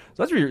officer.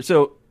 So that's where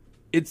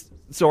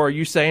So are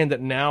you saying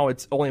that now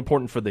it's only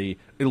important for the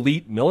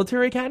elite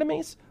military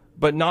academies,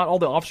 but not all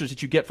the officers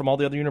that you get from all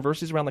the other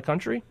universities around the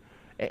country?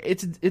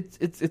 It's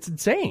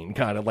insane,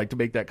 kind of like to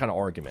make that kind of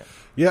argument.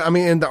 Yeah, I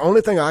mean, and the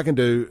only thing I can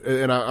do,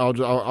 and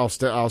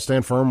I'll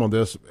stand firm on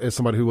this as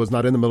somebody who was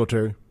not in the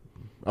military,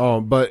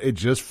 but it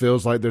just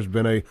feels like there's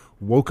been a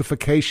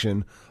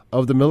wokeification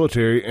of the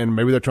military, and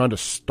maybe they're trying to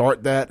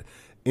start that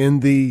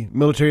in the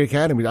military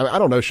academy. I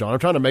don't know, Sean. I'm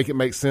trying to make it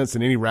make sense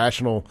in any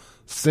rational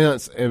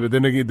sense, and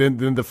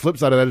then the flip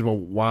side of that is,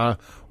 well,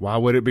 why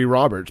would it be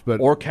Roberts?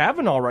 Or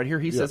Kavanaugh right here.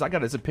 He says, I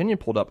got his opinion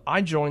pulled up.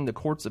 I joined the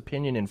court's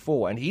opinion in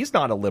full, and he's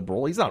not a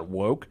liberal. He's not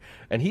woke,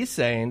 and he's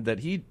saying that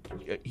he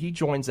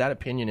joins that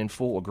opinion in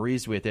full,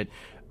 agrees with it.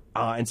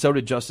 And so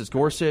did Justice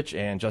Gorsuch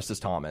and Justice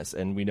Thomas,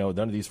 and we know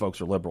none of these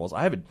folks are liberals.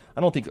 I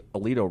don't think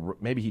Alito.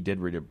 Maybe he did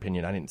read an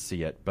opinion. I didn't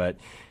see it, but.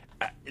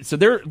 So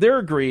they're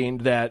agreeing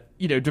that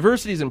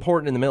diversity is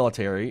important in the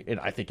military, and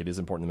I think it is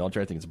important in the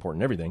military. I think it's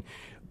important in everything,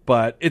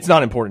 but it's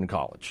not important in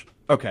college.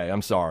 Okay,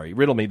 I'm sorry.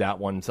 Riddle me that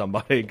one,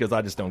 somebody, because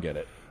I just don't get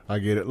it. I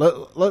get it.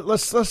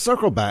 Let's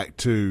circle back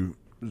to,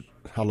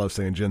 I love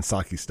saying Jen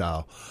Psaki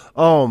style,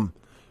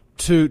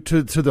 to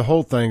the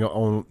whole thing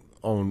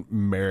on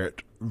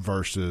merit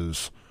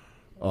versus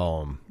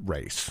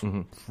race,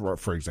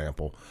 for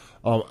example.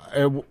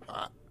 And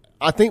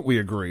I think we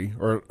agree,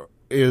 or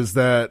is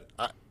that.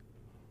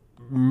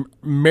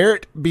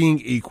 Merit being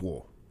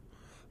equal,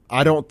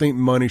 I don't think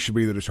money should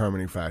be the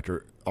determining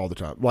factor all the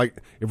time.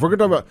 Like if we're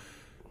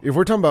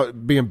talking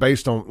about being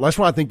based on, that's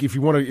why I think if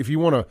you want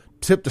to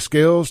tip the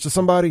scales to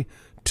somebody,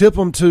 tip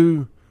them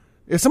to.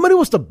 If somebody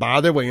wants to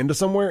buy their way into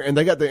somewhere and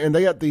they got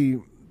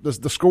the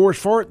scores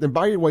for it, then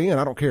buy your way in.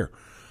 I don't care.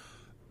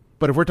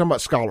 But if we're talking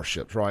about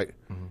scholarships, right?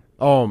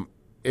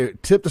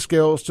 Tip the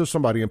scales to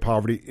somebody in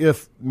poverty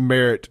if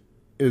merit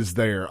is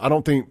there. I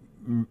don't think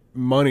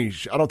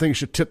it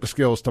should tip the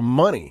scales to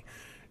money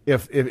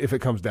if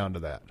it comes down to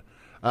that.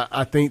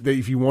 I think that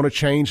if you want to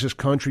change this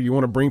country, you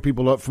want to bring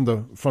people up from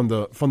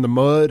the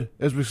mud,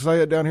 as we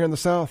say it down here in the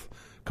South,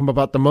 come up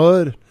out the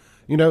mud,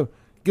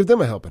 give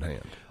them a helping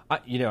hand. I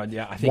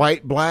think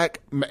white, black,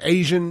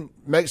 Asian,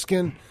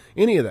 Mexican,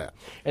 any of that.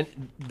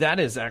 And that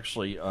is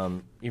actually,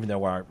 even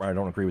though I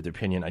don't agree with the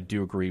opinion, I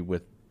do agree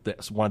with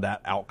one of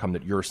that outcome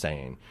that you're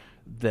saying,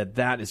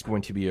 that is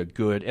going to be a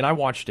good. And I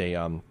watched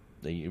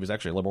it was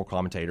actually a liberal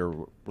commentator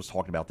was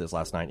talking about this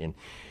last night, and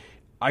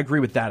I agree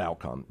with that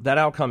outcome. That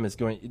outcome is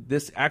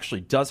this actually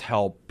does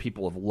help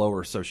people of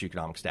lower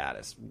socioeconomic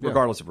status,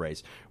 regardless of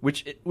race,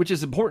 which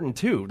is important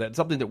too. That's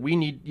something that we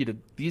need.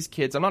 These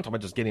kids. I'm not talking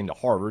about just getting into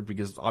Harvard,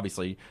 because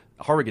obviously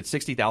Harvard gets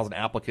 60,000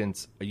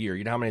 applicants a year.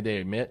 You know how many they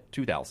admit?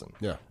 2,000.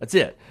 Yeah, that's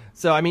it.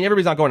 So I mean,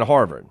 everybody's not going to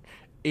Harvard.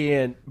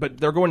 But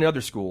they're going to other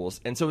schools,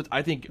 and so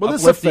I think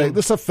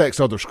this affects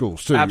other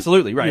schools too.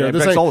 Absolutely right. It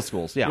affects all the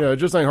schools. Yeah,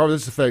 just ain't Harvard.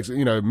 This affects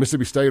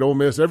Mississippi State, Ole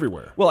Miss,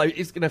 everywhere. Well,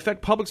 it's going to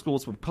affect public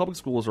schools. But public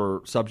schools are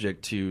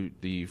subject to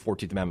the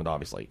 14th Amendment,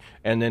 obviously,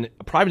 and then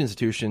private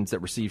institutions that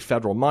receive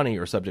federal money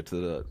are subject to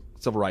the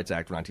Civil Rights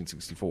Act of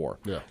 1964.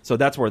 Yeah, so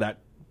that's where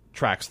that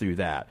tracks through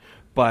that.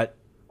 But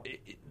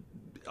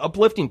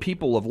uplifting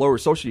people of lower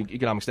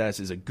socioeconomic status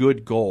is a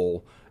good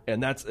goal.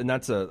 And I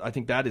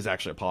think that is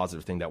actually a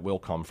positive thing that will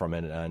come from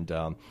it. And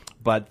of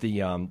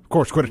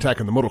course, quit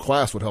attacking the middle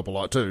class would help a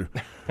lot too,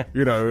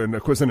 and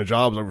quit sending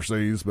jobs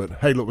overseas. But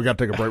hey, look, we got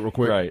to take a break real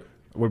quick. Right.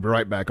 We'll be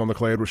right back on the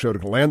Clay Edwards Show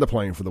to land the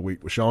plane for the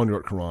week with Shaun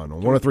YURTKURAN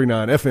on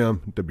 103.9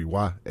 FM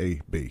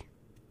WYAB.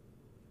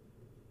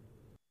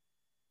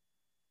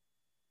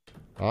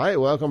 All right,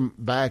 welcome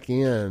back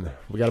in.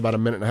 We got about a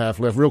minute and a half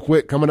left. Real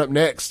quick, coming up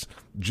next,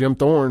 Jim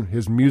Thorne,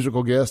 his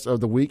musical guest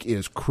of the week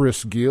is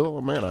Chris Gill.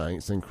 Oh, man, I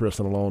ain't seen Chris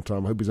in a long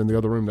time. I hope he's in the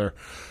other room there.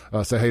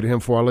 Say hey to him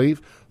before I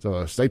leave.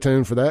 So stay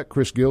tuned for that.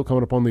 Chris Gill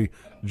coming up on the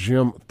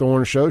Jim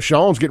Thorne Show.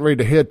 Shaun's getting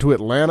ready to head to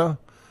Atlanta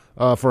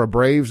for a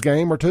Braves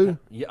game or two.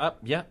 Yeah.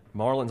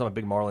 Marlins. I'm a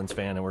big Marlins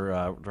fan, and we're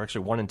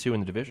actually 1-2 in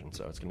the division,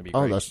 so it's going to be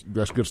great. Oh,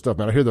 that's good stuff,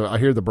 man. I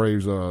hear the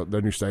Braves,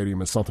 their new stadium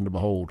is something to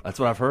behold. That's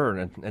what I've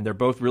heard, and they're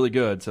both really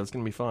good, so it's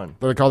going to be fun.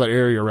 They call that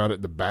area around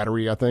it the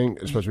Battery, I think.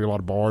 It's supposed to be a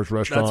lot of bars,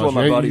 restaurants. That's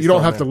what my buddy's You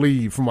don't have to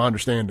leave, from my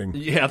understanding.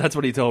 Yeah, that's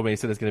what he told me. He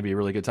said it's going to be a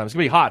really good time. It's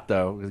going to be hot,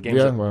 though.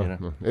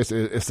 It's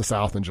the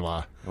South in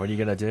July. What are you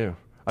going to do?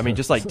 I mean,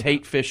 just like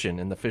Tate fishing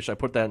and the fish. I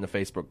put that in the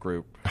Facebook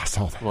group. I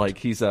saw that. Like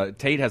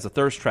Tate has a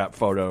thirst trap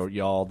photo,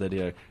 y'all,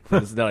 that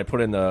I put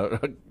in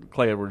the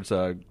Clay Edwards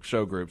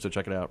show group. So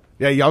check it out.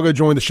 Yeah, y'all go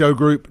join the show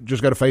group.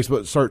 Just go to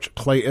Facebook, search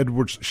Clay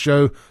Edwards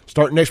Show.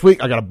 Starting next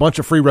week, I got a bunch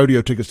of free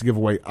rodeo tickets to give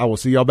away. I will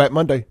see y'all back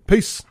Monday.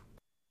 Peace.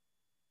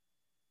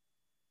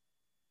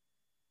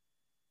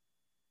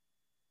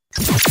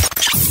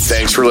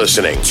 Thanks for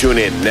listening. Tune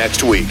in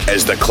next week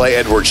as the Clay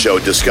Edwards Show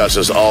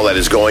discusses all that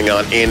is going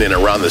on in and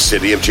around the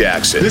city of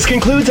Jackson. This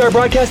concludes our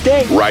broadcast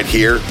day. Right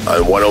here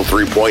on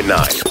 103.9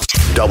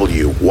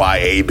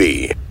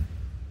 WYAB.